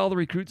you see all the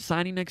recruits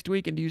signing next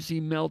week, and do you see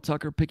Mel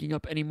Tucker picking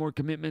up any more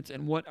commitments,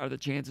 and what are the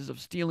chances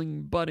of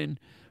stealing Budden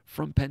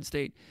from Penn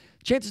State?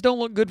 Chances don't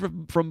look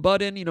good from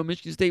Budden.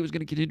 Michigan State was going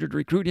to continue to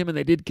recruit him, and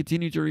they did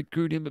continue to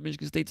recruit him, but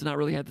Michigan State's not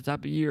really had the type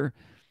of year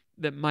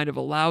that might have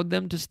allowed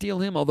them to steal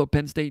him, although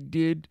Penn State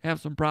did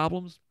have some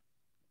problems.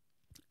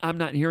 I'm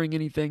not hearing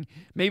anything.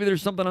 Maybe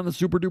there's something on the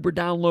super-duper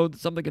download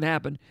that something could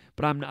happen,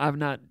 but I've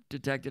not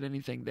detected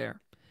anything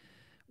there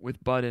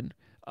with Budden.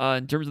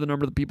 In terms of the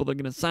number of the people that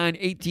are going to sign,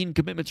 18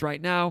 commitments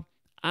right now.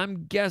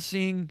 I'm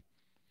guessing,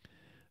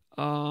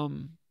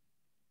 we've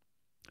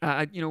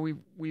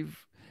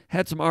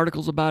had some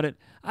articles about it.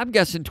 I'm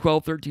guessing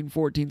 12, 13,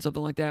 14,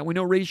 something like that. We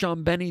know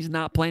Rayshawn Benny's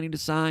not planning to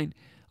sign.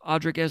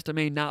 Audric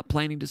Estime not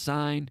planning to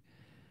sign.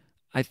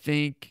 I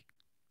think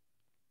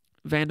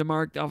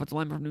Vandermark, the offensive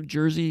lineman from New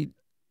Jersey,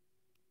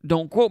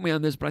 don't quote me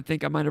on this, but I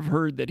think I might have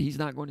heard that he's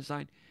not going to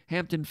sign.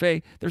 Hampton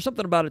Fay, there's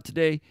something about it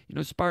today.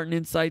 Spartan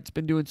Insight's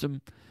been doing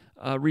some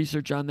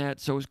research on that.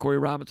 So is Corey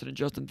Robinson and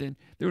Justin Thinn.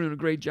 They're doing a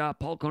great job.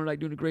 Paul Konrad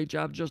doing a great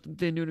job. Justin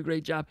Thinn doing a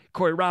great job.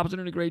 Corey Robinson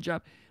doing a great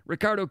job.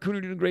 Ricardo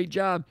Cunha doing a great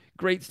job.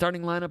 Great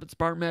starting lineup at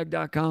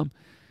SpartanMag.com.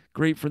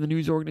 Great for the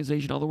news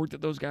organization, all the work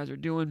that those guys are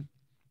doing.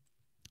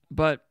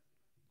 But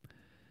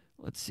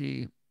let's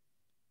see.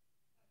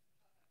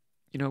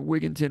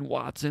 Wigginton,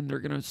 Watson, they're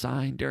going to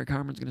sign. Derek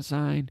Harmon's going to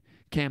sign.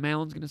 Cam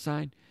Allen's going to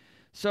sign.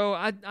 So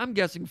I'm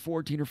guessing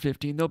 14 or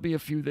 15. There'll be a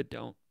few that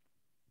don't.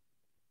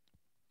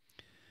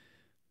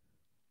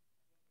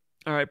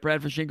 All right,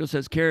 Brad Fashinko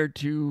says, care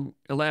to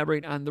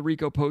elaborate on the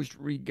Rico post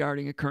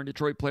regarding a current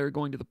Detroit player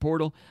going to the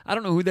portal? I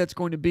don't know who that's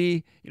going to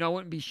be. I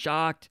wouldn't be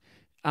shocked.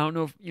 I don't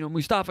know if,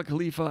 Mustafa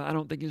Khalifa, I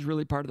don't think is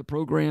really part of the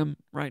program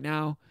right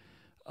now.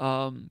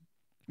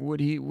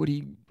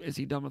 Is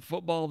he done with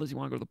football? Does he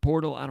want to go to the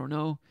portal? I don't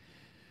know.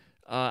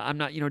 I'm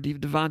not,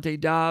 Devontae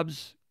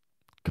Dobbs,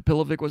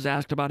 Kapilovic was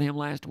asked about him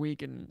last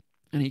week, and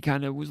he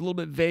kind of was a little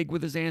bit vague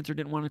with his answer,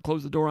 didn't want to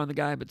close the door on the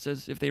guy, but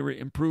says if they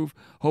improve,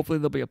 hopefully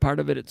they'll be a part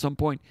of it at some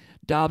point.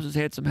 Dobbs has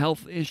had some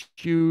health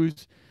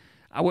issues.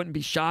 I wouldn't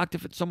be shocked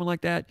if it's someone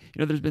like that.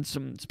 There's been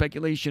some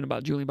speculation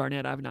about Julian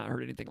Barnett. I've not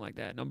heard anything like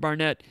that. Now,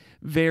 Barnett,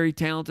 very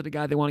talented, a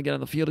guy they want to get on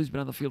the field. He's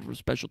been on the field for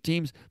special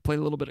teams, played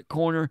a little bit at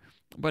corner,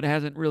 but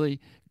hasn't really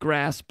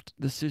grasped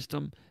the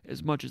system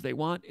as much as they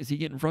want. Is he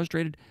getting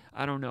frustrated?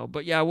 I don't know.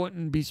 But, yeah, I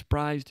wouldn't be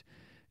surprised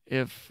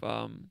if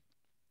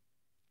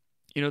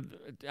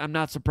I'm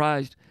not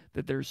surprised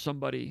that there's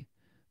somebody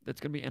that's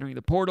going to be entering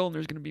the portal, and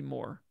there's going to be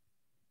more.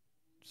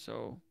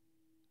 So,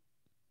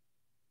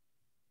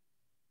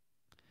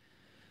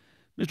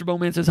 Mr.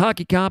 Bowman says,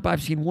 hockey comp.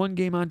 I've seen one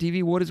game on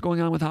TV. What is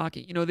going on with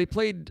hockey? They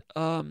played,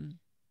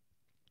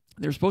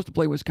 they're supposed to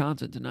play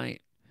Wisconsin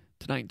tonight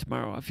and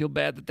tomorrow. I feel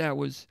bad that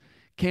was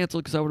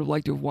canceled because I would have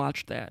liked to have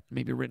watched that,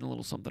 maybe written a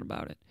little something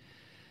about it.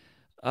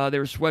 They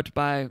were swept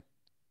by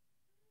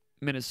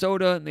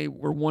Minnesota, and they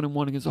were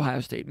 1-1 against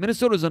Ohio State.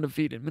 Minnesota's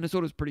undefeated.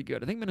 Minnesota's pretty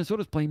good. I think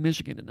Minnesota's playing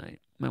Michigan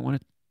tonight. Might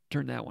want to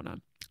turn that one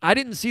on. I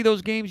didn't see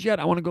those games yet.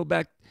 I want to go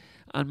back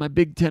on my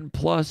Big Ten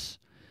Plus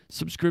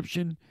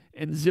subscription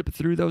and zip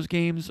through those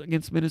games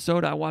against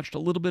Minnesota. I watched a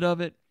little bit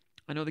of it.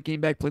 I know they came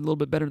back, played a little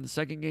bit better in the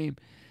second game,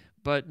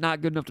 but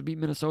not good enough to beat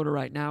Minnesota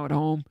right now at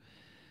home.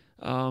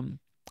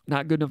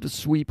 Not good enough to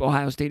sweep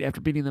Ohio State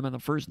after beating them on the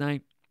first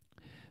night.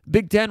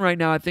 Big Ten right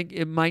now, I think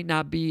there might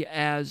not be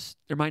as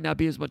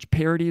much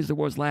parity as there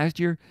was last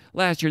year.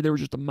 Last year, there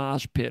was just a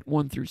mosh pit,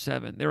 1 through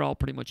 7. They're all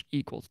pretty much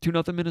equal.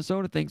 2-0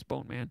 Minnesota. Thanks,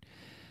 Bone Man.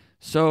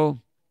 So,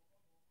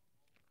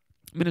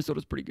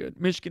 Minnesota's pretty good.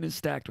 Michigan is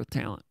stacked with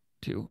talent,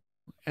 too,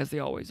 as they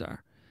always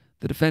are.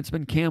 The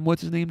defenseman, Cam,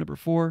 what's his name, number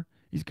 4?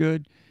 He's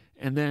good.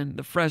 And then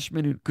the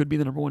freshman, who could be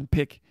the number 1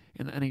 pick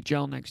in the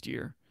NHL next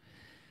year.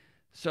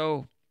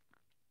 So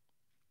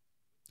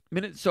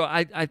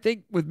I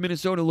think with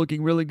Minnesota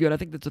looking really good, I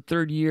think that's a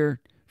third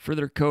year for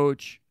their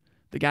coach,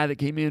 the guy that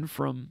came in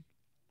from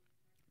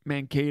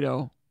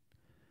Mankato.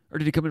 Or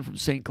did he come in from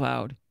St.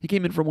 Cloud? He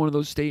came in from one of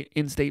those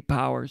in-state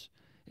powers.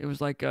 It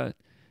was like a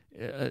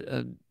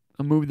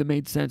move that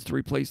made sense to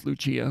replace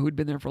Lucia, who'd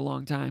been there for a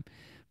long time.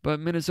 But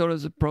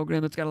Minnesota's a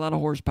program that's got a lot of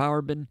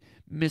horsepower, been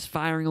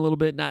misfiring a little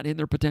bit, not hitting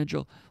their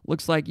potential.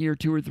 Looks like year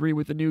 2 or 3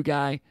 with the new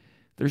guy,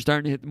 they're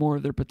starting to hit more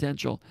of their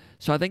potential.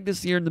 So I think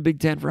this year in the Big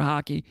Ten for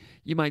hockey,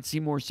 you might see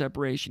more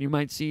separation. You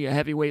might see a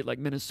heavyweight like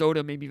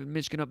Minnesota, maybe even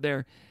Michigan up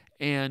there,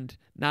 and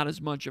not as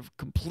much of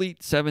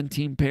complete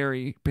 17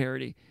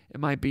 parity. It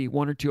might be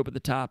 1 or 2 up at the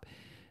top.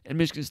 And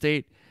Michigan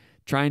State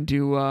trying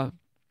to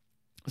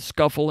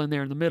scuffle in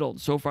there in the middle.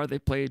 So far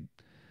they've played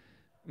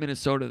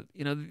Minnesota.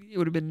 It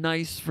would have been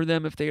nice for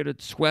them if they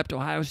had swept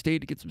Ohio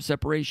State to get some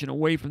separation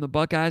away from the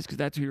Buckeyes, because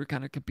that's who you're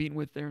kind of competing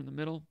with there in the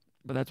middle.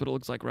 But that's what it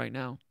looks like right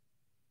now.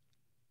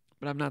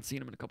 But I've not seen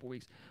them in a couple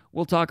weeks.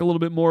 We'll talk a little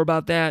bit more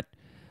about that.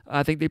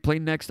 I think they play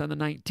next on the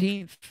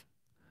 19th.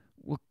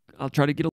 I'll try to get a